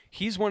think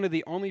he's one of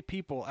the only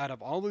people out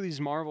of all of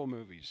these Marvel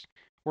movies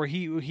where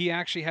he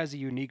actually has a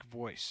unique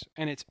voice,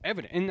 and it's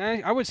evident. And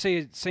I would say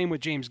it's same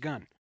with James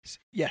Gunn.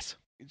 yes,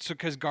 So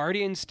because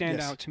Guardians stand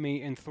Yes. out to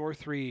me, and Thor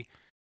 3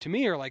 to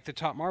me are like the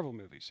top Marvel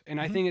movies,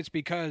 and I Mhm. think it's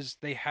because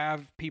they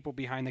have people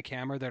behind the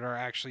camera that are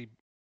actually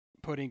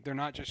they're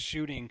not just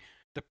shooting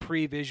the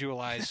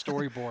pre-visualized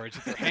storyboards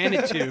that they're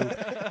handed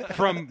to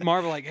from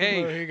Marvel. Like, hey,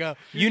 here you go.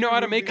 you know how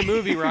to make a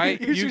movie, right?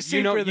 Here's your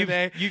scene for the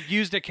day. you've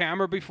used a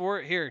camera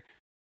before. Here,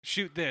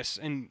 shoot this,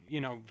 and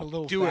A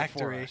little do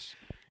factory. it for us.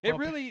 It Well,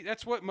 really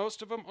that's what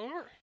most of them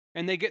are,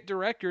 and they get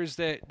directors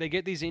that they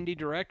get these indie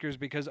directors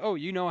because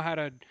you know how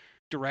to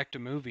direct a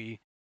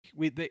movie.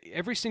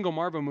 Every single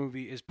Marvel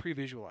movie is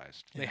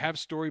pre-visualized. They Yeah. have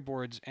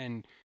storyboards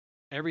and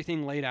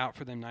everything laid out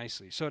for them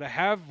nicely. So to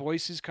have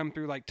voices come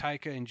through like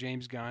Taika and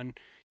James Gunn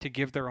to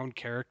give their own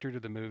character to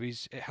the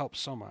movies, it helps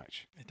so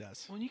much. It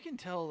does. When you can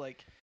tell,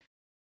 like,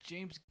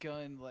 James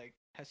Gunn, like,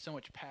 has so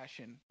much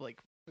passion, like,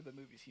 for the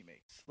movies he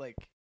makes. Like,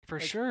 For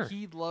like, sure.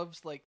 he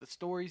loves, like, the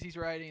stories he's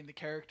writing, the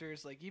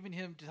characters. Like, even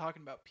him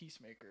talking about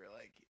Peacemaker,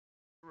 like,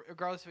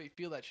 regardless of how you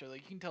feel that show,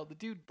 like, you can tell the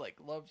dude, like,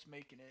 loves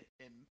making it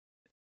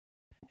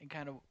and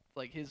kind of,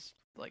 like, his,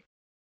 like,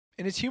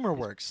 And his humor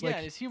works. yeah, Like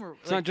and his humor.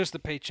 It's not just the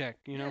paycheck,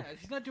 Yeah,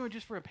 he's not doing it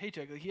just for a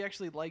paycheck. Like, he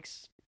actually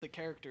likes the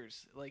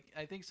characters. Like,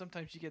 I think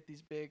sometimes you get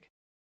these big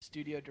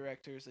studio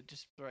directors that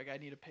just are like, I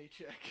need a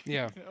paycheck.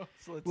 Yeah.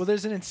 So it's, well,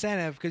 there's an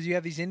incentive because you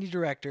have these indie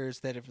directors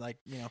that have like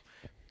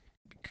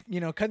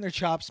cutting their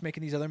chops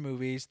making these other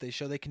movies. They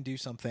show they can do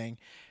something,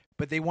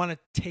 but they want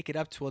to take it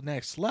up to a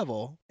next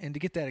level. And to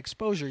get that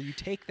exposure, you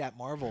take that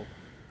Marvel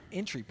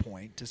entry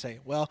point to say,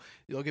 well,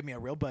 you'll give me a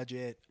real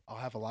budget. I'll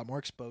have a lot more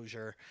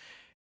exposure.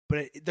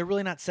 But they're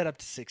really not set up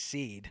to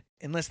succeed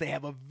unless they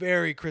have a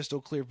very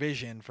crystal clear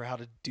vision for how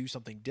to do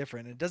something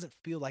different. It doesn't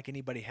feel like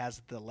anybody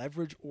has the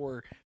leverage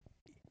or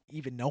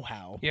even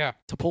know-how Yeah,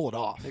 to pull it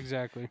off.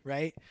 exactly.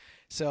 Right?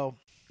 So,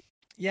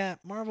 yeah,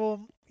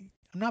 Marvel,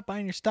 I'm not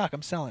buying your stock.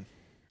 I'm selling.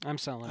 I'm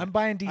selling. I'm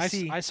buying I,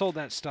 DC. I sold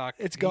that stock.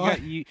 It's You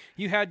gone.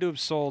 You had to have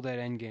sold at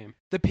Endgame.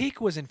 The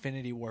peak was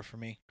Infinity War for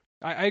me.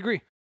 I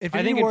agree.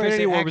 Infinity I think War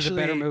Infinity is War was a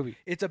better actually- movie.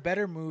 It's a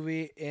better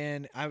movie,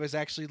 and I was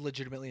actually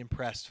legitimately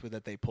impressed with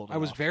that they pulled it I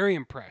was off. very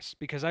impressed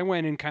because I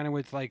went in kind of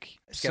with like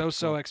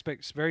Skeptical.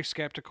 very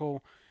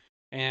skeptical,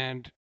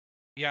 and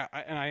yeah,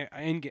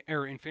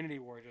 Infinity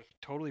War just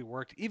totally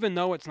worked. Even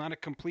though it's not a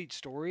complete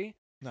story,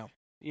 No.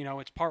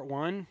 it's part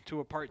 1 to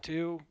a part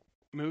 2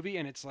 movie,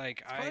 and it's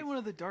like it's probably one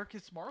of the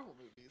darkest Marvel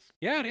movies.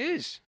 yeah, it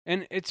is,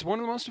 and it's one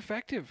of the most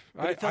effective.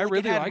 But it I felt like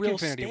really it had like real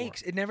Infinity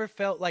stakes. War. It never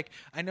felt like,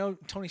 I know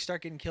Tony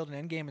Stark getting killed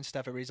in Endgame and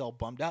stuff, everybody's all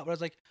bummed out, but I was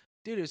like,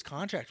 dude, his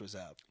contract was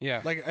up.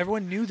 Yeah, Like,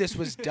 everyone knew this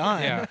was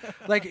done. Yeah.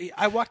 Like,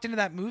 I walked into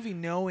that movie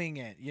knowing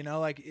it,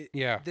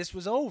 yeah, this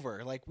was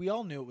over. Like, we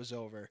all knew it was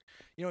over.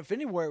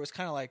 Infinity War, it was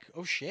kind of like,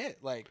 oh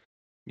shit. Like,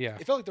 yeah.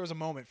 it felt like there was a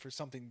moment for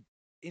something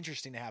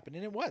interesting to happen,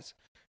 and it was,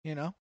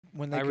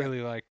 when they I got-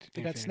 really liked.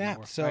 they got Infinity snapped,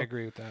 War. so- I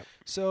agree with that.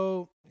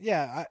 So,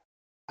 yeah,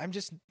 I'm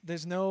just,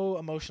 there's no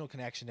emotional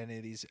connection to any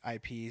of these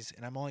IPs,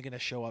 and I'm only going to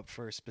show up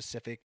for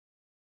specific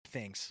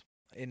things.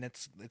 And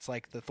it's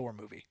like the Thor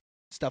movie.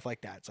 Stuff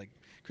like that. It's like,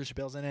 Christian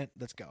Bale's in it.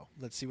 Let's go.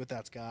 Let's see what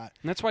that's got.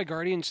 And that's why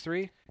Guardians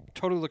 3,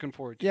 totally looking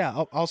forward to.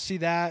 Yeah, I'll see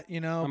that,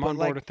 I'm but on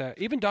like, board with that.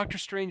 Even Doctor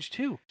Strange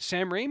 2,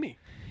 Sam Raimi.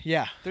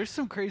 yeah. There's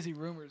some crazy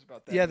rumors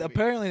about that. Yeah, movie.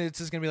 apparently this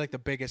is going to be like the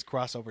biggest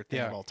crossover thing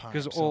of all time.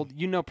 because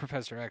so-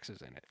 Professor X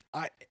is in it.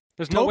 I-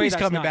 There's no way Toby's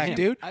that's coming not back, him.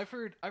 dude. I've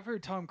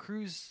heard Tom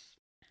Cruise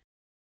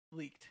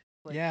leaked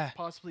Like, Yeah.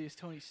 possibly as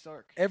Tony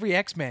Stark. Every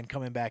X-Man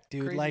coming back,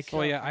 dude. Crazy Like, stuff.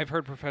 Well, yeah, I've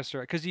heard Professor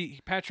because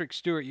Patrick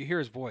Stewart. You hear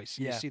his voice,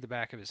 and Yeah. you see the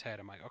back of his head.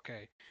 I'm like,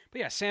 okay, but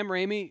yeah, Sam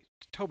Raimi,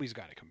 Toby's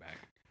got to come back.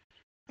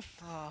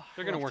 Ah,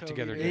 They're gonna love work Toby,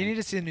 together, dude. you need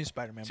to see the new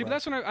Spider-Man. See, but bro.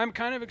 that's when I'm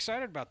kind of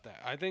excited about that.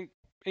 I think,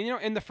 and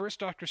in the first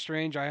Doctor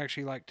Strange, I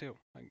actually liked too,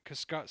 because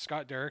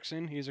Scott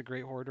Derrickson, he's a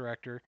great horror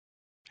director.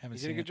 Haven't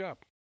He did a seen good it. job.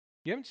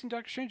 You haven't seen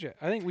Doctor Strange yet?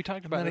 I think we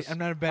talked I'm about not, this. I'm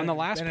not a on the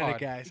last Benedict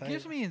pod. guy. It so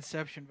gives me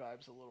Inception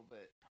vibes a little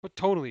bit. It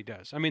totally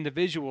does. I mean, the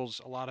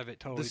visuals, a lot of it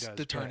totally the, does. the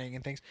but turning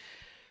and things.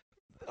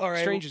 All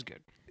right, Strange is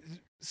good.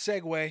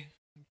 segue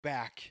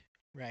back.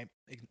 Right,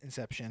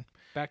 Inception.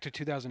 Back to It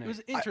 2008. was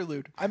an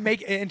interlude. I'm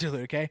making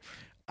interlude. Okay,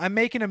 I'm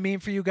making a meme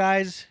for you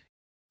guys.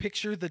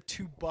 Picture the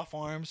two buff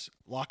arms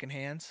locking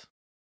hands.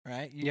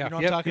 Right, you know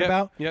what I'm talking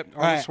about. Yep,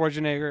 All Arnold right.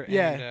 Schwarzenegger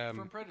Yeah. and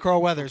From Predator.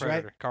 Carl Weathers,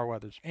 Predator, right? Carl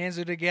Weathers. Hands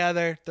are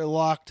together. They're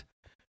locked.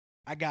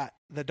 I got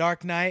the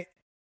Dark Knight,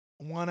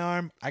 one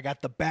arm. I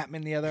got the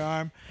Batman, the other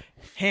arm.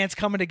 Hands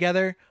coming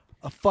together.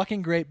 A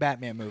fucking great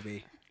Batman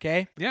movie.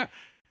 Okay, Yeah,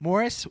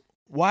 Morris,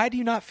 why do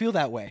you not feel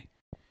that way?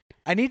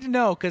 I need to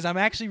know because I'm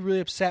actually really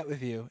upset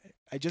with you.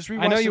 I just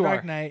rewatched I know The you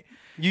Dark are. Knight.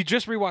 you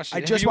just rewatched it. I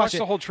Have just you watched watched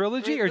the it. whole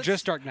trilogy or Let's-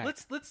 just Dark Knight?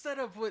 Let's set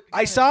up what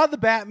I saw the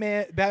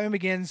Batman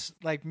Begins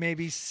like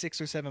maybe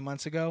 6 or 7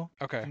 months ago.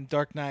 Okay. And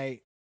Dark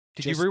Knight.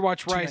 Did you just rewatch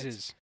 2 nights.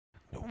 Rises?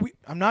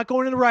 I'm not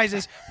going to the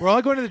Rises. We're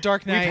all going to the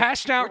Dark We've Knight.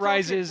 hashed out We're talking-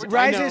 Rises. we're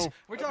I Rises- know.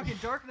 We're talking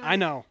Dark Knight. I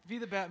know. Be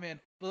the Batman.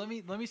 But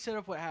let me set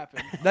up what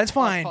happened. That's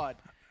fine. Pod.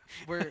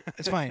 We're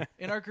It's fine.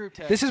 in our group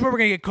text. This is where we're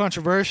gonna get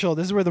controversial.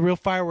 This is where the real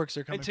fireworks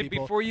are coming. And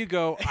People. before you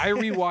go, I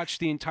rewatched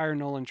the entire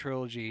Nolan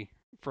trilogy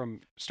from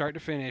start to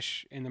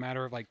finish in the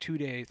matter of like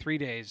 3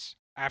 days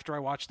after I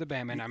watched the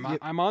Batman. Yep.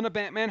 I'm on the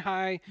Batman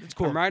high. It's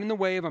cool. I'm riding the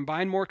wave. I'm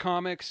buying more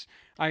comics.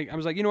 I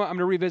was like, you know what? I'm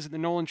gonna revisit the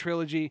Nolan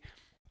trilogy.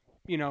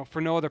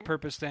 For no other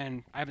purpose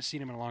than I haven't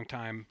seen him in a long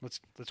time. Let's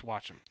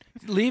watch him.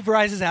 Leave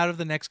Rises out of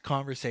the next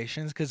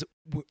conversations because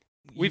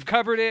We've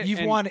covered it. You've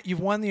and won it.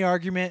 You've won the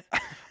argument.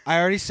 I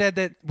already said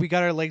that we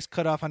got our legs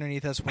cut off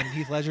underneath us when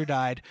Heath Ledger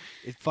died.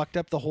 It fucked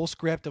up the whole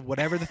script of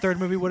whatever the third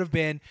movie would have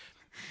been.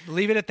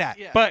 Leave it at that.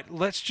 Yeah. But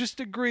let's just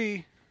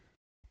agree.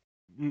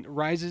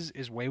 Rises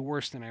is way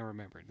worse than I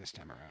remembered this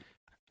time around.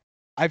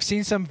 I've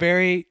seen some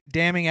very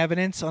damning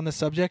evidence on the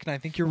subject, and I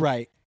think you're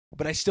right.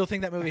 But I still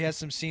think that movie has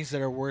some scenes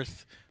that are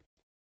worth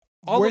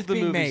All worth of the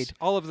being movies, made.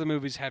 all of the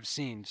movies have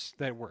scenes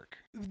that work.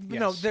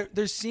 No, Yes.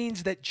 there's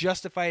scenes that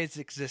justify its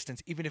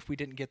existence, even if we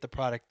didn't get the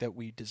product that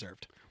we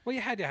deserved. Well,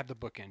 you had to have the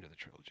bookend of the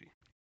trilogy.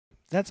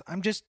 It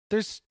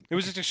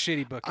was just a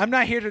shitty book. I'm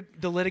not here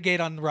to litigate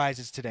on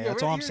Rises today. Yeah,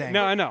 That's we're all I'm here- saying.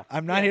 No, I know.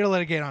 I'm not Yeah. here to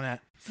litigate on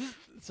that.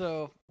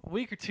 So a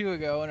week or two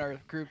ago in our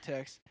group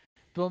text,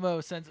 Bill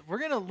Mo sends. We're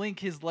gonna link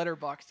his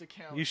Letterboxd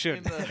account. You should.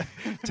 in the,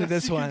 To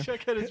this so you can one.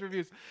 Check out his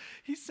reviews.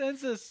 He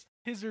sends us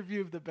his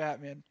review of the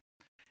Batman.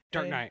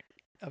 Dark And- Knight.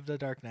 Of the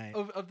Dark Knight.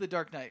 of the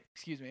Dark Knight.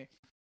 Excuse me.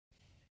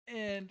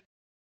 And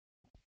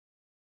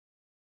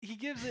he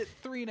gives it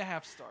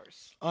 3.5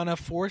 stars On a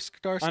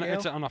 4-star scale?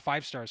 It's on a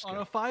 5-star scale. on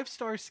a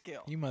 5-star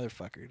scale. You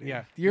motherfucker, dude.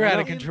 Yeah. You're I out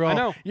know. of control. I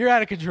know. You're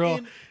out of control.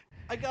 And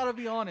I gotta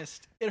be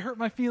honest, it hurt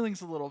my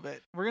feelings a little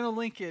bit. We're gonna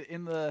link it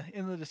in the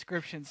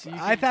description. So you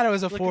I can thought it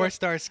was a look it up.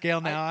 4-star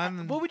scale now. I-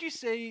 I'm what would you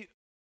say?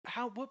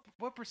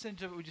 What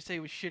percentage of it would you say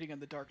was shitting on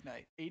the Dark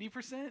Knight?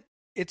 80%?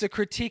 It's a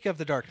critique of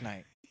the Dark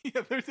Knight.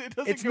 Yeah, it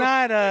doesn't. It's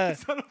not a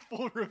It's not a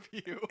full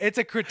review. it's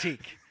a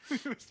critique.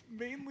 It was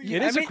mainly.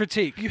 It I is a mean,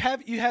 critique. You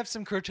have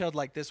some curtailed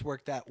like this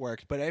worked, that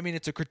worked, but I mean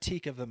it's a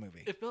critique of the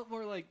movie. It felt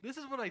more like this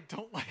is what I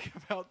don't like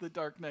about the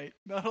Dark Knight.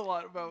 Not a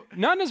lot about.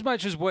 Not as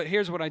much as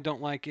here's what I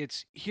don't like.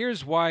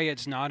 Here's why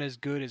it's not as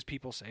good as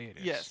people say it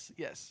is.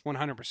 Yes.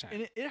 100%.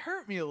 And it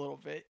hurt me a little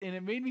bit, and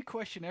it made me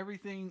question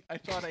everything I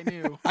thought I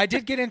knew. I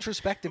did get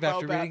introspective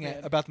About after reading it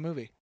Batman. about the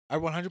movie. I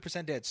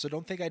 100% did. So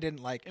don't think I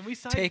didn't And we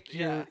side, take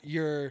yeah.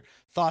 your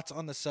thoughts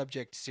on the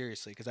subject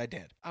seriously because I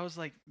did. I was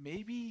like,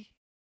 maybe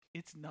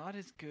it's not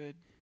as good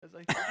as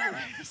I thought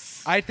it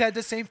is. I had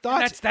the same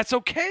thoughts. That's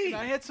okay. And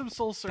I had some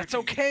soul searching. That's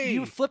okay.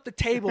 You flipped the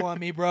table on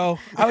me, bro.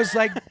 I was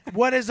like,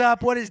 what is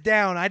up? What is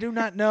down? I do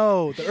not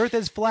know. The earth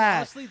is flat.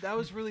 Honestly, that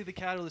was really the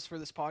catalyst for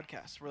this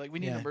podcast. We're like, we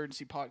need Yeah. an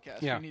emergency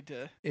podcast. Yeah. We need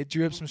to. It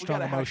drew up some we strong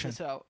gotta hash emotion.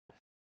 this out.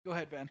 Go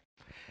ahead, Ben.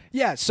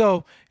 Yeah,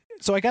 so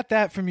I got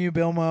that from you,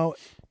 Bilmo.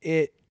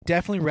 It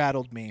definitely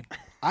rattled me.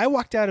 I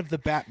walked out of the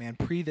Batman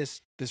pre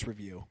this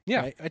review.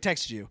 Yeah. right? I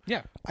texted you.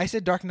 Yeah. I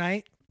said Dark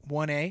Knight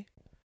 1A,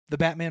 the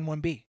Batman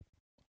 1B.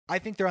 I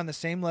think they're on the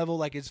same level,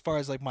 like as far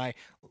as like my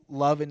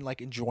love and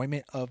like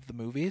enjoyment of the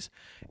movies.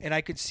 And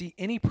I could see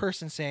any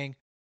person saying,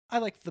 I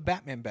like the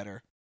Batman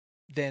better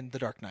than the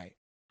Dark Knight.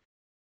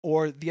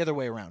 Or the other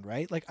way around,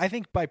 right? Like I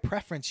think by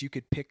preference you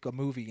could pick a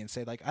movie and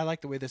say, like, I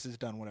like the way this is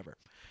done, whatever.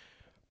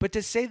 But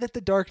to say that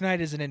the Dark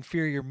Knight is an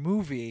inferior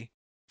movie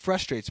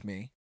frustrates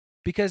me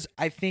because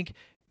I think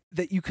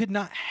that you could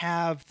not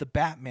have the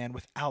Batman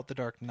without the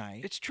Dark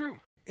Knight. It's true.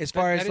 As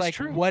far that as is like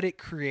true. what it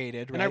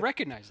created, right? And I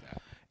recognize that.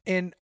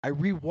 And I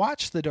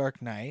rewatched The Dark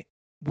Knight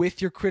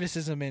with your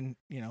criticism in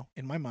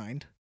my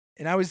mind,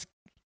 and I was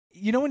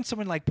you know when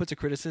someone like puts a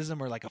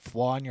criticism or like a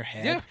flaw in your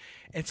head, Yeah.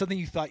 and something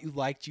you thought you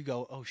liked, you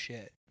go, "Oh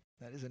shit,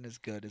 that isn't as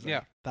good as Yeah.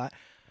 I thought."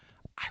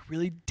 I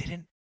really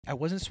didn't. I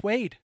wasn't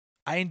swayed.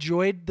 I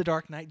enjoyed The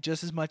Dark Knight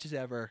just as much as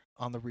ever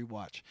on the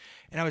rewatch,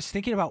 and I was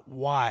thinking about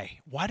why.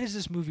 Why does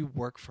this movie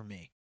work for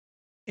me?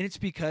 And it's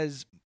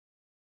because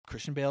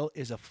Christian Bale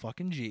is a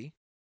fucking G.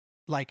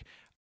 Like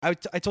I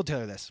told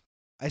Taylor this.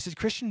 I said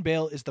Christian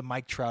Bale is the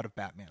Mike Trout of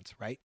Batman's,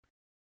 right?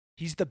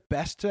 He's the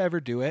best to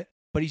ever do it,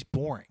 but he's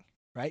boring,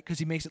 right? Because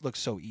he makes it look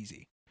so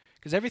easy.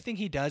 Because everything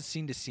he does,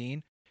 scene to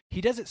scene, he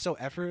does it so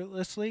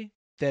effortlessly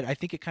that I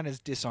think it kind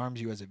of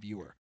disarms you as a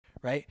viewer,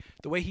 right?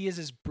 The way he is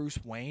as Bruce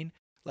Wayne,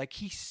 like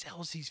he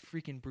sells these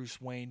freaking Bruce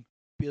Wayne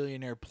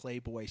billionaire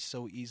playboy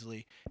so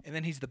easily, and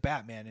then he's the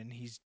Batman and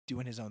he's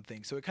doing his own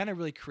thing. So it kind of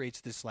really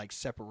creates this like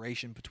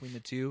separation between the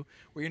two,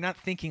 where you're not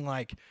thinking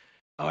like,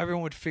 oh,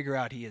 everyone would figure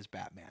out he is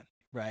Batman,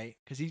 right?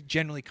 Because he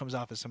generally comes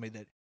off as somebody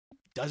that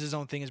does his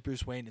own thing as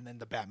Bruce Wayne, and then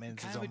the Batman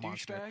is his own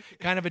monster.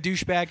 Kind of a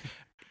douchebag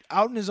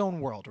out in his own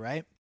world,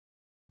 right?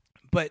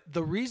 But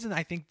the reason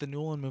I think the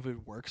Nolan movie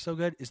works so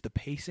good is the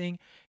pacing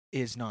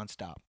is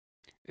nonstop.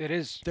 It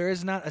is. There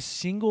is not a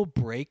single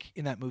break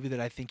in that movie that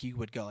I think you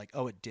would go like,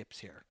 oh, it dips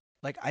here.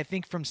 Like, I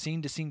think from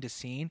scene to scene to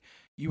scene,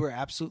 you are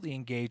absolutely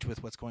engaged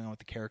with what's going on with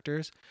the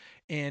characters.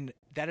 And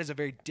that is a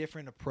very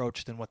different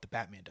approach than what the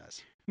Batman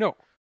does. No.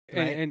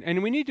 Right?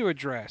 And we need to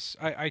address.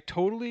 I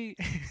totally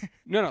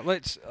no.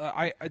 Let's.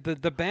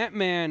 The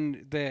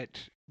Batman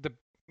that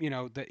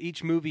that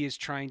each movie is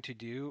trying to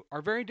do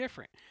are very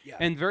different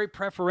and very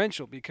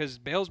preferential, because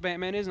Bale's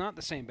Batman is not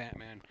the same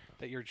Batman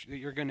that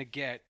you're going to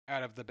get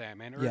out of the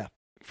Batman, or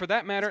for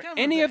that matter,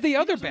 any of the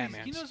other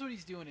Batmans. He knows what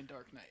he's doing in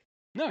Dark Knight.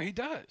 No, he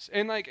does,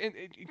 and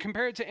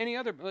compare it to any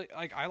other.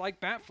 Like I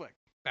like Batfleck.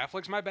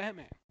 Batfleck's my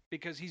Batman,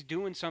 because he's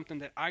doing something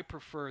that I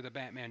prefer the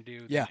Batman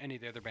do than any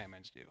of the other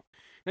Batmans do.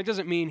 That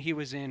doesn't mean he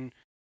was in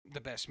the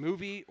best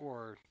movie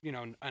or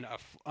a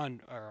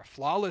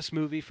flawless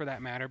movie for that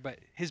matter, but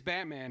his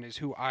Batman is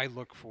who I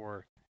look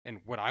for and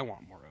what I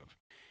want more of.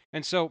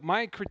 And so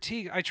my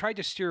critique, I tried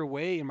to steer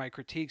away in my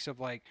critiques of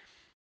like,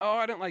 oh,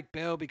 I don't like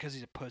Bale because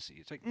he's a pussy.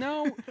 It's like,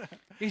 no,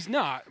 he's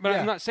not. But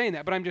I'm not saying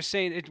that. But I'm just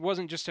saying it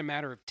wasn't just a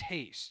matter of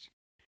taste.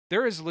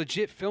 There is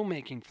legit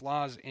filmmaking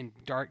flaws in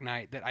Dark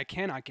Knight that I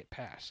cannot get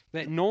past.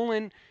 That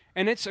Nolan,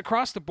 and it's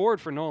across the board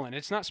for Nolan.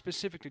 It's not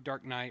specific to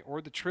Dark Knight or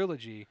the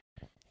trilogy.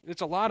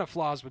 It's a lot of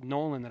flaws with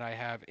Nolan that I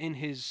have in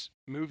his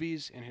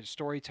movies and his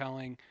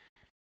storytelling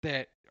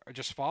that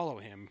just follow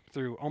him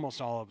through almost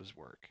all of his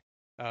work.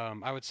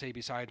 I would say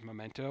besides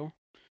Memento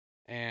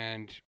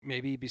and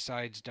maybe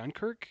besides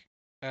Dunkirk.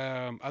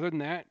 Other than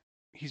that,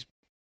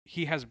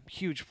 he has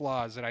huge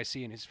flaws that I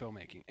see in his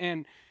filmmaking.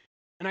 And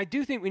I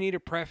do think we need to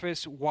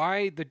preface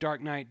why The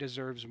Dark Knight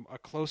deserves a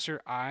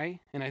closer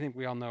eye, and I think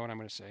we all know what I'm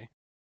going to say,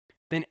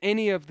 than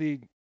any of the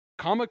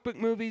comic book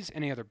movies,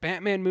 any other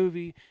Batman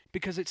movie,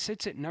 because it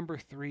sits at number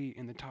 3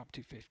 in the top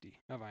 250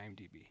 of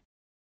IMDb.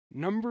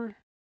 Number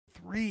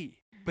 3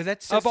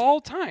 of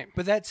all time.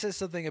 But that says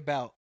something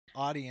about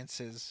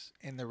audiences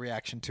and the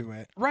reaction to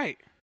it. Right.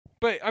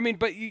 But, I mean,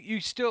 you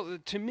still,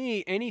 to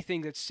me,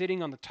 anything that's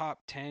sitting on the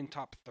top 10,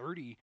 top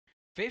 30,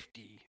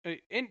 50,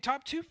 and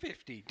top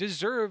 250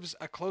 deserves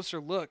a closer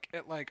look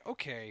at like,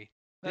 okay,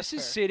 this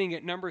is sitting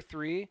at number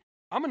 3.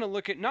 I'm going to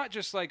look at not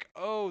just like,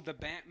 oh, the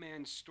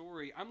Batman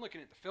story. I'm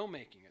looking at the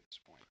filmmaking at this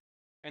point.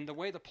 And the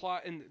way the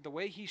plot and the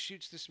way he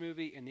shoots this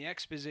movie and the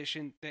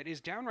exposition that is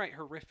downright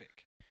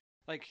horrific.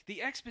 Like,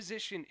 the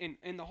exposition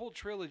in the whole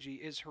trilogy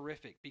is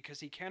horrific because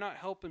he cannot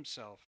help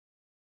himself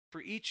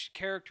for each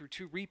character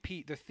to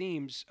repeat the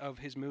themes of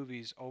his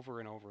movies over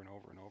and over and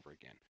over and over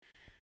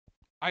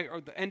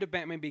again. The end of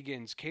Batman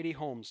Begins, Katie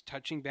Holmes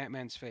touching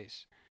Batman's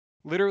face,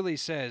 literally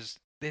says,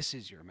 "This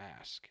is your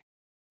mask.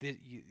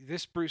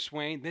 This Bruce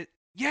Wayne."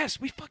 Yes,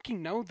 we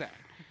fucking know that.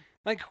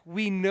 Like,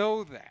 we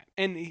know that.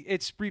 And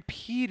it's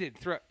repeated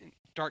throughout.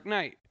 Dark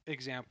Knight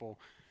example.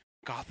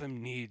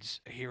 Gotham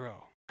needs a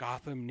hero.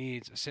 Gotham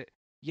needs a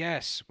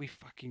Yes, we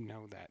fucking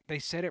know that. They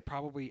said it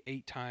probably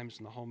 8 times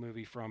in the whole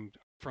movie, from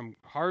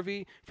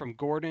Harvey, from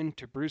Gordon,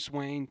 to Bruce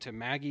Wayne, to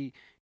Maggie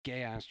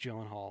gay-ass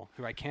Gyllenhaal,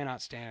 who I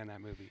cannot stand in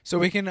that movie. So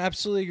we can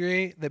absolutely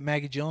agree that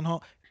Maggie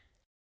Gyllenhaal,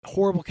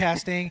 horrible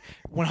casting,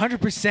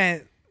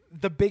 100%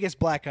 the biggest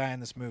black guy in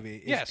this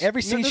movie. Yes,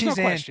 every scene she's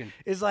in question.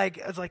 is like,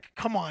 it's like,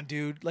 come on,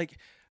 dude. Like,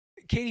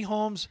 Katie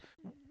Holmes,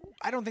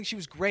 I don't think she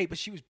was great, but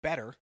she was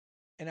better.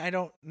 And I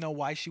don't know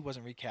why she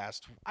wasn't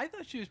recast. I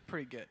thought she was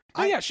pretty good.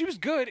 Oh, yeah, she was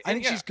good. I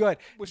think she's good.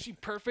 Was she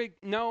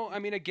perfect? No. I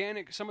mean,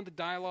 again, some of the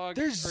dialogue.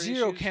 There's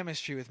zero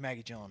chemistry with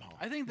Maggie Gyllenhaal.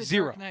 I think the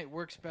Dark Knight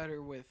works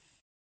better with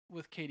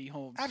Katie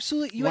Holmes.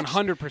 Absolutely.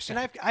 100%.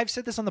 And I've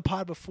said this on the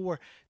pod before.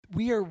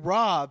 We are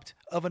robbed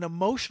of an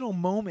emotional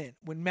moment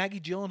when Maggie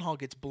Gyllenhaal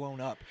gets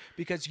blown up,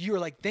 because you're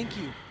like, thank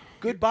you.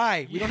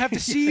 Goodbye. We don't have to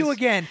see you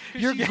again.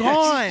 You're She's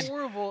gone.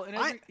 horrible. And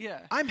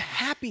I'm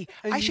happy.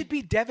 And I you- should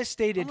be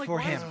devastated I'm like, for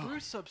why him. is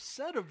Bruce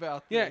upset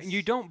about Yeah, this?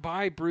 you don't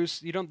buy Bruce.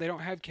 They don't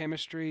have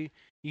chemistry.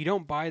 You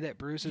don't buy that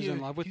Bruce is in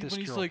love with this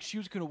when he's girl. like, she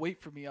was gonna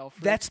wait for me,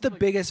 Alfred. That's the Like,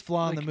 biggest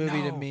flaw in the like,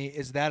 movie to no. me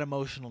is that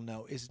emotional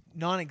note is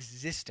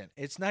non-existent.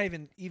 It's not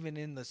even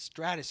in the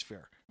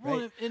stratosphere, right?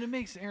 Well, and it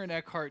makes Aaron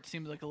Eckhart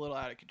seem like a little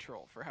out of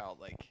control for how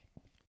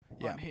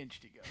Yeah.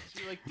 unhinged he goes.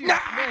 You're like, dude,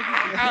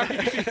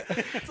 Maggie,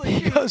 it's like, He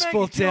dude, goes Maggie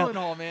full tilt.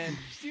 Gyllenhaal, man.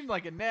 She seemed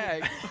like a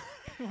nag.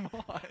 Come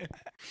on.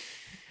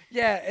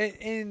 Yeah,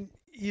 and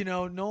you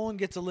know, Nolan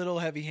gets a little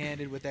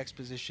heavy-handed with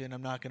exposition.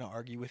 I'm not going to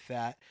argue with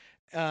that.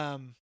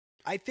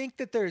 I think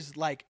that there's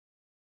like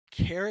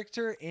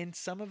character in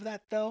some of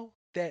that though,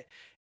 that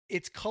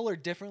it's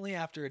colored differently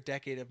after a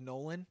decade of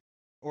Nolan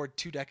or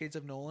 2 decades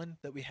of Nolan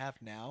that we have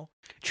now.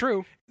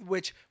 True.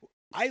 Which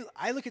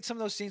I look at some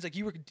of those scenes like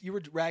you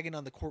were ragging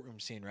on the courtroom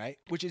scene, right?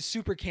 Which is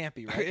super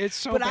campy, right? It's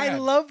so but bad. I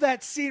love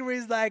that scene where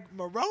he's like,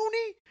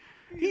 Maroney?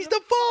 He's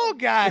the fall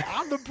guy.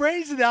 I'm the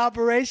brains of the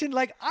operation.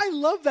 Like, I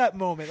love that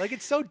moment. Like,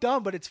 it's so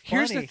dumb, but it's funny.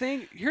 Here's the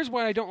thing. Here's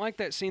why I don't like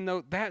that scene,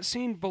 though. That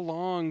scene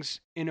belongs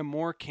in a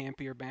more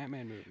campier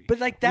Batman movie. But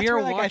like, that's We are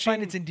where like I find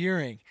watching- it's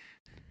endearing.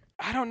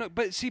 I don't know,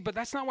 but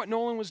that's not what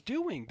Nolan was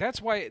doing.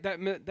 That's why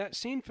that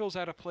scene feels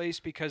out of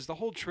place because the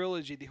whole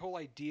trilogy, the whole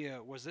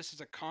idea was this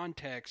is a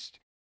context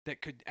that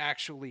could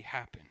actually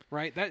happen,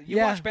 right? That you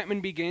Yeah. watch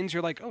Batman Begins,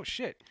 you're like, oh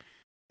shit,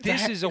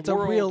 this is it's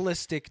world. a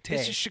realistic take.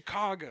 This is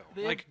Chicago.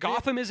 They Like have-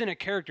 Gotham isn't a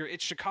character;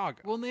 it's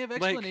Chicago. Well, and they have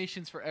Like-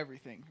 explanations for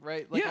everything,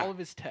 right? Like Yeah. all of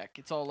his tech.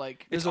 It's all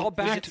like It's all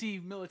back to- fancy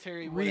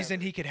military reason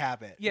whatever. he could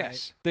have it.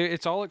 Yes,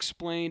 it's all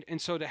explained,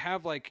 and so to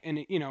have like, and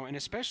and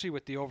especially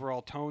with the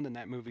overall tone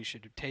that movie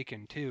should have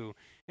taken too,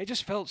 it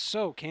just felt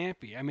so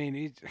campy. I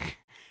mean,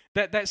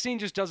 that scene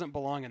just doesn't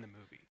belong in the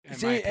movie, in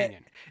See, my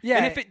opinion. Yeah.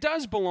 And if it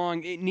does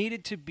belong, it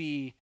needed to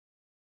be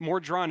more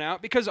drawn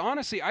out because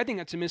honestly, I think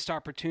that's a missed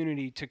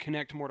opportunity to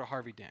connect more to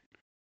Harvey Dent.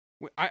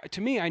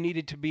 To me, I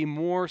needed to be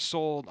more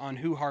sold on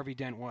who Harvey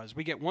Dent was.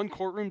 We get one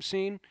courtroom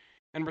scene,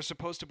 and we're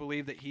supposed to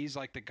believe that he's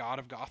like the god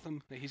of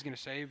Gotham, that he's going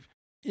to save.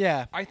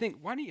 yeah. I think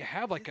why don't you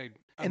have like a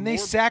And they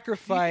more-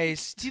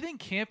 sacrificed. Do you think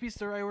campy's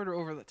the right word or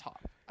over the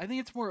top? I think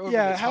it's more over the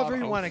Yeah, top. however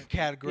you of- want to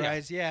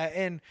categorize. Yeah,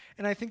 and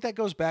I think that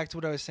goes back to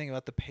what I was saying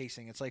about the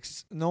pacing. It's like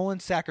Nolan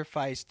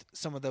sacrificed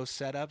some of those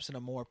setups in a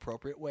more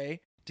appropriate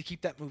way to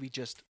keep that movie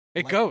just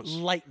It goes.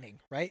 lightning,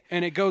 right?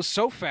 and it goes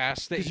so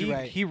fast that 'Cause you're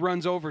right. he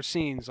runs over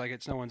scenes like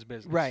it's no one's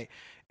business. Right.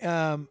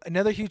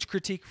 Another huge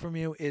critique from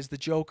you is the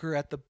Joker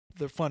at the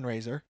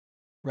fundraiser,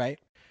 right?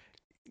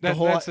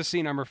 That's the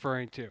scene I'm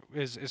referring to.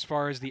 Is as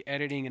far as the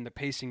editing and the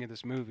pacing of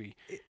this movie.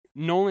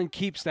 Nolan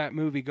keeps that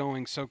movie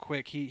going so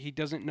quick. He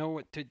doesn't know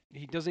what to.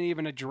 He doesn't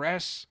even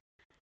address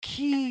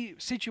key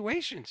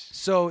situations.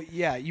 So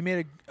yeah, you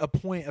made a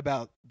point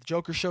about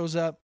Joker shows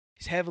up.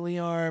 He's heavily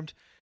armed.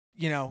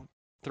 You know,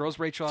 Throws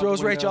Rachel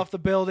off the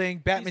building.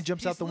 Batman He's-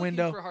 jumps he's out the looking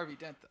window. for Harvey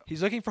Dent, though.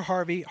 He's looking for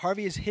Harvey.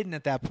 Harvey is hidden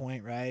at that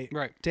point, right?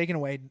 Right. Taken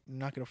away.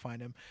 Not going to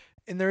find him.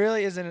 And there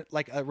really isn't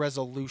like a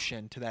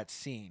resolution to that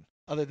scene,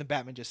 other than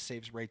Batman just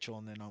saves Rachel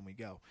and then on we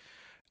go.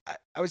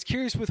 I was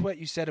curious with what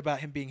you said about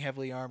him being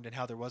heavily armed and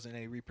how there wasn't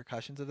any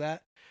repercussions of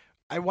that.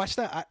 I watched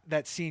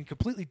that scene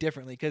completely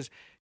differently because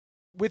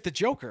with the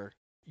Joker,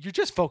 you're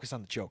just focused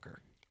on the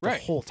Joker the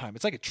Right. whole time.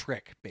 It's like a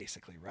trick,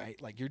 basically, right?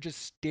 Like you're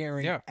just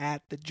staring Yeah.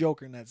 at the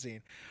Joker in that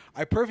scene.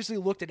 I purposely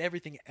looked at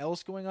everything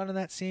else going on in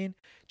that scene.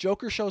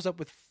 Joker shows up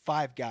with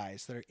 5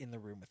 guys that are in the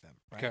room with him,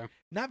 right? Okay.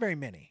 Not very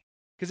many,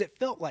 because it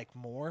felt like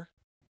more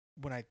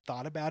when I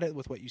thought about it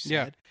with what you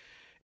said. Yeah.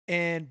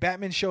 And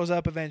Batman shows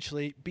up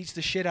eventually, beats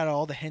the shit out of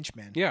all the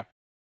henchmen. Yeah.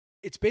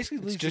 It's basically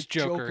It's leaves just the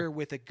Joker. Joker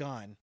With a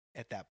gun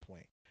at that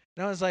point.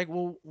 And I was like,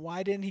 well,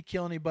 why didn't he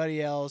kill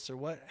anybody else or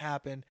what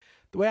happened?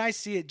 The way I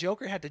see it,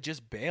 Joker had to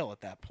just bail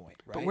at that point,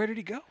 right? But where did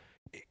he go?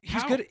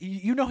 He's how? good.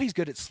 You know he's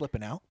good at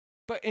slipping out.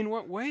 But in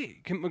what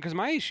way? Because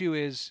my issue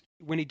is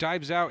when he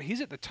dives out,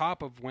 he's at the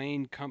top of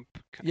Wayne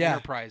Yeah.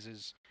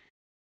 Enterprises.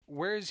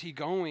 Where is he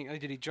going?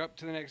 Like, did he jump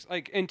to the next?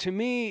 Like, and to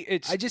me,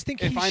 it's I just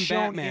think if he's I'm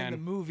shown Batman, in the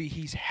movie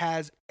he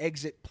has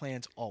exit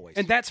plans always.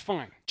 and that's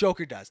fine.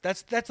 Joker does.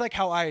 That's like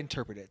how I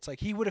interpret it. It's like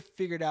he would have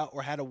figured out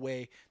or had a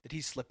way that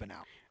he's slipping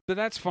out. But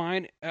that's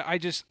fine.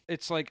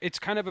 It's like it's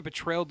kind of a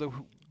betrayal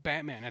to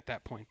Batman at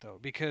that point, though,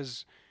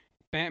 because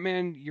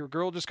Batman, your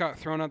girl just got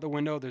thrown out the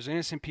window. There's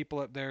innocent people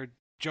up there.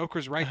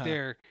 Joker's right Uh-huh.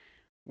 there.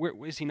 Where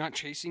is he not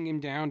chasing him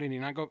down? Did he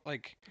not go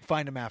like?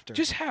 Find him after.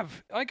 Just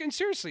have like, and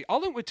seriously,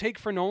 all it would take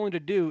for Nolan to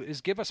do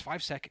is give us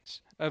 5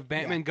 seconds of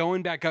Batman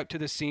going back up to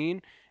the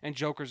scene and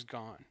Joker's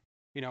gone.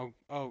 You know,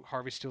 oh,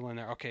 Harvey's still in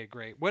there. Okay,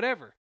 great,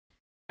 whatever.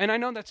 And I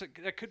know that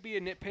could be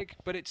a nitpick,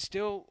 but it's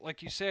still,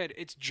 like you said,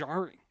 it's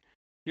jarring.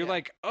 You're Yeah.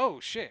 like, oh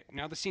shit,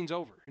 now the scene's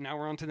over, and now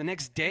we're on to the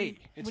next day.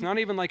 It's when- not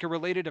even like a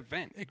related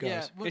event. it goes.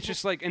 Yeah, It's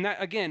just like, and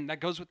that again, that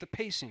goes with the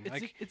pacing. It's,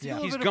 Like, it's yeah. a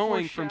little he's bit of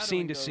going from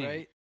scene to foreshadowing, though, scene.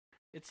 right?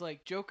 It's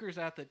like Joker's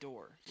at the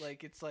door.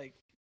 Like it's like,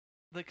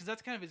 because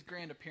that's kind of his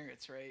grand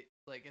appearance, right?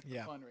 Like at the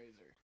Yeah.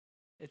 fundraiser,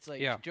 It's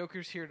like Yeah.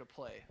 Joker's here to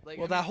play. Like,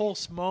 Well, I that mean, whole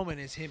moment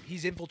is him.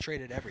 He's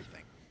infiltrated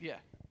everything, yeah.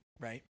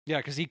 right? Yeah,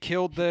 because he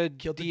killed the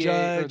Killed the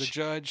DA or the judge,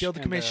 judge, killed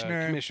the and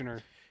commissioner.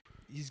 commissioner.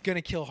 He's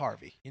gonna kill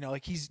Harvey. You know,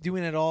 like he's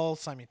doing it all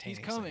He's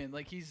simultaneously. coming.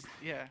 Like he's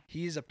yeah.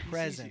 He is a He sees you.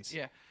 presence.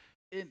 Yeah.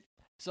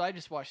 So I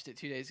just watched it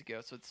 2 days ago,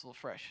 so it's still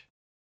fresh.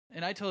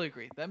 And I totally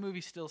agree. That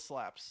movie still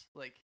slaps.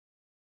 Like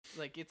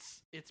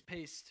it's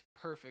paced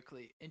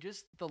perfectly. And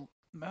just the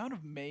amount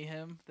of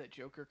mayhem that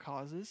Joker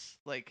causes,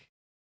 like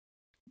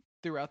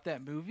throughout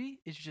that movie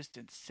is just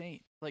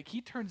insane. Like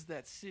he turns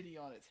that city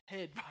on its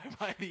head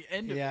by the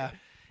end of Yeah. it.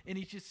 And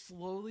he just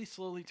slowly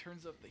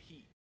turns up the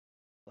heat.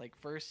 Like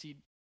first he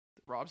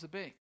robs a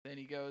bank, then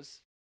he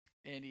goes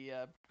and he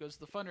goes to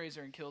the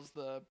fundraiser and kills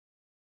the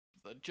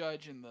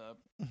judge and the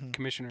Mhm.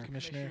 Commissioner.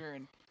 Commissioner.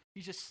 and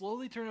he's just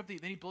slowly turning up the.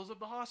 Then he blows up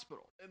the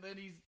hospital, and then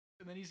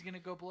he's gonna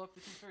go blow up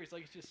the two fairies.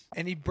 Like it's just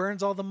And he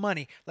burns all the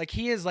money. Like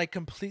he is like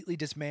completely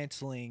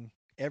dismantling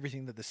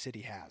everything that the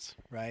city has,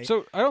 right?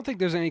 So I don't think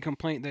there's any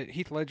complaint that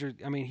Heath Ledger.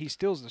 I mean, he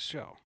steals the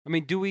show. I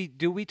mean, do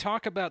we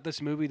talk about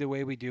this movie the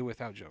way we do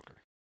without Joker?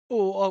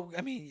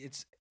 I mean,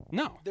 it's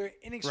No. they're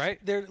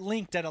Right? They're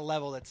linked at a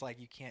level that's like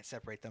you can't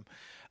separate them.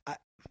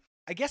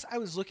 I guess I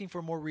was looking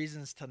for more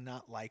reasons to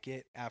not like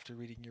it after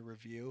reading your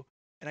review,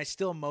 and I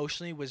still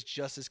emotionally was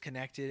just as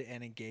connected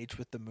and engaged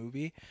with the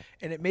movie,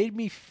 and it made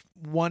me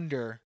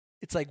wonder.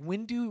 It's like,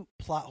 when do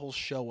plot holes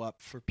show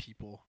up for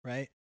people,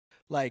 right?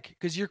 Like,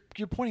 because you're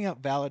pointing out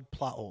valid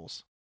plot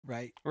holes,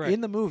 right? Right.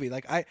 In the movie.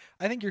 Like, I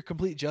think you're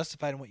completely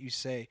justified in what you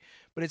say,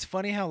 but it's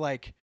funny how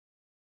like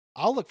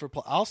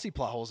I'll see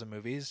plot holes in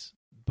movies,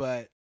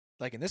 but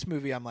like in this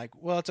movie, I'm like,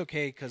 well, it's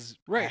okay because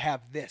I Right.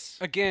 have this.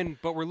 Again,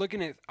 but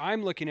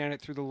I'm looking at it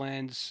through the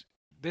lens.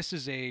 This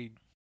is a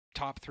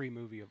top 3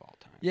 movie of all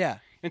time. Yeah,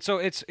 And so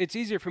it's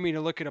easier for me to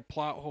look at a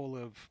plot hole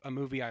of a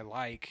movie I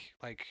like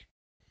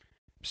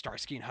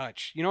Starsky and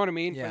Hutch. You know what I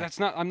mean? Yeah. But that's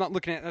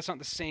not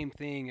the same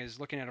thing as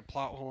looking at a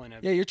plot hole in a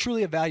yeah, you're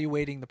truly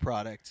evaluating the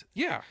product.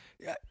 Yeah.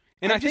 Yeah,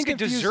 And I'm I think just it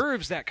confused-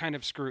 deserves that kind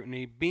of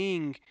scrutiny,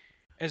 being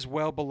as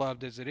well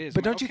beloved as it is.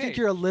 But I'm like, don't you think okay.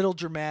 you're a little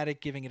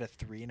dramatic giving it a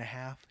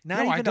 3.5?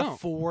 Not No, I even a don't.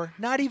 4.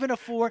 Not even a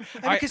 4. I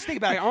mean, because think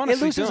about I it. It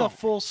honestly loses a don't.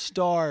 full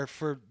star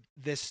for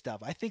this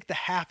stuff. I think the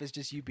half is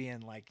just you being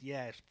like,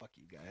 yeah, fuck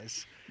you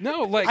guys.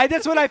 No, like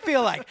That's what I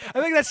feel like.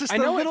 I think that's just I a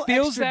know little it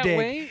feels extra that dig.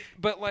 way,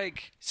 but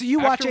like So you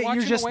watch after it,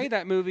 watching you're just away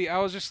that movie, I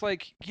was just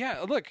like,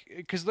 yeah, look,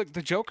 because look,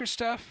 the Joker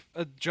stuff,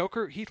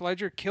 Joker Heath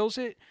Ledger kills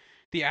it.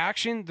 The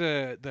action,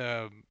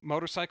 the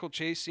motorcycle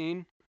chase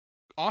scene,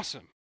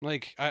 awesome.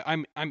 Like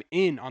I'm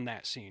in on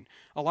that scene.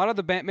 A lot of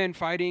the Batman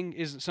fighting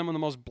is some of the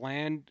most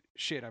bland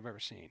shit I've ever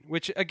seen.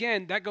 Which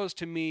again, that goes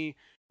to me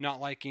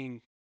not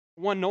liking.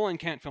 One, Nolan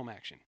can't film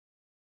action.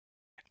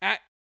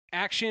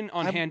 Action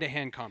on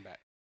hand-to-hand combat.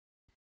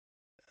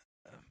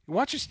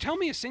 Tell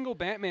me a single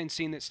Batman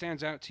scene that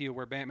stands out to you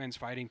where Batman's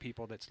fighting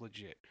people that's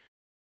legit.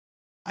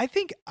 I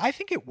think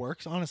it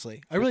works,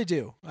 honestly. I really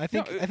do. I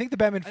think No, the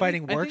Batman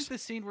fighting I works. think the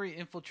scene where he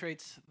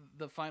infiltrates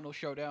the final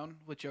showdown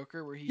with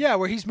Joker, where he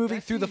Where he's moving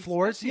that through the scene's-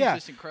 floors. that scene's Yeah.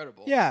 just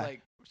incredible. Yeah.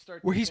 Like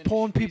start Where to he's finish,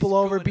 pulling where people he's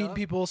over, going beating up,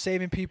 people,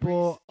 saving where he's,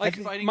 people. like I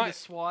think- fighting the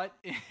SWAT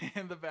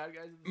and the bad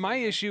guys. at the My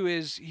same time. issue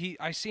is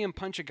I see him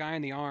punch a guy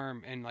in the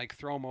arm and like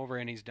throw him over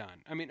and he's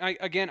done. I mean,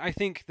 I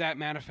think that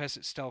manifests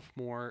itself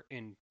more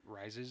in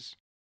Rises,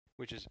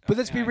 which is. But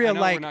let's be and real, I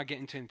know like- we're not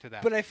getting into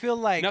that. but I feel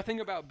like nothing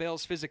about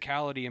Bale's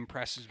physicality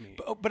impresses me.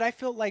 But I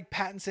feel like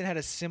Pattinson had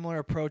a similar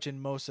approach in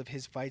most of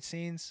his fight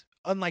scenes.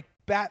 Unlike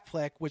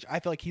Batfleck, which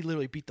I feel like he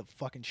literally beat the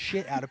fucking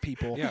shit out of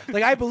people. Yeah.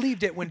 Like I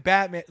believed it when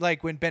Ben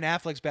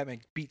Affleck's Batman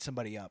beat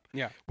somebody up.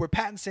 Yeah. Where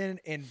Pattinson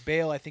and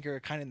Bale, I think, are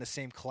kind of in the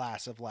same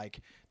class of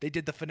like they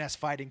did the finesse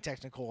fighting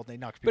technical and they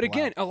knocked people But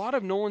again, out. a lot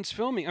of Nolan's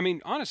filming. I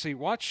mean, honestly,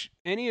 watch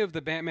any of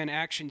the Batman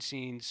action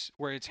scenes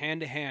where it's hand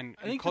to hand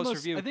I in think closer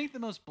view. I think the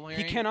most blaring.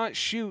 He cannot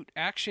shoot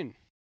action.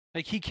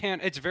 Like he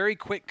can't. It's very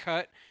quick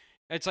cut.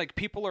 It's like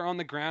people are on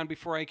the ground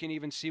before I can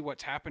even see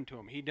what's happened to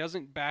him. He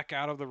doesn't back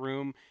out of the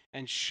room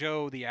and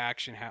show the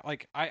action.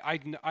 Like I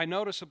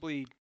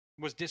noticeably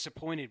was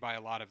disappointed by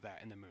a lot of that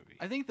in the movie.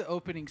 I think the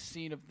opening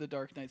scene of The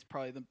Dark Knight's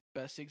probably the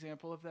best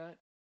example of that,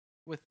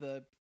 with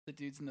the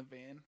dudes in the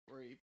van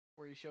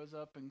where he shows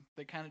up and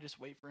they kind of just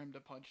wait for him to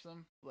punch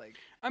them. Like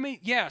I mean,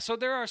 yeah. So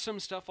there are some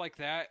stuff like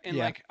that, and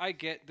Yeah. like I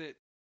get that.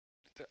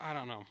 I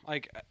don't know.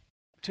 Like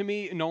to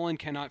me, Nolan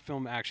cannot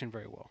film action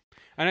very well,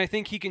 and I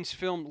think he can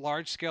film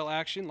large scale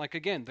action. Like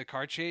again, the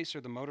car chase or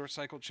the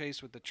motorcycle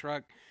chase with the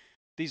truck.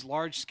 These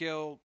large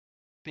scale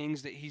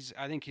things that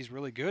I think he's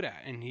really good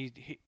at, and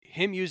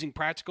him using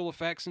practical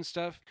effects and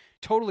stuff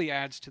totally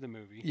adds to the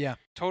movie. Yeah.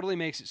 Totally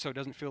makes it so it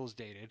doesn't feel as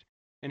dated,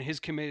 and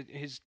his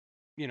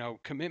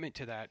commitment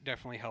to that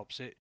definitely helps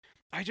it.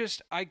 I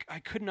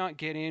could not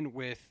get in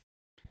with.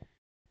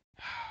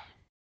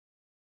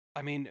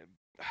 I mean,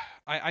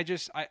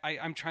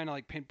 I'm trying to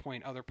like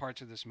pinpoint other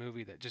parts of this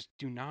movie that just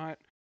do not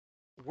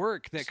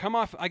work. That come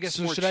off, I guess,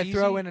 So more should cheesy. I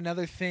throw in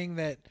another thing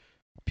that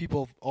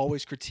people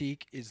always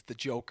critique is the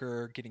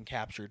Joker getting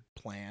captured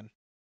plan,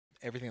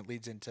 everything that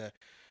leads into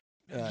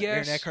Aaron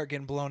Yes. Eckhart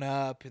getting blown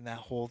up and that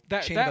whole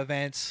That- chain that- of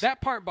events.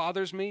 That part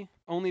bothers me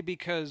only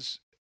because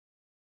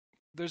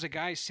there's a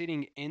guy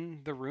sitting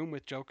in the room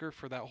with Joker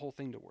for that whole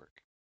thing to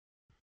work.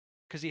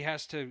 Because he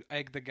has to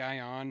egg the guy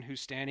on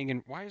who's standing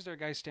in. Why is there a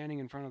guy standing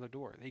in front of the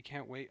door? They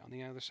can't wait on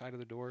the other side of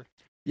the door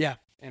yeah.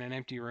 in an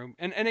empty room.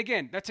 And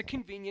again, that's a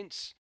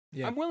convenience.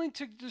 Yeah. I'm willing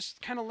to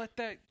just kind of let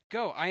that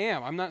go. I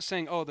am. I'm not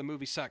saying, oh, the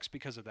movie sucks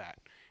because of that.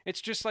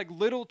 It's just like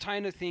little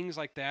tiny things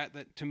like that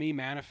to me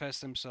manifest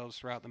themselves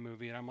throughout the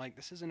movie. And I'm like,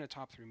 this isn't a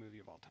top 3 movie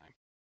of all time.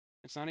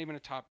 It's not even a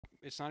top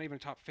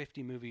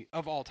 50 movie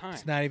of all time.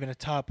 It's not even a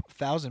top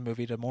 1,000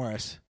 movie to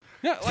Morris.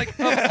 No, like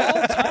of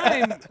all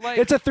time. Like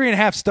It's a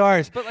 3.5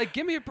 stars. but like,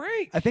 give me a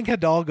break. I think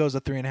Hidalgo's a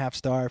 3.5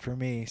 star for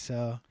me.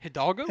 So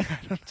Hidalgo?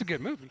 It's a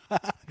good movie.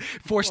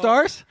 4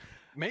 stars?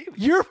 Maybe.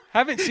 You're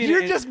Haven't seen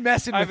you're it. just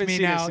messing I with haven't me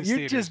seen it now. since You're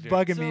theaters, just dude.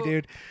 bugging me, So-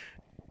 dude.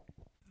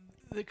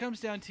 It comes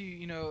down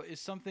to, is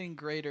something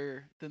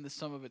greater than the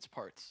sum of its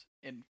parts.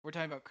 And we're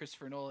talking about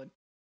Christopher Nolan.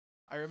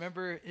 I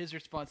remember his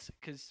response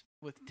because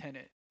with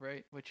Tenet,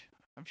 right, which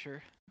I'm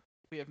sure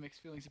we have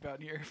mixed feelings about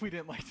in here. We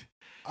didn't like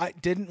it.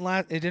 It didn't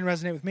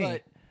resonate with me.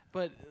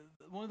 But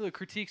one of the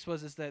critiques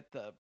is that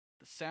the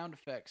sound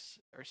effects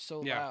are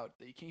so Yeah. loud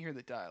that you can't hear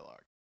the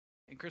dialogue.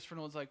 And Christopher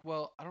Nolan's like,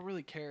 well, I don't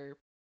really care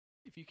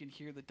if you can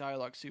hear the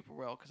dialogue super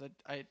well because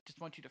I just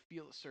want you to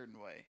feel a certain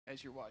way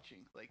as you're watching.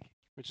 Like,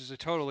 Which is a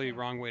totally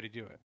wrong way to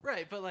do it.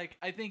 right, but like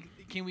I think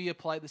can we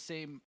apply the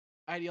same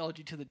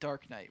ideology to The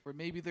Dark Knight where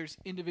maybe there's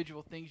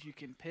individual things you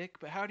can pick,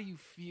 but how do you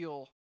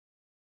feel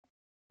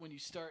when you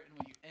start and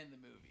when you end the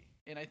movie?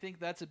 And I think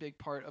that's a big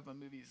part of a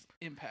movie's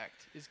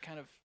impact is kind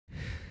of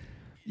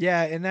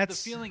Yeah, and the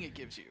that's feeling it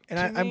gives you. And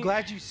To I'm me-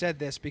 glad you said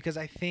this because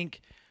I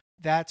think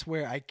that's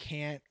where I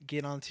can't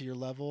get onto your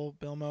level,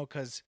 Bilmo,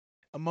 because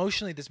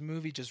emotionally this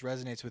movie just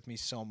resonates with me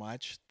so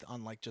much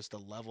on like just a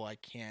level I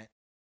can't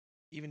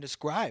even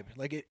describe.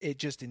 Like it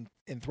just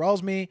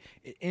enthralls me,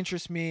 it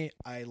interests me,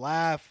 I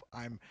laugh,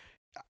 I'm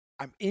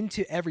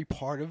into every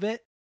part of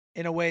it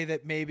in a way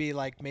that maybe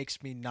like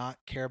makes me not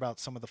care about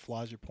some of the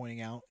flaws you're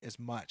pointing out as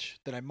much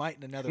that I might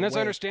in another And that's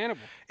way.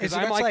 understandable. Because so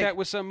I'm that's like like- that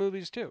with some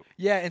movies too.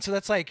 Yeah, and so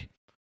that's like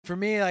for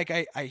me, like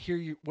I hear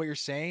you what you're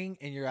saying,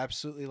 and you're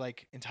absolutely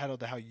like entitled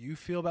to how you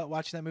feel about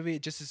watching that movie.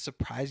 It just is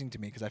surprising to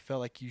me because I feel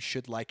like you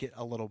should like it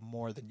a little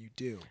more than you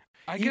do,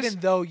 even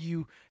though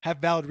you have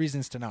valid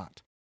reasons to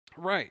not.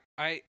 Right.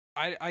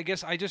 I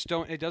guess I just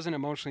don't. It doesn't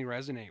emotionally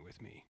resonate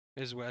with me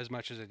as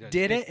much as it does.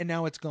 Did it, and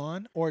now it's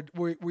gone, or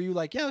were you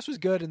like, yeah, this was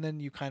good, and then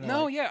you kind of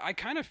No, yeah, I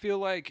kind of feel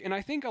like, and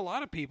I think a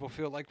lot of people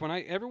feel like when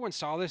everyone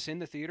saw this in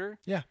the theater,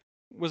 Yeah.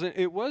 it was like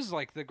it was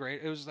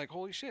like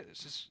holy shit,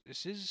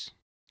 this is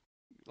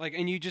like,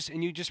 and you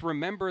just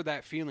remember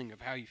that feeling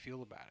of how you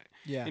feel about it.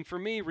 yeah, And for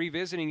me,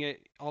 revisiting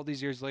it all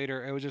these years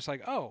later, it was just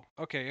like, oh,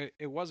 okay,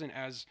 it wasn't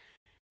as.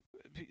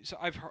 So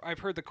I've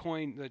heard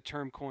the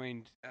term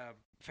coined,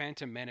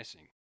 phantom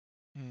menacing,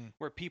 Mm.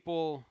 where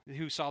people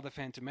who saw the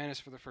Phantom Menace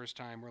for the first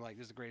time were like,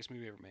 "This is the greatest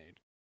movie ever made,"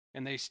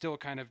 and they still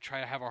kind of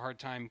try to have a hard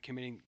time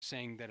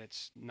saying that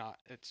it's not.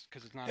 It's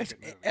because it's not a It's,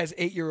 good movie. as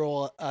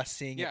 8-year-old us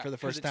seeing Yeah, it for the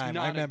 'cause first it's time,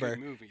 not I a good remember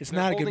movie. it's They're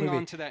not a good holding movie.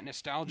 on to that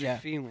nostalgic Yeah.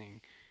 feeling,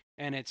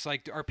 and it's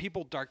like, are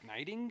people Dark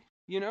Knighting?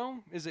 You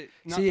know, is it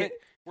not See,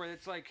 where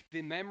it's like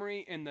the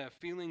memory and the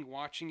feeling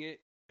watching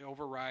it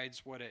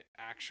overrides what it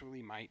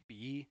actually might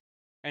be?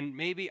 And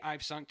maybe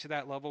I've sunk to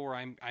that level where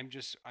I'm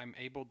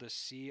able to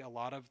see a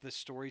lot of the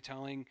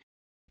storytelling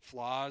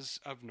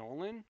flaws of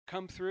Nolan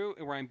come through,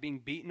 and where I'm being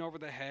beaten over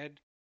the head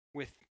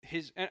with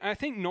his. And I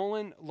think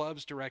Nolan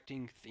loves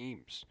directing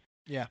themes.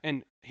 Yeah.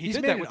 And he He's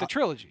did made that it with the o-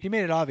 trilogy. He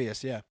made it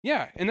obvious, yeah.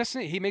 Yeah, and that's the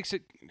thing. He makes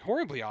it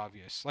horribly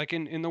obvious, like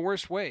in the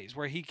worst ways,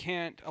 where he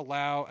can't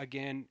allow,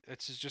 again,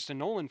 it's just a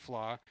Nolan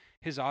flaw,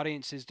 his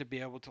audiences to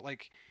be able to,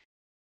 like,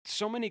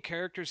 so many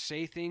characters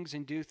say things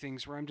and do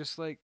things where I'm just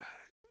like,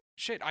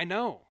 shit, I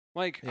know.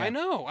 Like, Yeah. I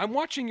know. I'm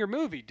watching your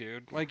movie,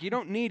 dude. Like, you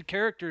don't need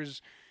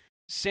characters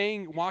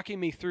walking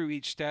me through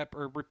each step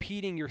or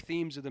repeating your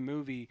themes of the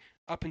movie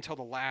up until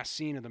the last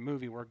scene of the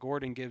movie where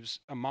Gordon gives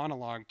a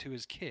monologue to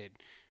his kid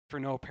for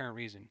no apparent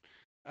reason.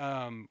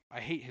 I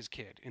hate his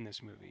kid in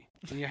this movie.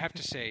 And you have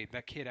to say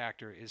that kid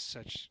actor is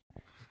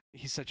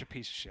he's such a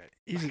piece of shit.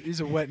 He's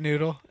a wet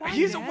noodle.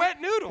 He's a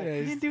wet noodle. Yeah, I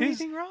he's- didn't do he's-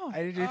 anything wrong. I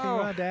didn't do anything Oh.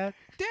 wrong, Dad.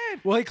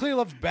 Dad, Well, he clearly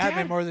loves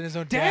Batman Dad- more than his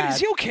own Dad, dad. is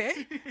he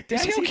okay? Dad,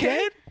 is he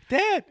okay?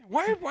 Dad.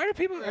 Why do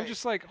people? I'm Right.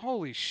 just like,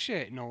 holy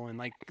shit, Nolan!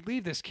 Like,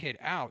 leave this kid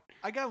out.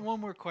 I got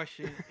one more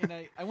question, and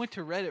I went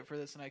to Reddit for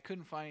this, and I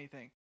couldn't find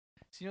anything.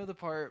 So you know the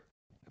part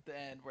at the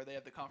end where they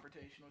have the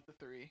confrontation with the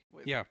three,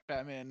 with Yeah.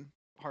 Batman,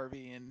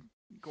 Harvey, and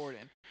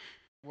Gordon,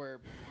 where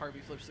Harvey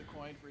flips the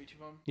coin for each of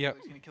them. Yep. Whether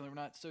he's gonna kill him or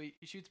not. So he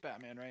shoots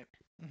Batman, right?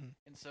 Mhm.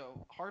 And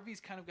so Harvey's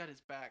kind of got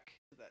his back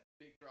to that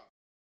big drop.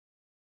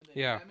 And then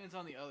Yeah. Batman's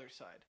on the other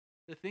side.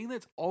 The thing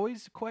that's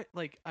always quite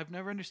like I've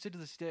never understood to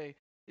this day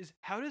is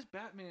how does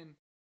Batman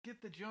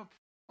get the jump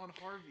on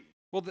Harvey?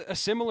 Well, a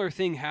similar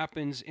thing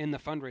happens in the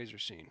fundraiser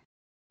scene,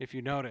 if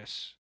you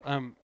notice.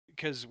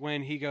 Because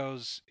when he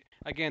goes,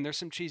 again, there's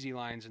some cheesy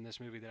lines in this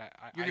movie that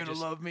You're I gonna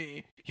just, love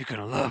me. You're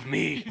gonna love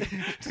me.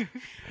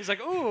 It's like,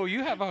 oh,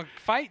 you have a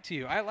fight to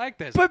you. I like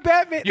this. But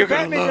Batman, You're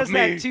gonna Batman love does me.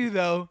 that too,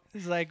 though.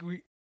 It's like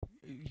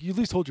you at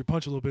least hold your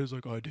punch a little bit. It's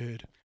like I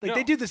did. Like No.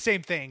 they do the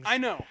same things. I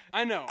know.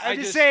 I'm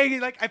just saying,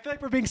 like I feel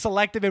like we're being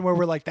selective in where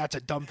we're like that's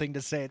a dumb thing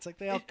to say. It's like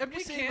they all I'm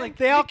just saying, can. like,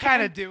 they all We can,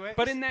 kind of do it.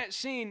 But in that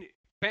scene,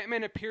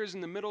 Batman appears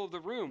in the middle of the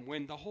room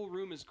when the whole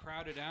room is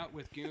crowded out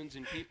with goons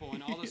and people,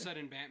 and all of a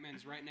sudden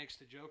Batman's right next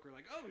to Joker.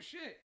 Like, oh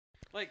shit!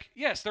 Like,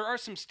 yes, there are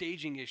some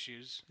staging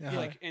issues, Uh-huh.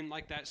 like in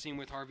like that scene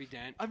with Harvey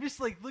Dent, I'm just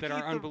like looking that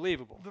are at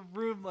unbelievable. the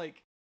room.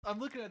 Like I'm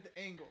looking at the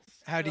angles.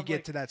 How'd and he I'm get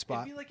like, to that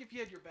spot? It'd be like if you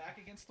had your back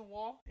against the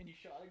wall and you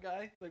shot a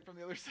guy like from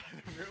the other side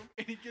of the room,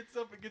 and he gets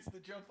up and gets the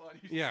jump on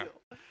you. Yeah.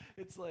 Still.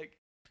 It's like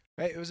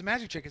Right? It was a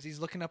magic trick because he's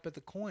looking up at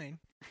the coin.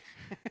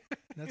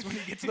 That's when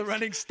he gets the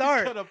running he's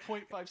start. got a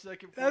 0.5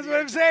 second. That's 40 what I'm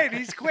yard saying. dash.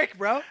 He's quick,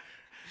 bro. I don't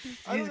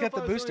He's know got if the I was the only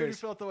one who boosters.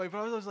 felt that way, but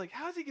I was like,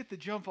 how does he get the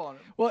jump on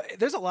him? Well,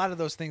 there's a lot of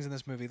those things in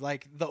this movie,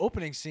 like the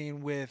opening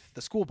scene with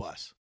the school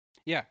bus.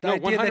 Yeah, The no,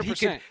 idea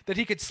 100%. that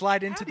he could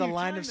slide into How do the you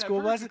line time of that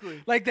school buses,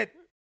 perfectly? like that.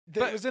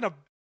 But- It was in a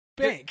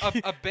bank.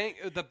 A bank.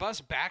 The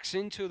bus backs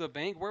into the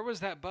bank. Where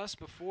was that bus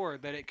before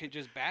that it could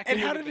just back and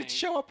into how the did bank? it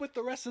show up with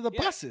the rest of the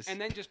Yeah, buses? and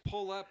then just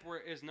pull up where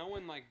is no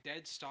one like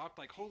dead stopped?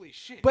 Like holy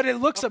shit! But it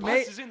looks a bus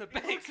amazing. is in the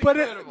bank. But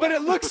incredible.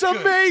 it looks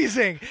Good.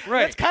 amazing.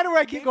 Right. That's kind of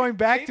where I keep going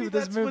back to Maybe with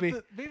this that's what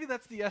movie. maybe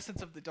that's the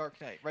essence of the Dark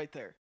Knight, right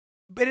there.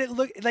 But it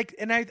looked like,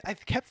 and I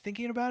kept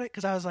thinking about it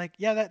because I was like,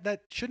 yeah,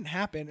 that shouldn't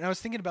happen. And I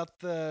was thinking about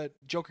the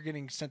Joker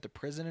getting sent to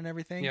prison and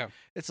everything. Yeah.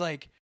 It's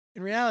like,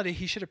 in reality,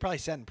 he should have probably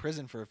sat in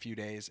prison for a few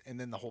days, and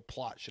then the whole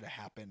plot should have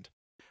happened.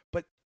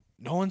 But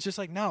Nolan's just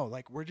like, no,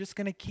 like we're just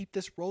gonna keep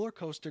this roller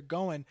coaster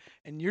going,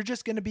 and you're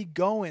just gonna be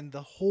going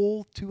the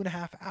whole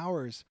 2.5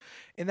 hours.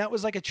 And that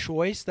was like a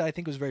choice that I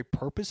think was very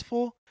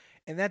purposeful.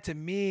 And that to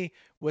me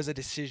was a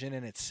decision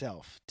in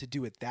itself to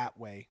do it that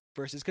way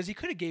versus because he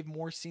could have gave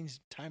more scenes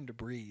time to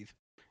breathe.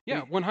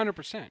 Yeah,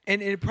 100%.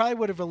 And it probably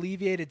would have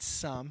alleviated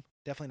some,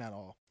 definitely not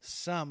all,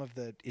 some of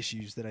the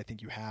issues that I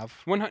think you have.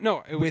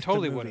 No, it with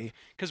totally the would have. movie.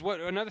 Because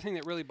another thing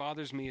that really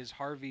bothers me is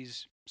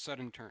Harvey's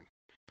sudden turn.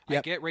 I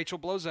Yep. get Rachel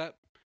blows up.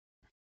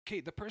 Okay,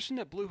 the person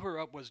that blew her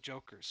up was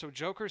Joker. So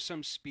Joker's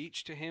some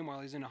speech to him while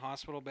he's in a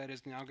hospital bed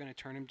is now going to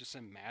turn him to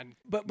some mad.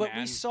 But we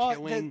man saw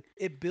killing.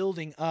 it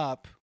building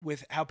up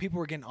with how people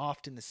were getting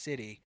offed in the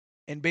city,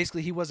 and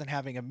basically he wasn't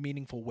having a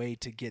meaningful way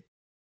to get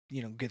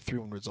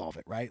through and resolve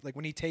it, right? Like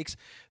when he takes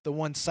the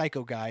one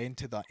psycho guy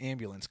into the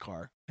ambulance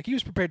car, like he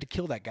was prepared to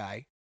kill that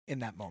guy in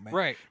that moment.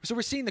 Right. So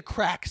we're seeing the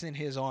cracks in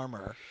his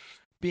armor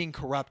being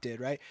corrupted,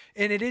 right?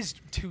 And it is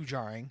too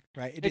jarring,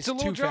 right? It's a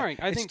little jarring.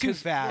 I it's think too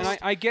 'cause- fast. And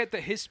I get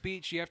that his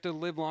speech, you have to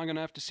live long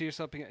enough to see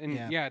yourself. And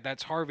Yeah. yeah,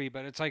 that's Harvey.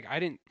 But it's like I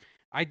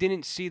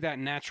didn't see that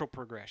natural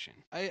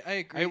progression. I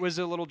agree. It was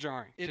a little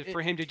jarring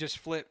for him to just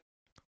flip.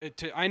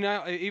 I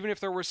know even if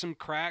there were some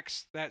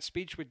cracks, that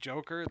speech with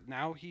Joker.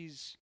 Now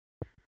he's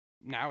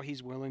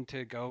willing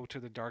to go to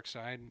the dark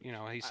side. You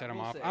know, he set him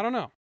will off. say- I don't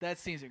know. That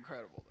scene's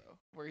incredible though,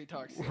 where he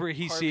talks. To Where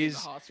he Harvey in the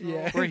sees- hospital.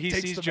 Yeah. Where he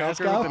Takes sees the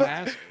Joker mask with the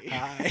off. mask,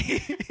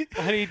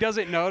 Hi. and he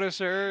doesn't notice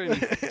her, and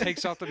he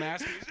takes off the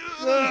mask.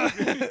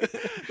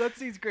 That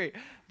scene's great,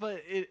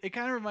 but it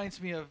kind of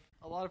reminds me of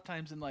a lot of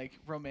times in like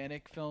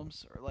romantic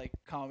films or like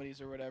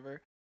comedies or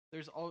whatever.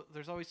 There's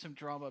always some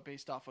drama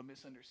based off a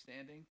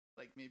misunderstanding.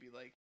 Like maybe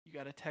like you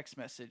got a text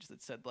message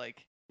that said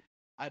like,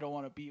 "I don't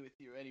want to be with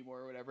you anymore"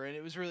 or whatever, and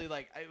it was really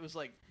like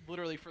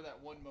literally for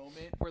that one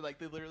moment where like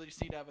they literally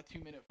just need to have a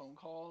 2-minute phone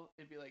call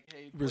and be like,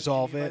 "Hey, what do you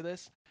Resolve mean by it.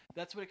 This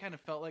that's what it kind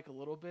of felt like a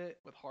little bit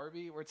with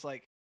Harvey, where it's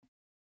like,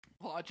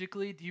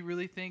 logically, do you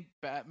really think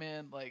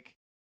Batman like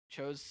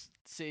chose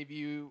to save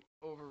you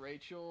over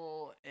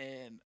Rachel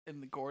and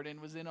the Gordon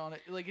was in on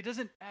it? Like it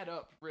doesn't add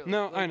up really.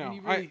 No, Like, I know.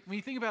 When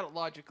you think about it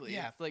logically,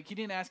 Yeah. it's like he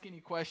didn't ask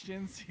any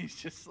questions. He's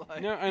just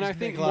like No, and I Just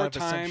think make a lot more of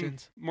time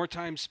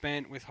assumptions.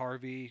 spent with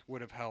Harvey would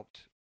have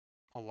helped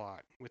a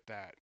lot with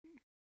that.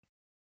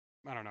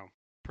 I don't know,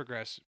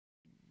 progress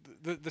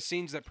the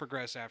scenes that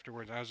progress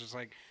afterwards. I was just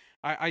like,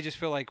 I just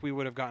feel like we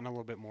would have gotten a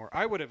little bit more.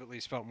 I would have at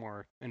least felt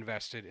more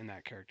invested in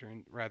that character,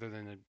 and rather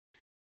than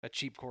a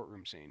cheap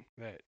courtroom scene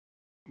that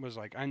was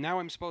like, now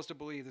I'm supposed to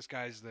believe this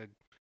guy's the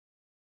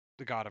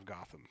god of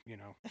Gotham, you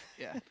know?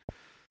 yeah.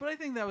 But I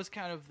think that was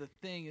kind of the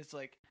thing, is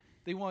like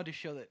they wanted to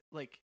show that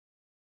like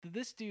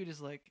this dude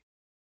is like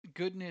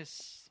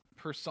goodness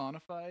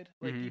personified,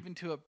 like Mhm. even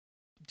to a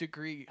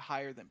degree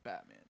higher than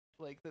Batman.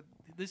 Like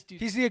this dude,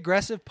 He's the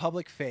aggressive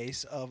public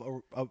face of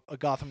a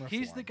Gotham reform.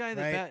 he's the guy right?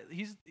 that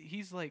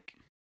he's like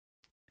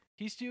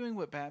he's doing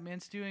what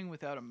Batman's doing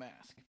without a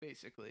mask,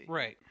 basically.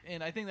 Right.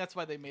 And I think that's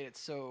why they made it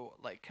so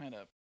like kind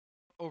of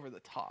over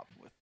the top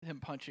with him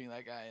punching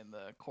that guy in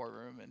the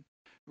courtroom and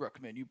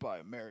recommend you buy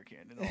American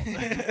and all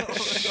that.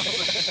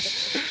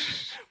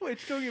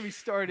 Which, don't get me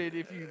started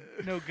if you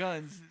know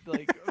guns.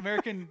 Like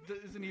American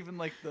isn't even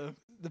like the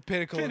the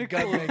pinnacle of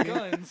pinnacle gun of making.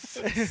 guns.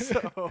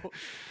 So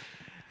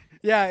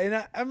Yeah,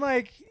 and I'm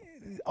like,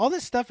 all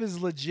this stuff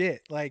is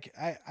legit. Like,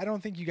 I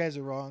don't think you guys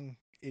are wrong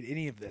in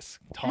any of this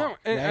talk. No,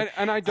 right?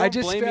 and I don't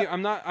just blame felt- you.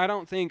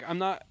 I'm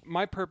not.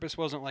 My purpose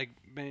wasn't like,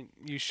 man,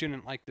 you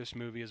shouldn't like this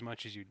movie as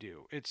much as you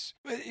do. It's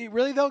But it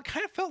really though, it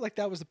kind of felt like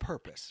that was the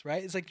purpose,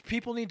 right? It's like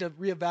people need to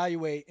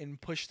reevaluate and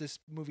push this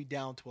movie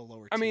down to a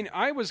lower. I mean, tier.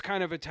 I was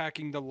kind of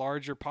attacking the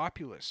larger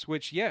populace,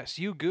 which, yes,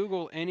 you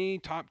Google any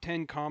top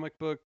 10 comic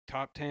book,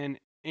 top 10,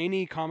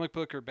 any comic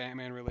book or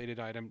Batman related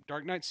item,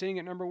 Dark Knight's sitting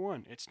at number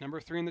 1. It's number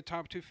 3 in the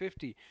top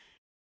 250.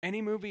 Any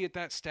movie at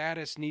that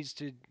status needs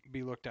to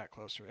be looked at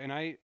closer. And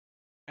I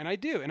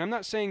do. And I'm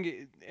not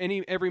saying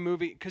every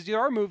movie, because there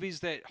are movies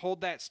that hold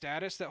that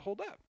status that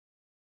hold up.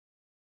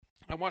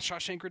 I watched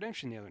Shawshank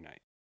Redemption the other night.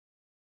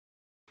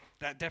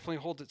 That definitely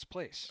holds its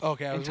place.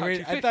 okay, I in was top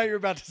worried. I 250. thought you were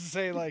about to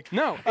say like.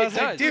 No, I was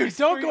it like, does. dude,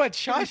 don't go at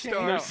Three Shawshank.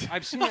 No, stars.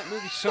 I've seen that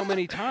movie so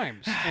many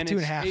times, and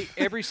 2.5.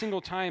 every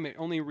single time it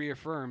only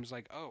reaffirms,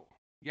 like, oh,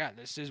 yeah,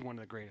 this is one of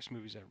the greatest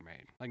movies ever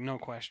made, like no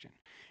question.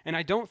 And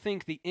I don't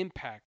think the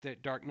impact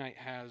that Dark Knight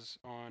has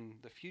on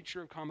the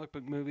future of comic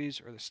book movies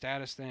or the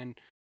status then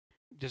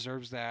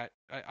deserves that.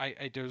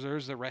 It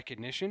deserves the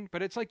recognition,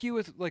 but it's like you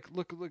with like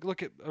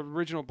look at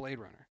original Blade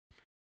Runner.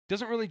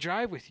 Doesn't really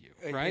jive with you,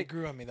 It right?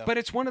 grew on me though. But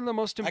it's one of the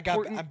most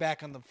important. I'm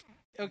back on the.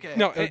 Okay.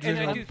 No, the and I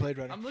original do. Blade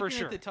Runner. I'm for looking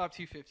sure. at the top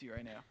 250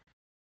 right now.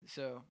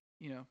 So,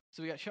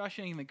 so we got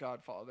Shawshank and The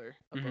Godfather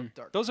above Mhm.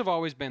 Dark. Those have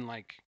always been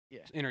like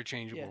Yeah.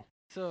 interchangeable.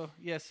 So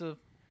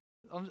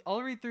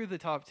I'll read through the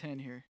top 10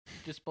 here,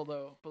 just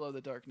below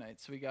The Dark Knight.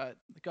 So we got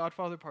The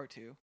Godfather Part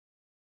 2,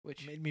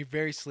 which Made me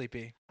very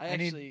sleepy. I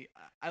need- like.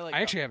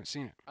 I actually haven't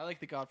seen it. I like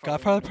The Godfather.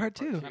 Godfather Part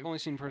 2. I've only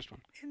seen the first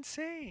one.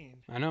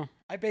 insane. I know.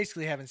 I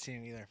basically haven't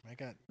seen it either. I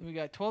got. Then we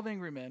got 12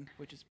 Angry Men,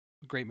 which is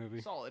Great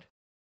movie. solid.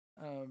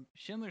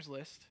 Schindler's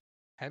List.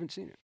 Haven't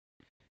seen it.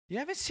 You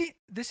haven't seen.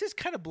 This is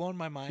kind of blowing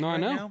my mind No, I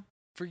right know. now.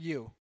 For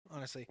you,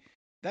 honestly,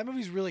 that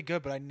movie's really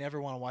good, but I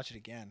never want to watch it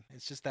again.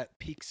 It's just that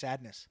peak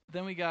sadness.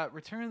 Then we got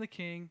Return of the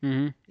King.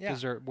 Mm-hmm. Yeah.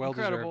 Well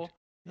Incredible. deserved.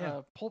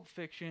 Yeah. Pulp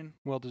Fiction.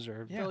 Well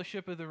deserved. Yeah.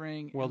 Fellowship of the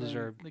Ring. Well and then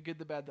deserved. The Good,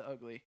 the Bad, the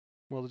Ugly.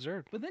 Well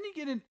deserved. But then you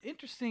get an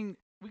interesting.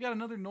 We got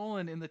another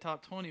Nolan in the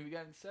top 20. We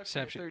got Inception,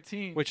 Inception. at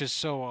 13. Which is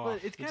so off.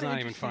 it's It's kinda not even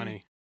interesting.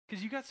 funny.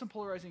 Because you got some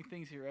polarizing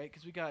things here, right?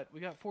 Because we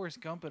got Forrest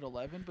Gump at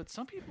 11, but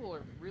some people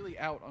are really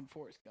out on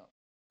Forrest Gump.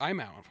 I'm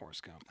out on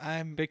Forrest Gump.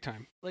 I'm. Big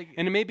time. Like,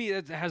 And maybe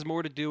it has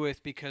more to do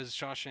with because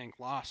Shawshank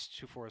lost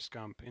to Forrest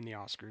Gump in the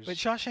Oscars. But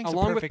Shawshank's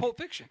along a with perfect. Pulp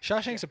Fiction.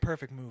 Shawshank's a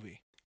perfect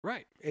movie.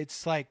 Right.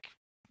 It's like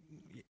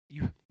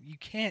you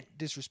can't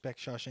disrespect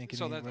Shawshank. In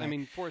So any that way. I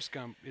mean, Forrest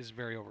Gump is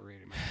very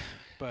overrated, in my opinion.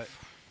 But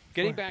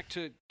getting back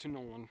to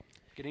Nolan,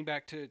 getting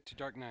back to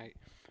Dark Knight,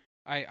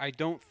 I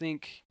don't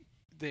think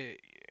that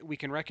we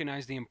can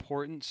recognize the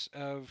importance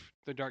of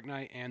the Dark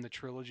Knight and the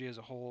trilogy as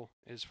a whole,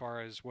 as far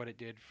as what it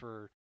did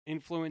for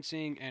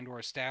influencing and or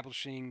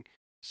establishing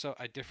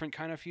a different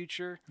kind of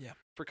future Yeah.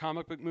 for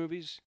comic book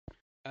movies.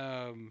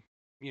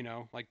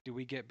 Like, do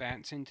we get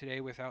Batman today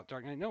without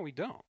Dark Knight? No, we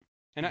don't.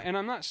 And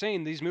I'm not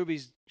saying these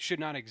movies should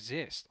not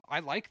exist. I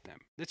like them.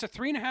 It's a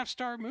 3.5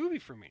 star movie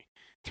for me.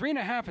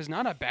 3.5 is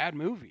not a bad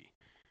movie.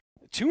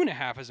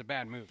 2.5 is a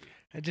bad movie.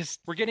 it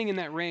just We're getting in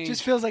that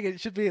range. feels like it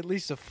should be at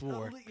least a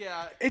 4.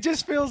 yeah. It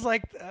just feels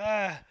like.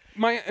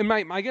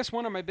 I guess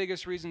one of my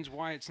biggest reasons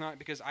why it's not,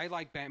 because I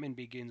like Batman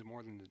Begins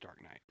more than The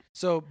Dark Knight.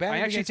 So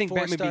Batman actually Begins think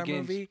Batman 4-star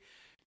Begins- movie,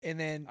 and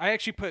then I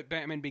actually put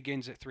Batman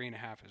Begins at 3.5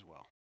 as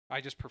well.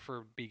 I just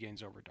prefer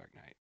Begins over Dark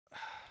Knight.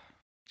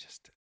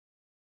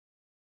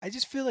 I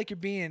just feel like you're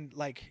being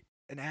like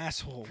an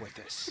asshole with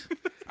this.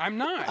 I'm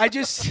not.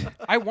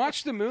 I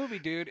watched the movie,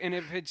 dude, and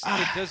if it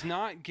does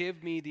not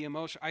give me the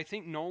emotion, I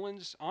think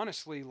Nolan's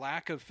honestly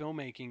lack of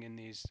filmmaking in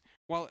these.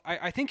 Well,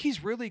 I think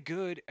he's really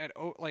good at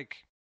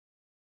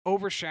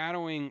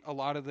overshadowing a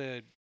lot of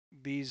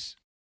these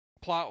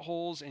plot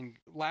holes and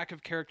lack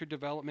of character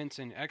developments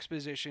and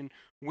exposition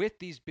with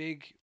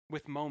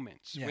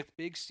moments, Yeah. with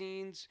big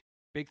scenes,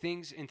 big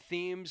things, and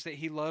themes that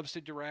he loves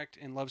to direct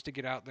and loves to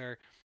get out there.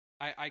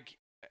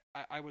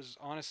 I was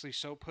honestly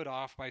so put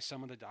off by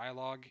some of the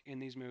dialogue in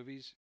these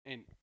movies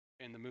and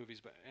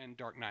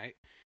Dark Knight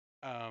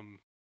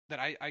that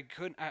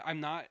I'm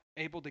not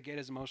able to get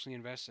as emotionally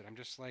invested. I'm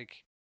just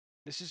like,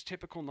 this is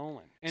typical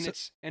Nolan, and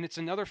it's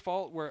another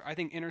fault where I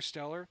think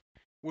Interstellar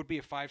would be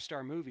a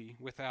 5-star movie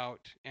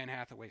without Anne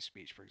Hathaway's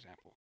speech, for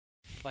example.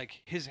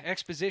 Like his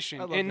exposition,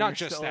 I love and not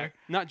just Interstellar.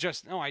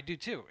 that, no, I do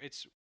too.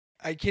 It's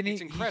He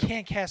incredible.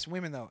 can't cast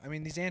women though. I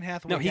mean, these Anne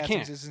Hathaway No, he castings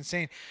can't. is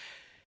insane.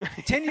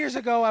 10 years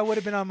ago, I would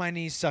have been on my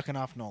knees sucking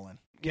off Nolan.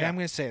 Yeah, Yeah. I'm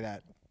going to say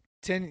that.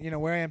 10,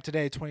 where I am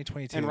today,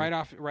 2022. and right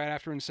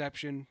after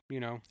Inception,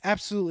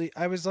 Absolutely.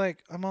 I was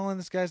like, I'm all in.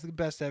 This guy's the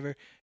best ever.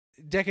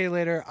 A decade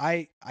later,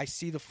 I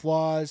see the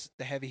flaws,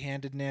 the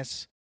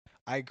heavy-handedness.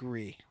 I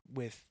agree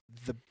with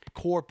the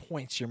core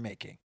points you're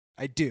making.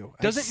 I do.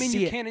 doesn't mean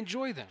you it. can't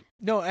enjoy them.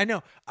 No, I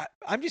know.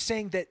 I'm just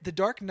saying that The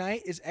Dark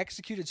Knight is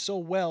executed so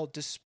well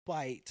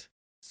despite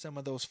some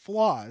of those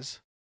flaws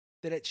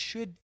that it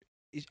should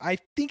I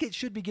think it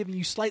should be giving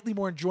you slightly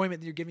more enjoyment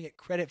than you're giving it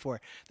credit for.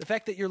 The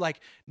fact that you're like,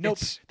 nope,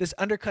 this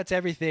undercuts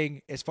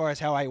everything as far as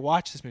how I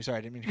watch this movie. Sorry,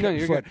 I didn't mean to cut you're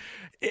before.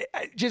 good.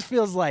 It just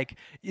feels like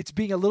it's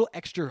being a little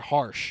extra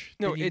harsh.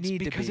 No, than you it's need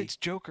because to be. it's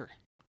Joker.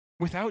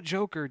 Without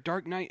Joker,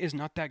 Dark Knight is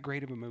not that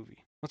great of a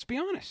movie. Let's be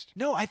honest.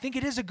 No, I think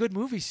it is a good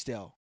movie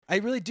still. I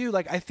really do.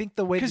 Like, I think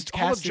the way Because it's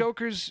all of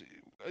casted,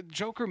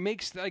 Joker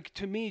makes, like,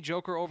 to me,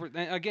 Joker over.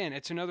 Again,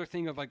 it's another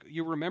thing of, like,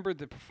 you remember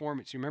the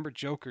performance, you remember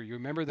Joker, you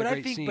remember the but great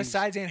I think scenes.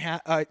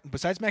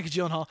 besides Maggie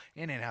Gyllenhaal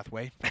and Anne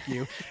Hathaway, fuck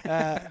you,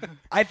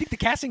 I think the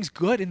casting's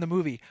good in the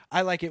movie.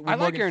 I like it when I like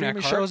Morgan Aaron Freeman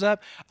Eckhart. shows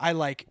up. I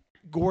like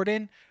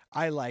Gordon.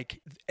 I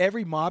like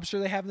every mobster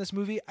they have in this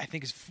movie. I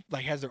think is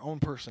like has their own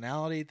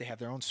personality. They have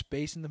their own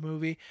space in the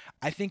movie.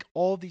 I think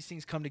all of these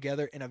things come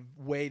together in a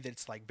way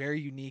that's like very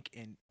unique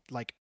and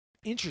like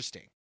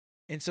interesting.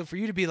 And so for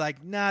you to be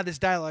like, nah, this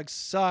dialogue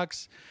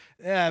sucks,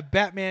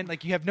 Batman,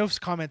 like you have no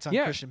comments on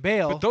Christian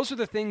Bale. But those are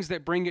the things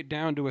that bring it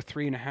down to a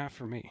 3.5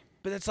 for me.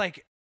 But it's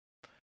like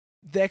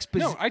the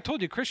exposition. No, I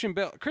told you Christian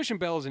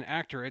Bale is an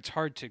actor. It's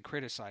hard to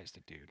criticize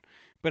the dude.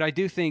 But I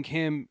do think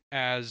him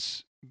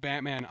as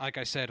Batman, like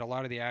I said, a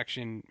lot of the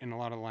action and a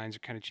lot of the lines are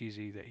kind of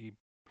cheesy that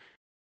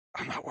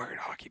I'm not wearing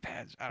hockey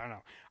pads. I don't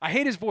know. I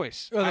hate his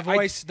voice. Well, the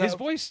voice, his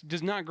voice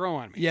does not grow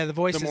on me. Yeah, the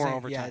voice the more isn't-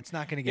 over yeah, time. it's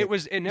not going to get.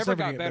 It never never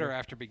got get better better.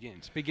 after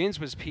Begins. Begins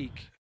was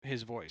peak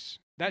his voice.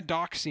 That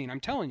dock scene, I'm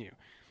telling you,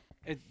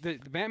 the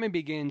Batman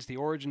Begins, the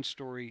origin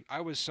story. I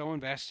was so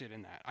invested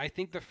in that. I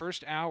think the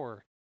first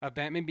hour of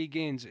Batman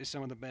Begins is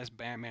some of the best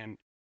Batman,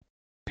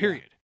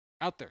 period,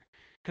 out there.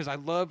 Because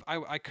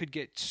I could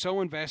get so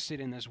invested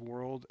in this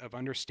world of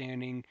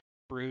understanding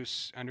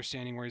Bruce,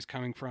 understanding where he's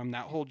coming from,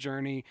 that whole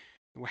journey,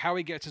 how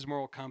he gets his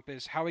moral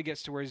compass, how he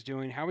gets to where he's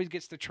doing, how he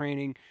gets the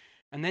training,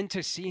 and then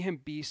to see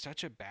him be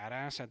such a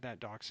badass at that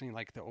dock scene,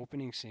 like the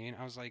opening scene,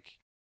 I was like,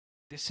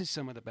 this is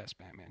some of the best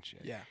Batman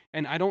shit. Yeah.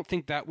 And I don't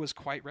think that was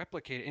quite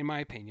replicated, in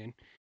my opinion,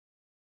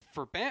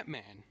 for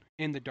Batman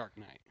in The Dark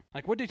Knight.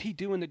 Like, what did he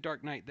do in The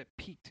Dark Knight that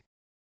peaked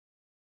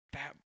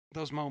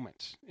those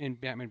moments in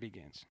Batman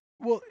Begins?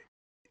 Well,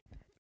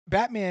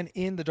 Batman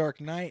in The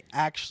Dark Knight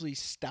actually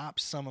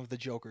stops some of the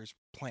Joker's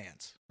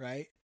plans,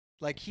 right?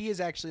 Like he is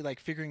actually like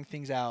figuring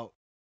things out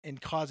and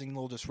causing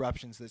little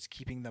disruptions that's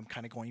keeping them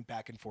kind of going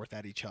back and forth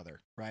at each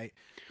other, right?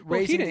 Well,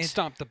 he didn't the-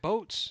 stop the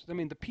boats. I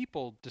mean, the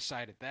people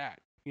decided that.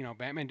 You know,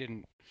 Batman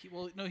didn't. He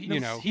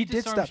He did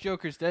disarms stop-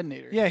 Joker's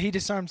detonator. Yeah, he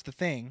disarms the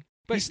thing.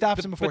 But he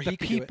stops the, him before but he the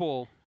could do it.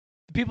 people.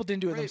 The people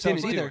didn't do it Right,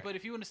 themselves didn't do either. it. But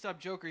if he wouldn't stop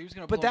Joker, he was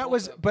going to. But that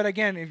was. But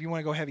again, if you want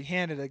to go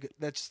heavy-handed,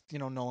 that's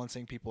Nolan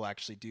saying people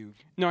actually do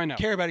No, I know.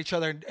 care about each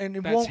other and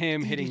it That's won't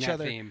him eat hitting each that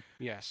other, theme.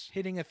 Yes.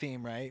 hitting a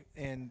theme, right?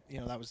 And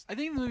that was. I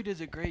think the movie does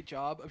a great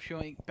job of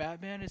showing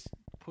Batman is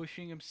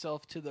pushing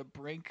himself to the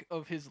brink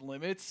of his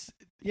limits.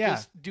 Yeah.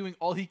 Just doing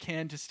all he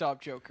can to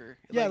stop Joker.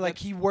 Yeah, like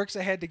that's- he works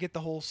ahead to get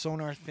the whole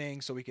sonar thing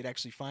so we could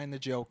actually find the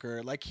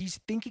Joker. Like he's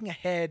thinking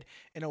ahead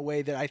in a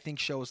way that I think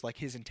shows like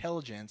his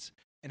intelligence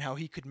and how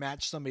he could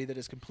match somebody that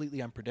is completely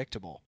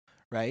unpredictable,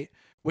 right?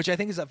 Which I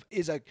think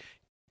is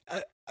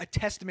a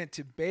testament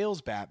to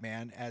Bale's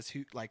Batman as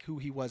who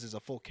he was as a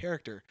full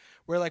character.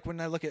 Where like when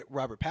I look at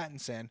Robert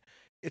Pattinson,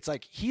 it's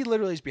like he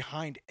literally is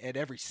behind at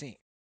every scene.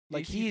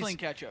 Like he's playing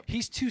catch up.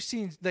 He's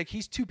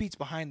he's 2 beats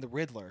behind the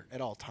Riddler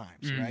at all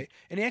times, Mhm. right?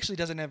 And he actually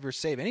doesn't ever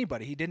save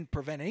anybody. He didn't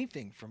prevent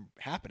anything from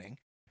happening.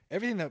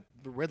 Everything that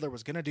the Riddler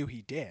was gonna do,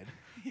 he did,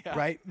 Yeah.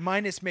 right?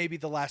 Minus maybe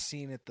the last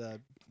scene at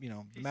the He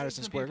Madison saved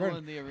some Square people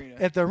Garden in the arena.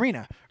 at the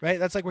arena, right?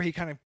 That's like where he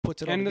kind of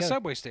puts it all And in the together.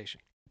 subway station.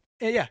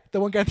 Yeah, the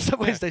one guy at the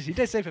subway Yeah. station. He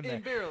did save him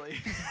And there. barely.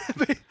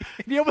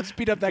 And he almost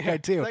beat up that guy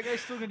too. That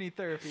guy's still gonna need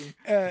therapy.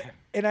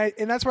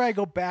 And that's where I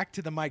go back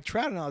to the Mike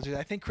Trout analogy.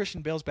 I think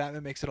Christian Bale's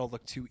Batman makes it all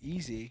look too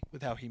easy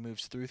with how he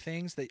moves through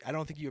things. That I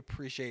don't think you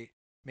appreciate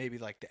maybe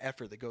like the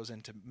effort that goes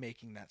into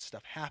making that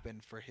stuff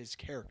happen for his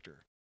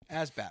character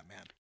as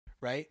Batman,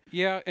 right?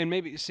 Yeah, and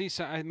maybe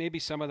maybe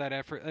some of that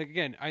effort. Like,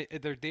 again,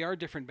 they are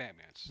different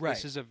Batmans. Right.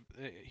 This is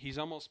he's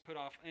almost put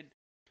off. And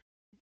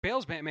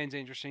Bale's Batman's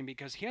interesting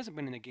because he hasn't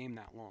been in the game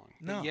that long.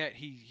 No. But yet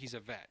he's a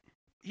vet.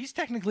 He's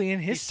technically in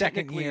his He's second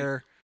technically-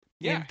 year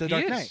Yeah, in The he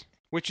Dark is, Knight.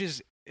 which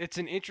is it's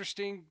an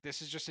interesting.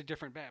 This is just a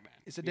different Batman.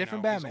 It's a You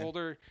different know, Batman. He's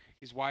older.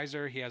 He's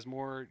wiser. He has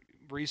more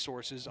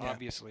resources. Yeah.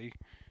 Obviously,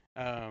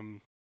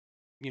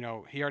 he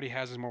already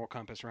has his moral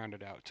compass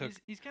rounded out. Took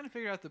He's kind of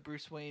figured out the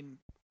Bruce Wayne.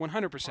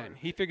 100%.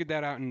 He figured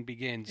that out in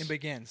Begins. It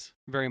begins,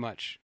 very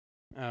much.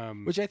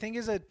 which I think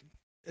is a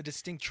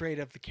distinct trait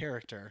of the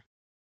character,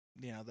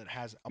 that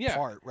has a Yeah.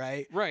 part,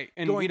 right? Right,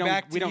 and Going we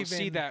back don't to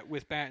see even- that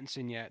with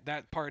Pattinson yet.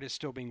 That part is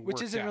still being Which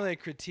worked isn't out. really a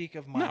critique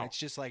of mine. No. It's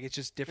just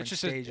different it's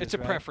just stages. it's a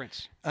right?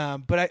 preference.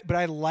 But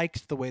I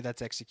liked the way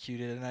that's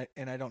executed,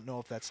 and I don't know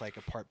if that's like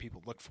a part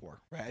people look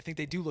for, right? I think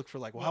they do look for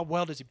like, well, how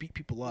well does he beat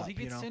people Well, up? he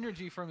gets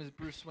synergy from his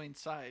Bruce Wayne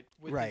side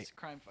with Right. his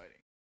crime fighting.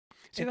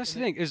 See, that's the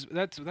thing is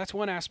that's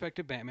one aspect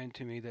of Batman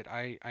to me that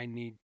I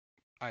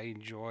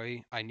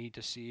enjoy, I need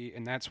to see,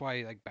 and that's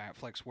why like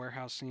Batfleck's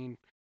warehouse scene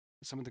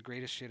some of the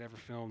greatest shit ever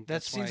filmed.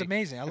 That scene's why,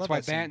 amazing. I love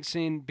That's that why scene.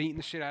 scene beating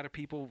the shit out of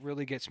people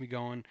really gets me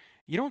going.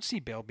 You don't see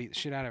Bale beat the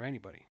shit out of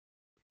anybody.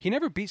 He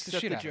never beats the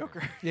Except shit the out Joker.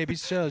 of her. Yeah,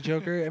 he's still a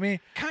Joker. I mean,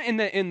 Kind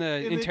in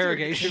the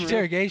interrogation room.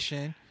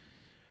 interrogation.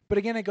 But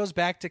again, it goes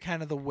back to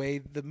kind of the way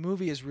the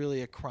movie is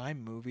really a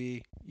crime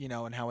movie,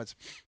 and how it's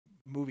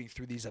moving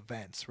through these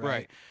events, right?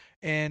 Right.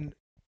 And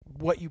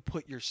what you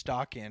put your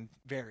stock in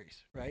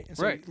varies, right? And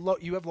so Right.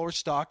 you have lower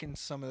stock in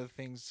some of the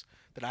things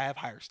that I have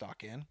higher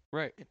stock in,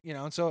 Right.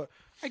 and so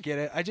I get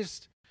it.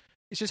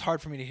 It's just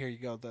hard for me to hear you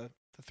go the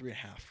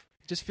 3.5.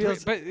 It just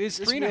feels, But is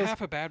this 3.5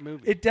 feels- a bad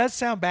movie? it does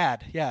sound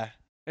bad, yeah.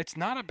 It's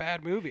not a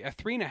bad movie. A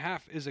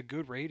 3.5 is a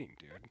good rating,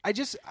 dude. I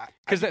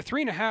Because that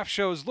 3.5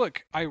 shows,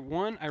 look, I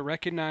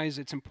recognize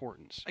its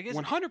importance. I guess-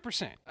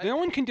 100%. No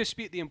one can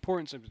dispute the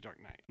importance of The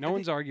Dark Knight. No I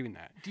one's arguing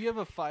that. Do you have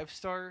a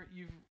 5-star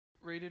you've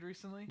rated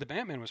recently? The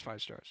Batman was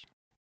 5 stars.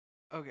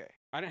 Okay.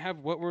 I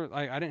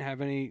didn't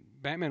have any.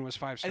 Batman was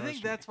 5 I stars. think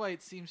for me. that's why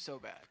it seems so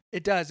bad.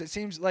 It does. It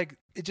seems like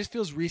it just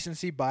feels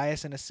recency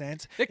bias in a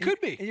sense. It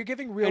could be. And you're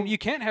giving real. And you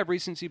can't have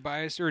recency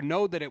bias or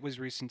know that it was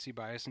recency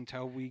bias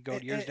until we go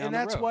years down and the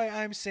road. that's why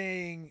I'm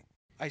saying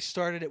I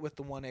started it with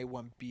the 1A,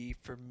 1B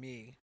for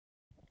me.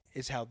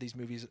 Is how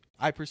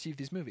I perceive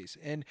these movies,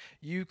 and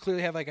you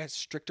clearly have like a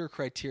stricter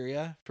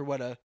criteria for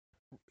what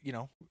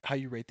how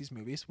you rate these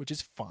movies, which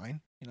is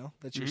fine.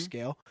 That's your Mhm.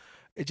 scale.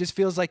 It just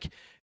feels like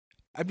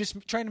I'm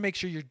just trying to make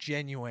sure you're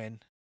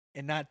genuine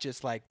and not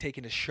just like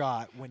taking a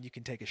shot when you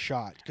can take a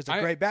shot because a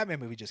great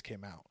Batman movie just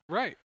came out.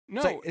 Right.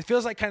 No. It's like, it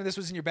feels like kind of this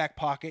was in your back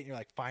pocket, and you're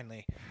like,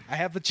 finally, I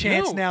have the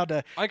chance No. now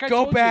to like I go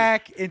told you,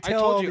 back and I tell.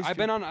 told all you, these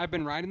people- I've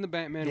been riding the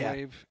Batman Yeah.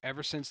 wave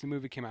ever since the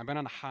movie came out. I've been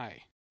on a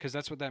high because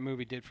that's what that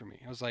movie did for me.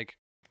 I was like,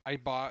 I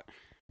bought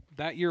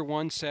that year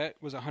one set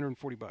was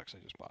 $140. I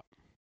just bought.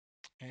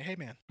 Hey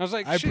man, I was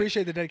like, I shit.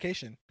 appreciate the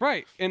dedication.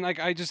 Right. And like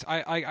I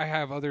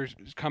have others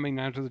coming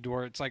down to the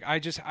door. It's like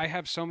I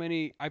have so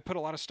many. I put a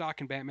lot of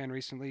stock in Batman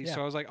recently, Yeah.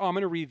 so I was like, oh, I'm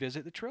going to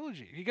revisit the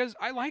trilogy because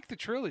I like the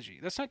trilogy.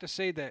 That's not to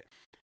say that.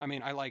 I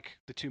mean, I like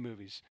the two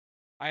movies.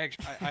 I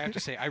have to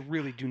say I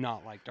really do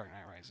not like Dark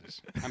Knight Rises.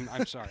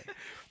 I'm sorry,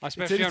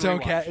 especially It's its on own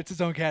rewatch. it's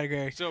its own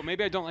category. So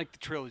maybe I don't like the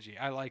trilogy.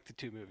 I like the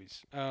two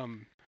movies.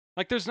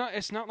 Like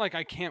it's not like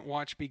I can't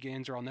watch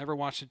Begins or I'll never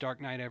watch The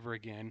Dark Knight ever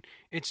again.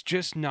 It's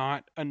just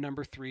not a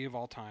number 3 of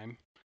all time.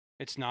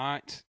 It's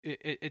not.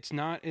 It's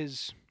not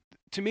as.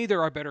 To me,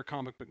 there are better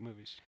comic book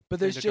movies. But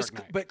than there's The just,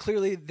 Dark Knight. but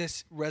clearly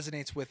this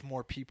resonates with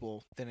more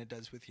people than it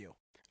does with you.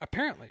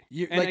 Apparently,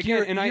 You're And again,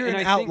 you're an I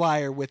think-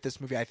 outlier with this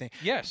movie, I think.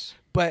 yes.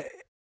 But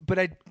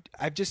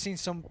I've just seen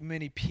so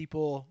many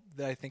people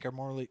that I think are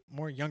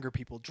more younger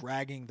people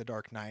dragging The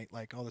Dark Knight,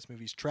 like, oh, this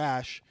movie's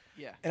trash,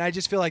 Yeah. and I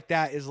just feel like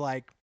that is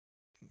like,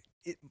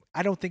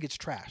 I don't think it's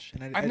trash,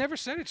 and I've never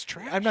said it's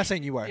trash. I'm not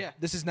saying you are. Yeah.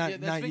 This is not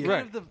that's been you.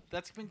 kind of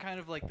that's been kind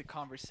of like the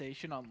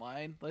conversation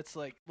online. Let's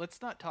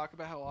not talk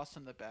about how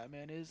awesome the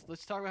Batman is.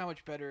 Let's talk about how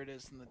much better it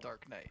is than the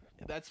Dark Knight.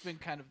 That's been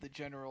kind of the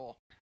general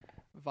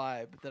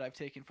vibe that I've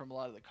taken from a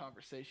lot of the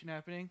conversation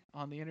happening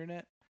on the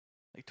internet,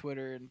 like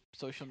Twitter and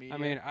social media. I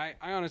mean, I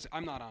honestly,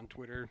 I'm not on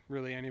Twitter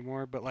really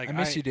anymore. But like, I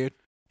miss you, dude.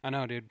 I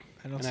know, dude.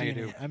 I don't I know see you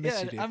any. do. I miss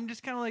yeah, you, dude. I'm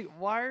just kind of like,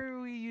 why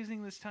are we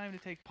using this time to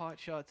take pot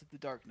shots at the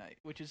Dark Knight,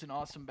 which is an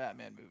awesome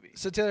Batman movie?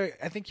 So Taylor,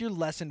 I think you're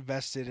less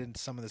invested in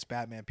some of this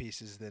Batman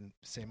pieces than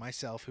say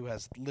myself, who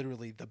has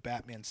literally the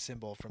Batman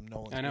symbol from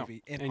Nolan's I know.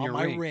 movie And on your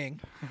my ring. ring,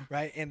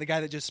 right? And the guy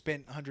that just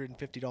spent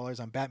 $150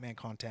 on Batman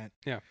content.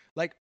 Yeah.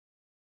 Like,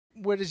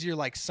 what is your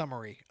like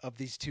summary of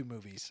these two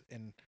movies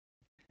and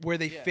where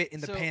they Yeah, fit in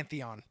the so-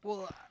 pantheon?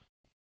 Well,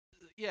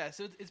 yeah.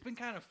 So it's been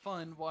kind of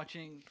fun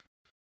watching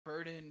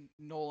Burton,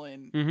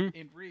 Nolan, Mhm.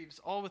 and Reeves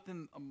all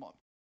within a month.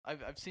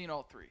 I've seen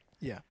all three.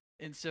 Yeah.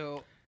 And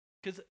so,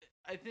 because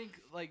I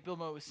think, like Bill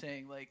Moe was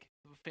saying, like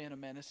Phantom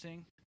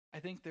Menacing, I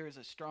think there is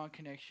a strong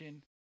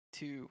connection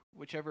to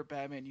whichever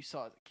Batman you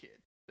saw as a kid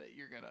that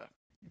you're gonna.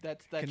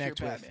 That's Connect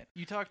your with. Batman.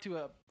 You talk to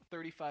a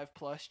 35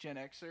 plus Gen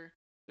Xer,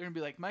 they're gonna be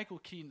like, Michael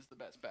Keaton's the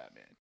best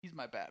Batman. He's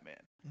my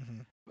Batman. Mm-hmm.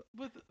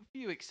 With a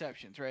few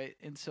exceptions, right?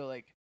 And so,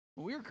 like,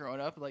 when we were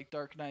growing up, like,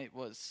 Dark Knight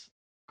was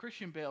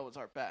Christian Bale was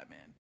our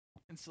Batman,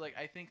 and so, like,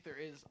 I think there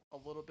is a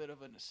little bit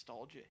of a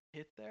nostalgia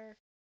hit there,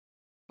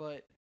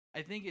 but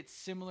I think it's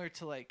similar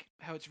to like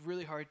how it's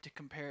really hard to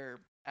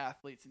compare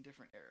athletes in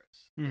different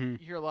eras. Mhm.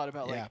 You hear a lot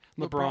about Yeah.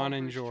 like LeBron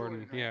and versus Jordan.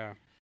 right? Yeah.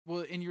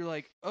 Well, and you're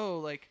like, oh,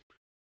 like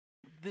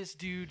this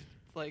dude,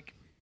 like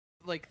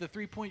the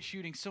 3-point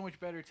shooting so much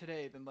better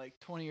today than like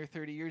 20 or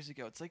 30 years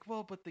ago. It's like,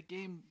 well, but the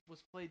game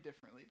was played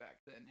differently back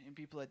then, and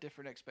people had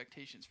different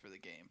expectations for the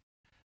game.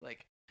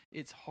 Like,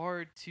 it's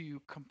hard to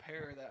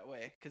compare that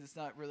way because it's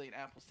not really an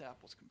apples to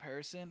apples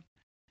comparison.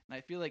 And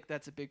I feel like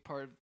that's a big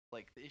part of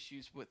like the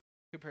issues with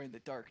comparing the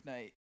Dark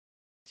Knight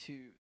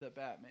to the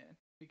Batman.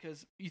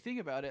 Because you think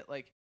about it,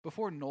 like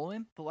before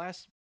Nolan, the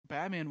last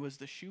Batman was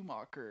the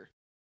Schumacher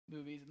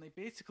movies, and they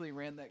basically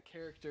ran that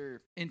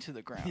character into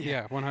the ground.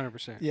 Yeah.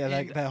 100%. Yeah,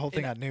 And- that whole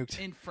thing and- got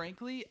nuked. And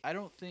frankly, I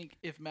don't think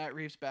if Matt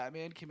Reeves'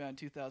 Batman came out in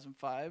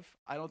 2005,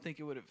 I don't think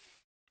it would have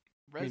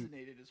mean-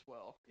 resonated as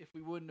well if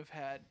we wouldn't have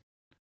had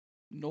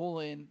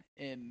Nolan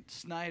and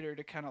Snyder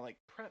to kind of like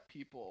prep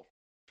people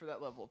for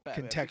that level of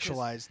Batman.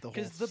 Contextualize the whole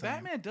Because the thing.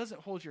 Batman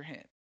doesn't hold your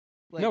hand.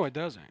 Like, No, it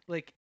doesn't.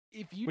 Like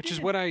if you Which is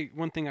didn't-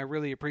 one thing I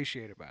really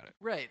appreciate about it.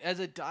 right as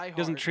a diehard It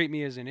doesn't treat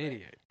me as an right.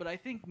 idiot. But I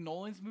think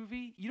Nolan's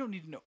movie, you don't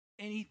need to know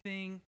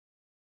anything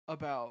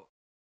about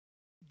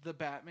the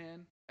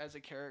Batman as a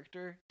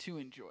character to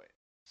enjoy it.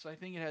 So I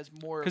think it has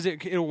more Because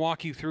it'll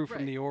walk you through from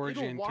right. the It'll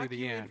origin walk to the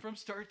you in end. from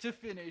start to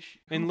finish,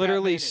 And who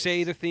literally Batman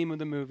say is. the theme of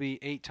the movie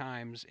 8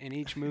 times in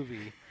each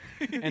movie,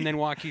 and then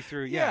walk you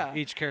through Yeah.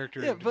 each character.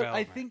 Yeah, but I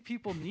development. think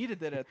people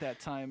needed that at that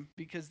time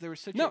because there was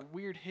such No. a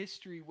weird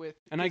history with.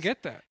 and I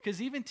get that.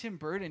 because even Tim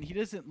Burton, he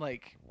doesn't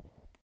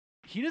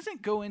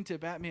go into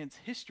Batman's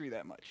history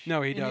that much.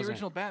 No, he in doesn't. The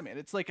original Batman,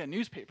 it's like a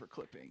newspaper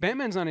clipping.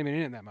 Batman's not even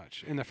in it that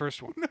much in the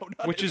first one, no,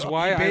 not which at is all.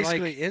 why He I basically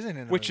like. isn't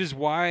in the Which movie. is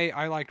why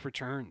I like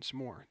Returns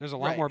more. There's a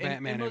lot Right, more and-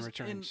 Batman and in most-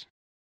 Returns.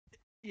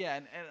 Yeah,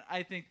 and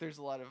I think there's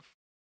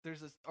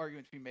this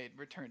argument to be made.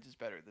 Returns is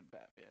better than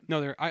Batman.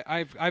 No,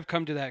 I've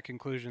come to that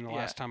conclusion the Yeah.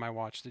 last time I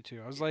watched the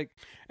two. I was like,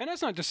 and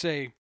that's not to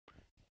say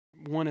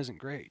one isn't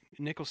great.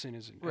 Nicholson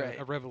is Right.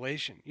 a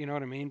revelation. You know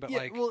what I mean? But Yeah,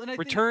 like, well, and I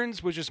think-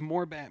 Returns was just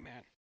more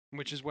Batman,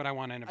 which is what I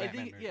want in a I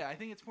Batman think movie. I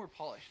think it's more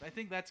polished. I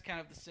think that's kind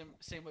of the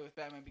same way with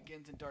Batman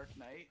Begins and Dark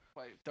Knight.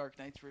 Why Dark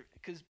Knight's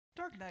because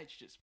Dark Knight's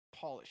just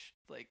polished.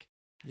 Like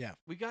Yeah.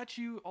 we got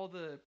you all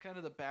the kind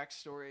of the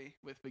backstory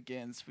with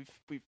Begins.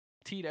 We've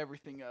teed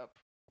everything up.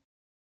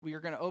 We are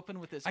going to open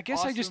with this. I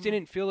guess I just awesome-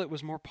 didn't feel it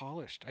was more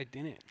polished. I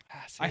didn't.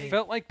 I See,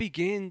 felt like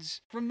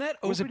Begins. from that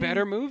it was a opening-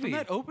 better movie. From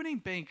that opening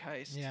bank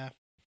heist. Yeah.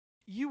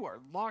 You are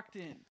locked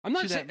in. I'm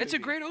not to saying that it's a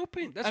movie. great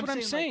open. That's I'm what I'm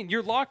saying, like- saying.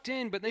 You're locked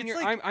in, but then It's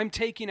you're like- I'm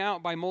taken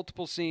out by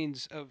multiple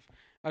scenes of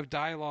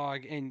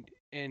dialogue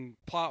and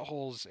plot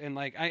holes and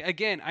like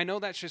I know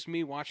that's just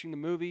me watching the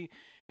movie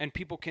and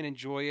people can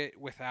enjoy it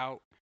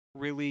without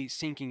really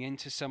sinking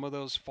into some of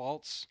those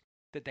faults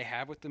that they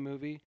have with the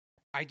movie.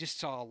 I just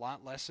saw a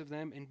lot less of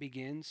them in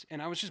Begins,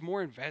 and I was just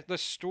more the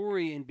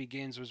story in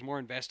Begins was more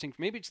investing.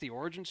 Maybe it's the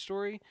origin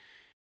story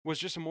was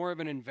just more of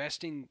an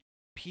investing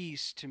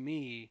piece to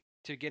me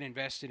to get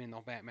invested in the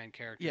Batman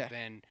character Yeah.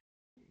 than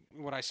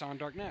what I saw in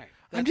Dark Knight.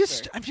 That's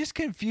fair. I'm just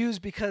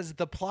confused because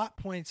the plot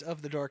points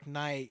of the Dark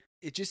Knight,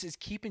 it just is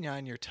keeping you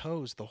on your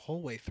toes the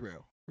whole way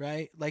through,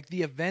 right? Like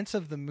the events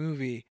of the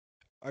movie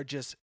are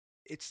just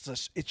it's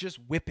just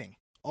whipping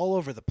all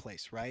over the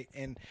place, right?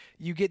 And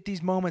you get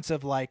these moments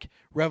of like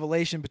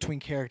revelation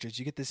between characters.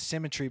 You get this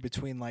symmetry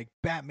between like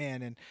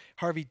Batman and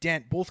Harvey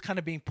Dent both kind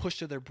of being pushed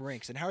to their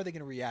brinks, and how are they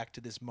going to react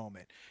to this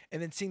moment?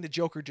 And then seeing the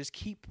Joker just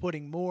keep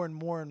putting more and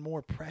more and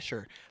more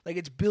pressure. Like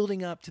it's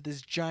building up to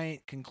this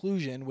giant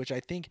conclusion, which I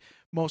think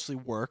mostly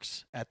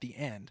works at the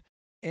end.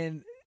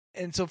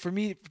 And so for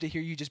me to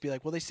hear you just be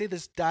like, well, they say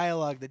this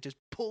dialogue that just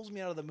pulls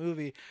me out of the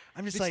movie.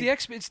 I'm just It's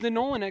like, it's the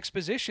Nolan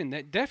exposition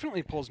that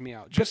definitely pulls me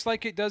out, just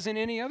like it does in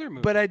any other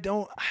movie. but I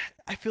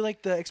feel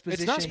like the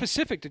exposition. it's not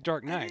specific to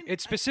Dark Knight. mean,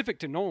 it's specific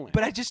to Nolan.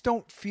 But I just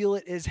don't feel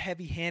it as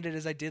heavy-handed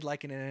as I did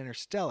like in an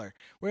Interstellar.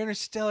 Where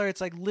Interstellar, it's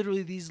like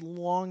literally these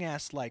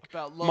long-ass like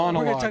About love.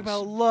 Monologues. we're gonna talk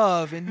about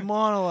love and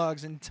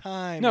monologues and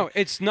time. no,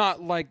 it's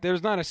not like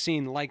there's not a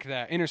scene like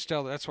that.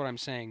 Interstellar. That's what I'm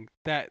saying.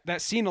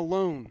 That scene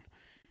alone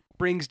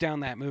brings down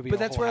that movie. but a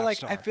that's whole where half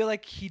like I star. feel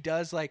like he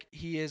does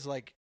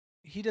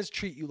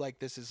treat you like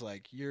this is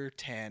like you're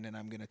 10 and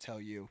I'm gonna tell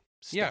you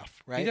stuff, Yeah,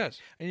 right? He does.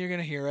 And you're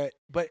gonna hear it.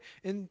 But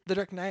in The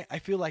Dark Knight, I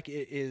feel like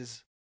it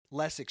is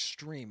less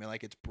extreme and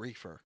like it's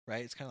briefer,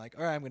 right? It's kind of like,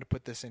 all right, I'm gonna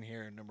put this in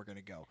here and then we're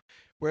gonna go.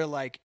 Where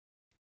like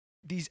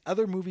these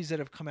other movies that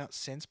have come out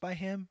since by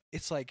him,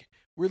 it's like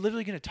we're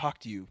literally gonna talk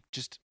to you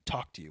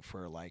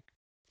for like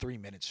 3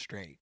 minutes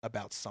straight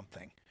about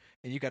something,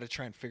 and you got to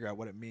try and figure out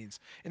what it means.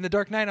 In The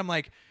Dark Knight, I'm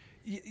like,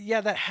 yeah,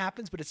 that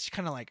happens, but it's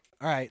kind of like,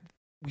 all right,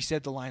 we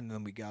said the line and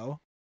then we go,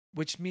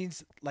 which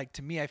means like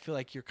to me, I feel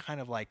like you're kind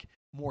of like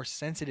more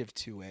sensitive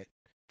to it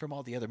from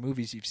all the other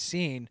movies you've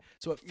seen,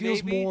 so it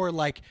feels Maybe. more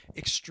like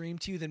extreme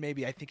to you than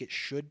maybe I think it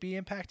should be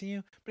impacting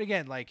you. But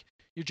again, like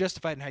you're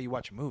justified in how you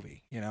watch a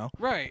movie, you know?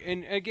 Right.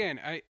 And again,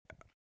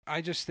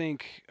 I just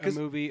think a 'Cause-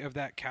 movie of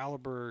that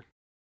caliber,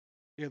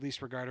 at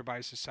least regarded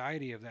by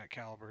society of that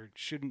caliber,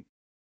 shouldn't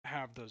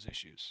have those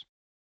issues.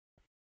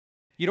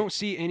 You don't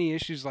see any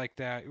issues like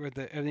that or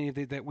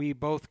that we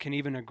both can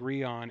even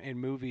agree on in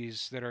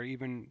movies that are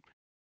even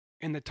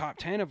in the top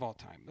 10 of all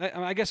time.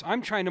 I guess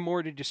I'm trying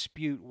to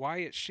dispute why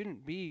it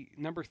shouldn't be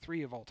number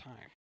 3 of all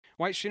time.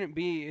 Why it shouldn't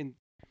be in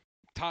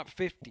top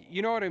 50.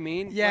 You know what I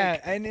mean? Yeah,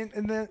 Like, and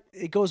then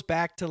it goes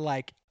back to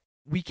like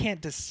we can't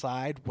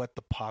decide what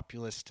the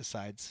populace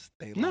decides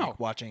they No. like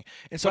watching.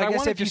 And so but I guess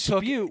want to if you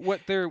took dispute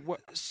what they're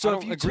what so I if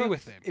don't you agree took,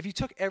 with them. if you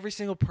took every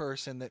single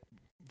person that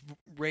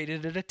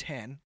rated it a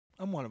 10,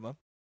 I'm one of them.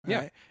 Yeah.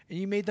 right? And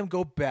you made them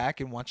go back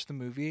and watch the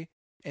movie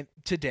and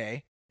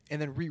today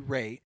and then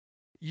re-rate,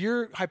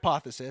 your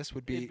hypothesis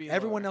would It'd be be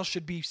everyone lower. else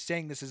should be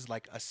saying this is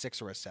like a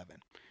 6 or a 7.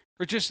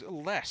 Or just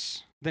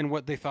less than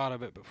what they thought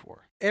of it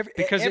before. Everyone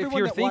Because if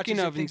you're that thinking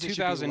watches it of in thinks it should be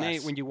 2008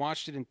 less. when you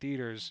watched it in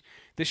theaters,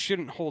 this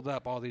shouldn't hold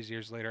up all these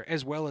years later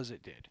as well as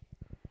it did.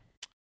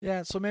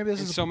 Yeah, so maybe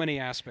this in is so many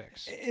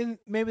aspects. and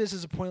maybe this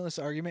is a pointless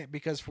argument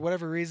because for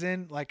whatever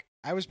reason, like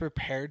I was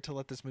prepared to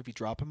let this movie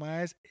drop in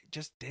my eyes. It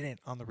just didn't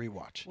on the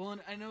rewatch. Well,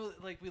 and I know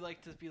that, like, we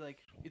like to be like,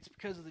 it's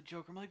because of the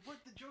Joker. I'm like, what?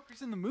 The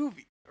Joker's in the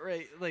movie,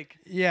 right? Like,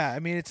 Yeah, I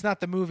mean, it's not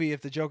the movie if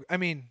the Joker. I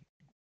mean,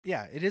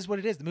 yeah, it is what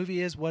it is. The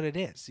movie is what it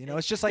is. You know,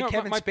 it's just like No,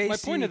 Kevin my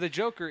Spacey. point of the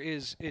Joker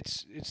is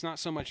it's not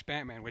so much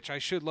Batman, which I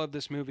should love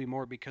this movie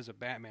more because of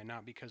Batman,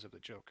 not because of the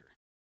Joker.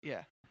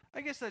 yeah,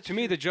 I guess that's To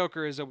me, true. the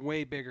Joker is a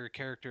way bigger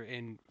character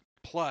in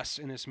plus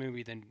in this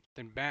movie than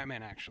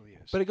Batman actually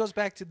is. But it goes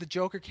back to the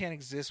Joker can't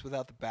exist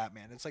without the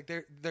Batman. It's like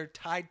they're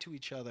tied to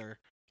each other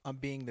on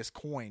being this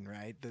coin,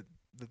 right? That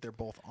they're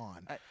both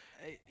on.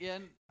 Yeah,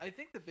 and I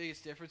think the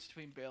biggest difference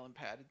between Bale and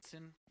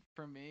Pattinson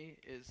for me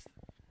is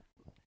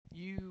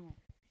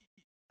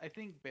I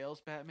think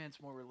Bale's Batman's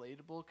more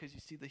relatable because you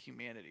see the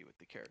humanity with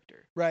the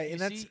character. Right, You and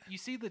that's you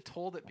see the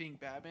toll that being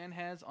Batman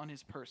has on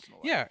his personal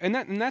life. yeah, and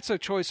that's a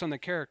choice on the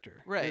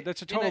character. Right.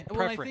 That's a And total I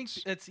preference.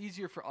 think that's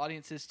easier for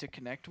audiences to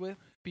connect with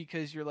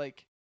because you're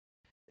like,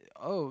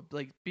 oh,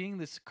 like being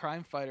this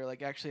crime fighter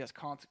like actually has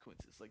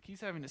consequences. Like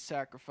he's having to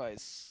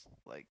sacrifice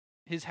like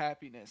his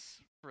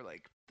happiness for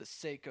like the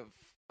sake of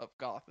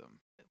Gotham.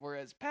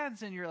 Whereas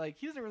Pattinson, you're like,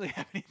 he doesn't really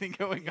have anything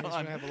going He doesn't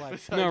on. have a life.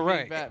 besides No, being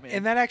right. Batman.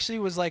 and that actually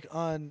was like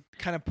on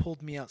kind of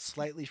pulled me out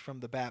slightly from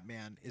the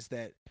Batman is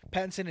that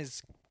Pattinson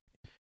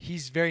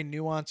he's very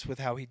nuanced with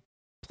how he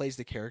plays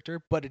the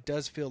character, but it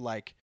does feel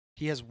like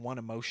he has one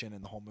emotion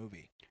in the whole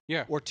movie.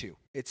 Yeah. Or two.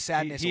 It's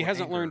sadness. He or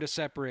hasn't anger, learned to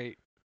separate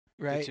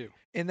right. the two.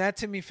 And that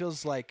to me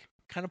feels like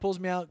kind of pulls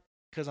me out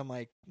because I'm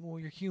like, well,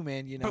 you're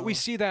human, you know. But we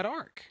see that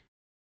arc.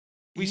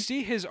 We He-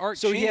 see his arc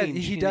so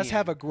change. he in does the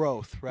have end, a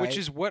growth, right? which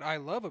is what I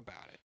love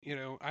about it. You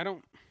know, I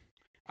don't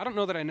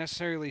know that I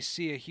necessarily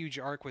see a huge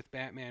arc with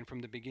Batman from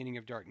the beginning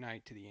of Dark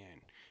Knight to the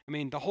end. I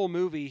mean, the whole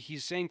movie,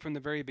 he's saying from the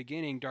very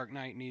beginning, Dark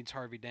Knight needs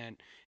Harvey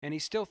Dent, and he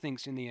still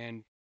thinks in the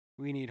end,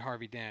 we need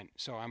Harvey Dent,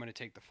 so I'm going to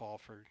take the fall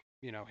for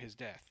his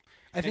death.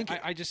 I think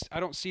I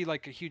don't see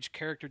like a huge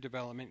character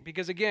development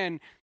because again,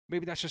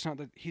 maybe that's just not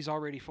that he's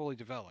already fully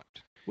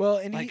developed. well,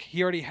 and Like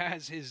he already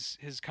has his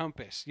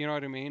compass. You know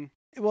what I mean?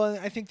 well,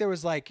 I think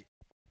there's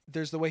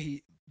the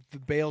way the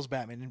Bale's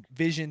Batman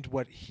envisioned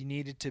what he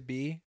needed to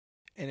be,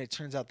 and it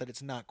turns out that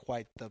it's not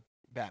quite the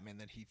Batman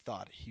that he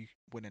thought he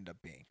would end up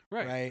being.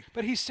 Right. Right.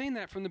 But he's saying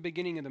that from the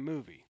beginning of the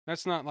movie.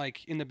 That's not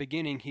like in the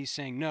beginning he's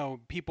saying no,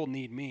 people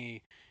need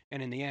me,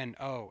 and in the end,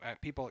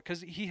 people,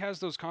 because he has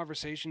those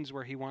conversations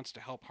where he wants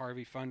to help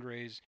Harvey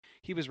fundraise.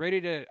 He was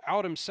ready to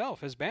out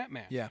himself as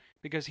Batman. Yeah.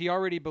 Because he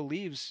already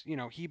believes,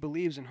 he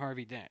believes in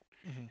Harvey Dent,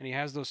 Mhm. and he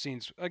has those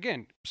scenes.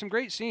 Again, some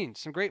great scenes,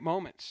 some great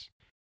moments.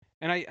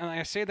 And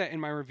I say that in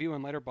my review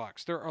in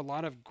Letterboxd. There are a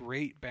lot of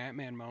great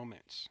Batman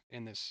moments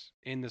in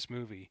this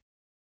movie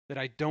that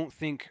I don't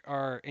think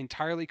are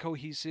entirely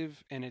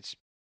cohesive, and it's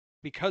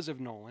because of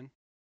Nolan.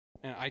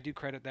 And I do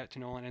credit that to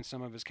Nolan and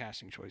some of his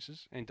casting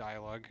choices and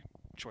dialogue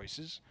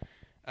choices.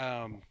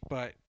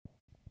 But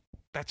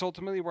that's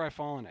ultimately where I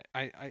fall in it.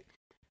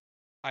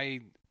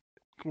 I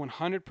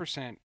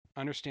 100%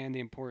 understand the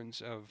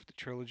importance of the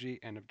trilogy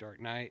and of Dark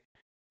Knight.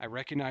 I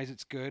recognize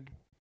it's good.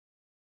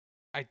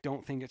 I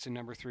don't think it's a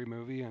number 3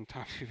 movie on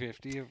top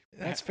 250.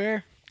 That's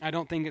fair. I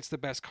don't think it's the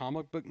best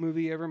comic book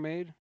movie ever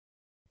made.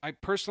 I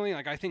personally,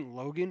 I think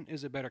Logan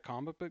is a better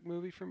comic book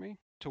movie for me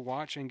to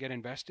watch and get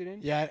invested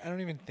in. Yeah, I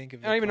don't even think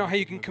of it. I don't even know how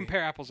you can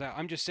compare apples out.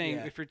 I'm just saying,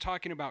 Yeah. if you're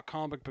talking about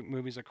comic book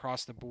movies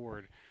across the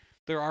board,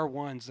 there are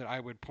ones that I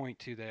would point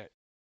to that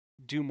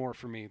do more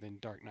for me than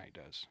Dark Knight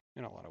does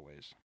in a lot of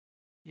ways.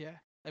 Yeah.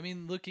 I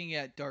mean, looking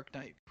at Dark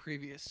Knight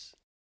previous,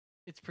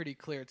 it's pretty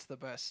clear it's the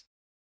best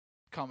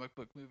comic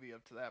book movie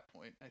up to that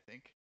point, I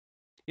think.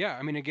 Yeah,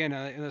 I mean, again,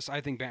 I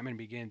think Batman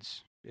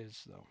Begins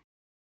is, though,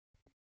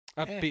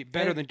 Eh,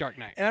 better eh, than Dark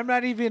Knight. And I'm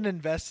not even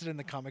invested in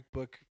the comic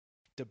book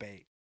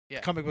debate.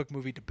 Yeah. Comic book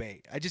movie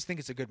debate. I just think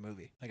it's a good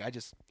movie. Like I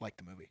just like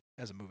the movie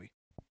as a movie.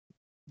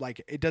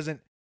 Like it doesn't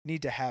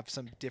need to have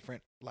some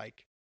different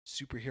like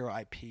superhero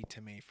IP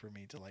to me for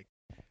me to like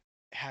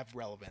have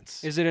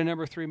relevance. Is it a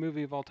number 3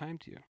 movie of all time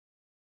to you?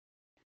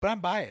 But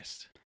I'm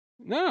biased.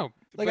 No.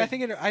 Like but-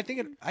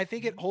 I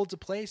think it holds a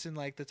place in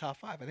like the top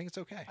 5. I think it's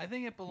okay. I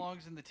think it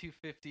belongs in the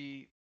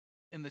 250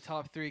 in the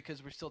top 3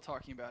 because we're still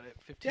talking about it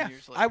 15 Yeah,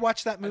 years later. I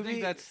watched that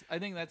movie. I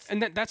think that's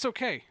And that's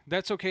okay.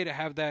 That's okay to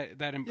have that.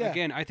 Yeah.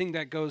 Again, I think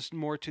that goes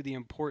more to the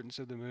importance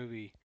of the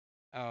movie,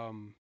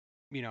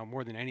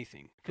 more than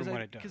anything from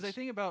what it does. Because I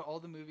think about all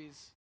the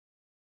movies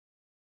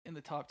in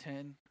the top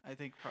 10, I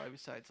think probably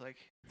besides like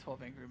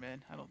 12 Angry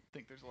Men, I don't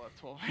think there's a lot of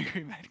 12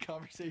 Angry Men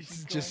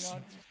conversations Just-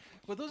 going on.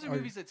 But those are Are-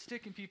 movies that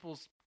stick in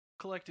people's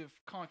collective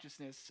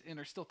consciousness and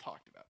are still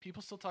talked about.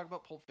 People still talk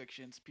about Pulp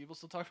Fictions. People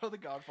still talk about The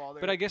Godfather.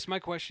 But I guess my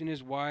question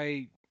is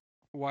why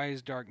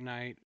is Dark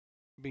Knight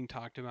being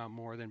talked about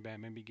more than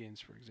Batman Begins,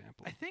 for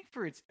example? I think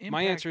for its impact,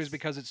 My answer is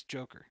because it's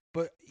Joker,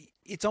 but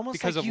it's almost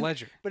because like of you,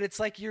 Ledger. But it's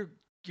like you're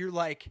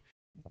like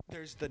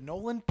there's the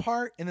Nolan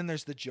part, and then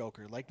there's the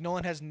Joker. Like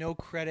Nolan has no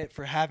credit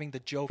for having the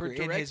Joker in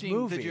his directing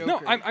movie. the No,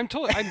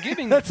 Joker. I'm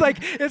giving. That's like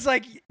it's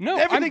like No,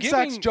 everything I'm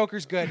sucks. giving-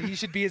 Joker's good. He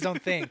should be his own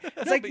thing.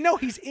 It's No, like but- no,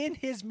 he's in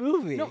his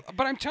movie. No,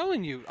 but I'm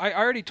telling you, I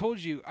already told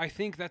you. I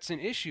think that's an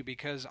issue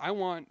because I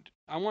want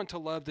to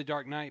love the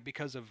Dark Knight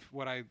because of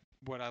what I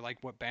like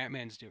what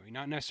Batman's doing,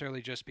 not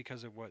necessarily just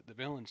because of what the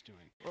villain's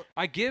doing. Well-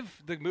 I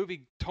give the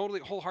movie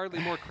wholeheartedly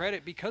more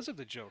credit because of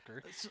the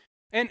Joker.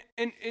 And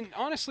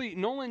honestly,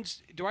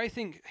 do I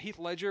think Heath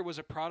Ledger was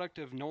a product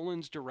of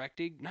Nolan's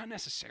directing? Not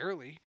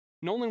necessarily.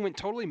 Nolan went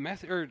totally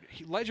method, or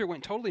Ledger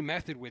went totally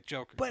method with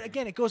Joker. But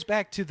again, it goes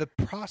back to the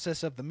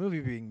process of the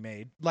movie being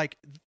made. Like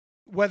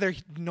whether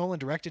Nolan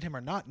directed him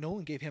or not,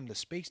 Nolan gave him the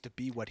space to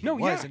be what he No,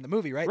 was yeah. in the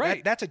movie, right?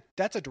 Right. That's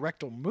a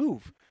directorial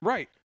move,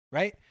 right.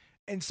 right?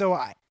 And so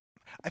I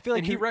feel like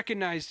And he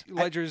recognized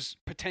Ledger's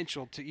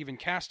potential to even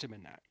cast him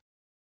in that.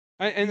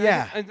 And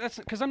that's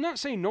because I'm not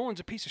saying Nolan's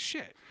a piece of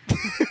shit.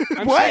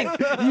 I'm saying,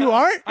 what you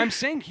aren't. I'm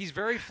saying he's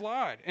very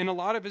flawed, and a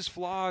lot of his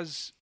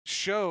flaws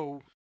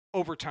show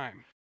over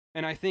time.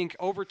 And I think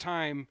over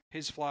time,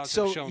 his flaws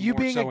have So shown you more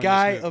being so a in this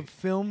guy movie. of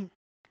film,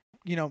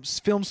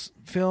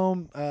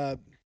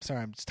 Sorry,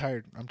 I'm just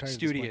tired. I'm tired. Of this point.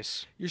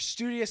 Studious. You're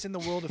studious in the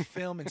world of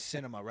film and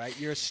cinema, right?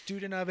 You're a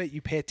student of it.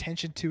 You pay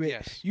attention to it.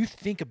 Yes. You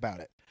think about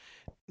it.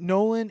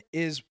 Nolan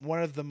is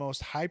one of the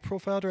most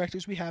high-profile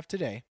directors we have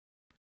today,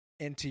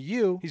 and to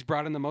you, He's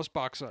brought in the most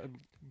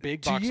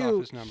big to box you,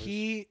 office numbers.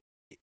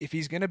 if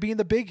he's going to be in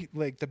the big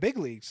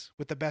leagues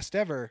with the best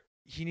ever,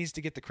 he needs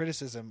to get the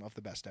criticism of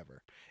the best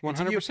ever. And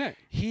to you, 100%.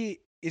 He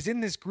is in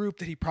this group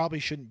that he probably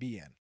shouldn't be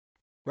in,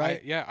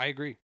 right? I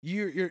agree.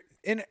 You're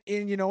and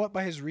you know what?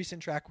 By his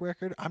recent track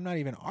record, I'm not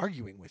even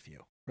arguing with you,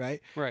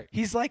 right? Right.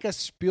 He's like a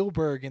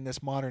Spielberg in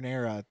this modern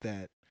era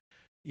that,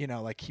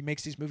 like he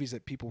makes these movies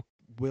that people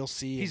will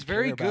see. He's and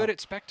very care good about.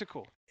 at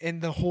spectacle. In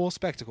the whole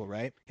spectacle,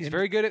 right? He's And-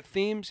 very good at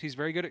themes. He's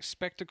very good at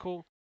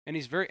spectacle. And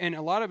and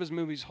a lot of his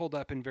movies hold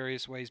up in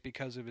various ways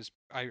because of his.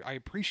 I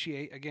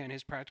appreciate again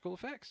his practical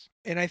effects.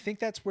 And I think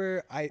that's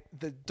where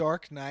the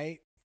Dark Knight,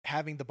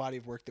 having the body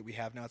of work that we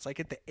have now, it's like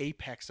at the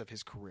apex of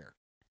his career.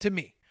 To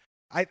me,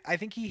 I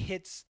think he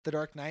hits the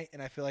Dark Knight,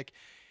 and I feel like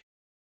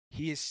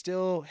he is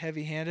still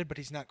heavy-handed, but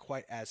he's not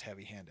quite as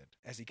heavy-handed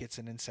as he gets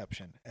in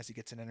Inception, as he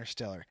gets in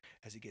Interstellar,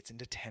 as he gets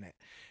into Tenet.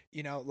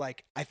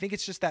 I think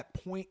it's just that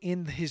point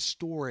in his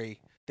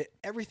story that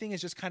everything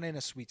is just kind of in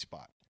a sweet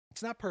spot.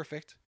 It's not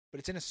perfect, but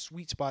it's in a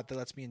sweet spot that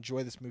lets me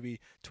enjoy this movie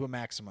to a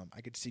maximum.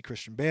 I get to see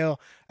Christian Bale,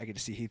 I get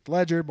to see Heath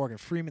Ledger, Morgan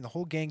Freeman, the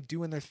whole gang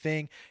doing their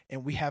thing,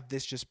 and we have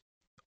this just,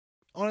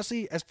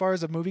 honestly, as far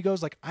as the movie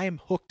goes, I am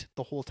hooked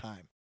the whole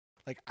time.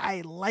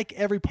 I like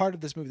every part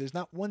of this movie. There's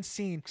not one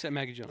scene, Except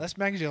Maggie Jones. less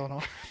Maggie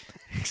Gyllenhaal,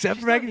 except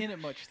She's for not Maggie. in it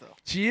much though.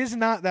 She is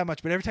not that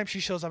much, but every time she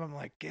shows up, I'm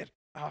like, get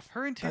off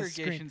Her the screen.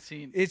 interrogation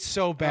scene. It's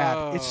so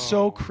bad. It's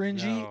so Oh,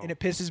 cringy, no. and it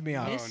pisses me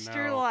off. Oh,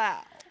 Mr. no.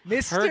 Lau.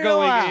 Mr. Her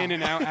going Lau. in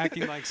and out,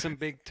 acting like some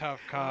big tough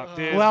cop.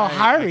 Dude, Well, I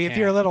Harvey, if can't.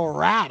 you're a little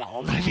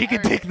rattled, if you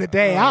could Harvey. take the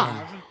day Oh.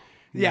 off.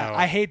 Yeah, No.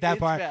 I hate that It's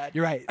part. bad.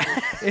 You're right.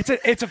 It's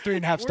a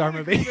 3.5 star We're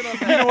movie. gonna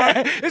keep it on You know what?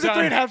 that. It's a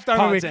Done. 3.5 star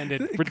Pod's movie.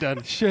 ended. We're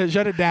done.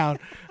 Shut it down.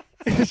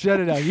 Shut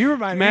it down. You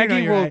remind me. you know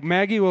Maggie you're will right.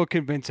 Maggie will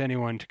convince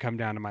anyone to come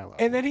down to my level.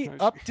 And then he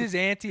upped his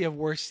ante of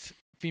worst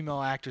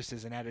female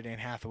actresses and added Anne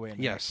Hathaway in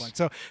the next Yes. one.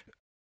 So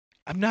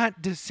I'm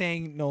not just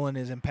saying Nolan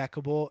is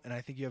impeccable, and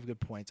I think you have good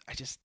points. I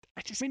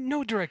mean,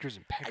 no director's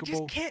just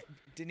impeccable. can't.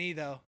 Denis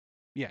though.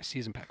 Yes,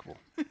 he's impeccable.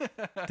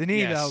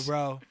 Denis Yes. though,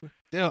 bro.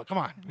 Dude, come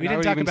on. We And I didn't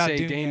would talk even about say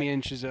Dune yet.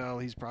 Damien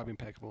Chazelle. He's probably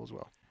impeccable as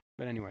well.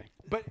 But anyway,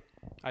 But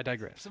I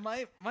digress. So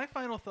my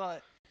final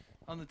thought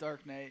on the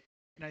Dark Knight,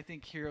 and I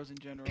think heroes in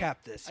general.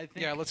 cap this. I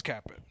think Yeah, let's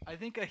cap it. I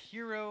think a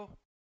hero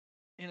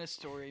in a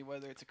story,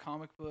 whether it's a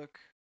comic book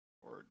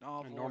or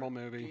novel, normal or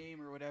movie.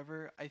 game or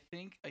whatever, I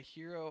think a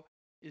hero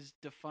is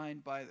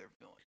defined by their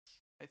villains.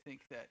 I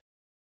think that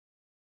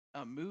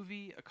a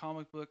movie, a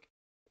comic book,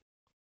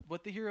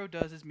 what the hero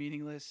does is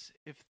meaningless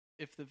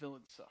if the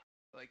villains suck.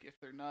 Like if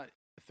they're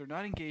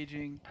not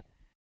engaging,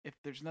 if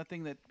there's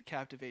nothing that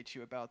captivates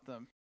you about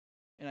them.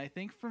 And I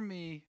think for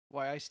me,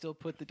 why I still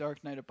put the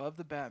Dark Knight above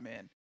the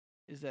Batman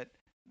is that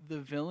the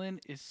villain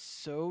is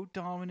so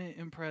dominant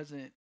and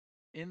present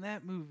in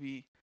that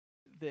movie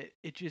that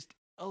it just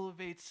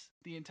elevates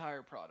the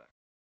entire product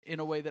in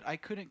a way that I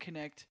couldn't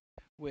connect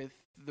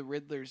with the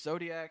Riddler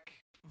Zodiac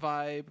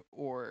vibe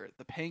or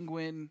the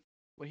Penguin,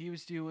 what he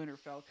was doing, or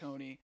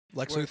Falcone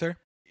Lex where- Luthor.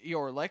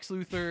 or Lex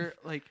Luthor.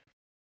 Like,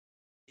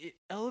 it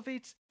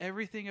elevates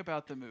everything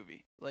about the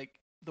movie. Like,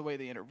 the way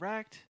they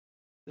interact,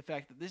 the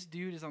fact that this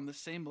dude is on the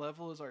same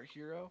level as our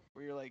hero,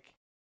 where you're like,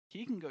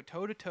 he can go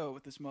toe to toe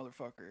with this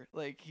motherfucker.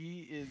 Like,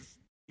 he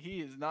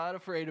is not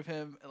afraid of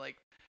him. Like,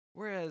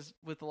 whereas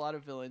with a lot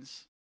of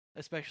villains,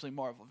 especially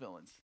Marvel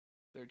villains,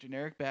 they're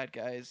generic bad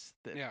guys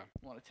that Yeah.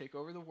 want to take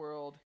over the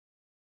world,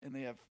 and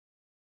they have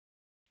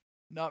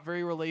not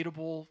very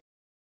relatable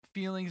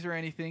feelings or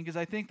anything. Because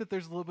I think that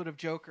there's a little bit of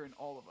Joker in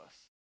all of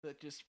us that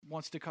just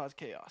wants to cause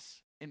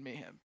chaos and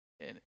mayhem,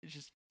 and is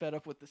just fed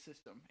up with the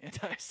system,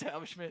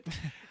 anti-establishment.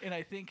 And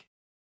I think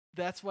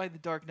that's why The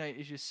Dark Knight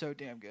is just so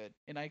damn good.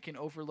 And I can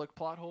overlook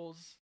plot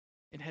holes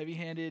and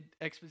heavy-handed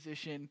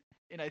exposition.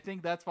 And I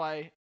think that's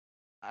why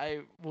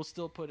I will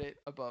still put it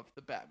above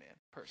the Batman,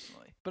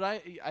 personally. But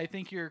I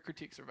think your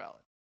critiques are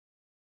valid.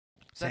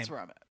 That's Same.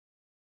 where I'm at.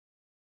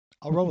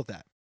 I'll roll with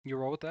that. You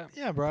roll with that?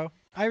 Yeah, bro.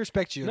 I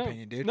respect your No,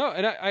 opinion, dude. No,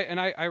 and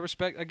I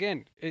respect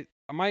again.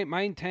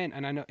 My intent,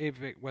 and I know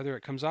whether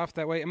it comes off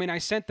that way. I mean, I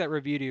sent that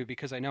review to you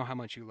because I know how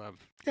much you love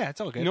Yeah, it's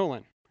all good.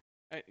 Nolan.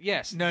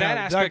 Yes, No, that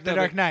no, aspect the of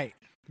Dark it. Knight.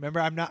 Remember,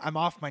 I'm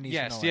off my knees.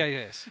 Yes, for Nolan.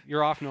 yes.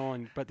 You're off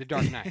Nolan, but The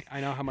Dark Knight.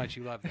 I know how much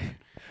you love that,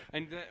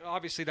 and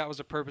obviously that was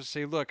a purpose to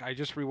say, look, I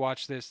just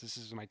rewatched this. This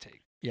is my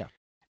take. Yeah.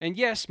 And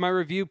yes, my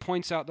review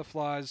points out the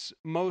flaws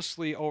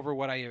mostly over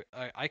what I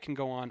can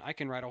go on. I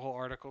can write a whole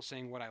article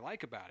saying what I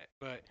like about it,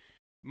 but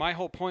my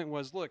whole point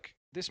was, look,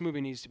 this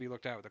movie needs to be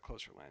looked at with a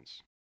closer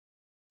lens.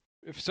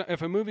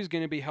 If a movie's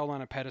going to be held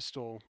on a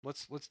pedestal,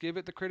 let's give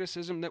it the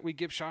criticism that we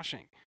give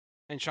Shawshank,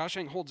 and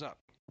Shawshank holds up.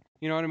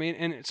 You know what I mean?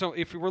 And so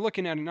if we're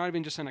looking at it, not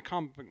even just in a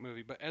comic book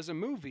movie, but as a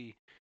movie,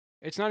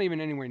 it's not even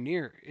anywhere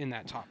near in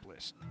that top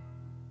list.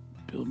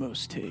 Bill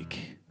Mo's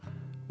take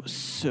was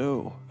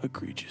so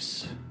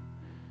egregious,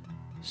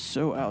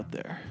 so out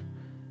there,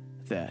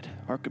 that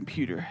our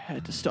computer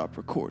had to stop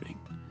recording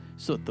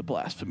so that the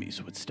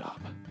blasphemies would stop.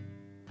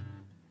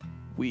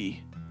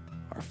 We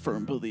are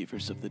firm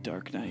believers of The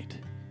Dark Knight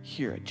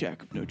here at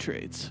Jack of No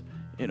Trades,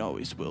 and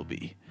always will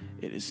be.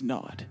 It is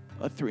not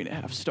a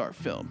 3.5-star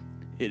film.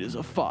 It is a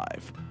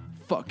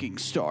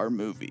 5-fucking-star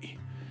movie.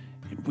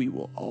 And we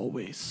will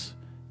always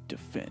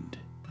defend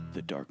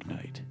The Dark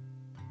Knight.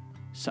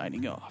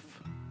 Signing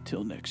off.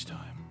 Till next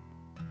time.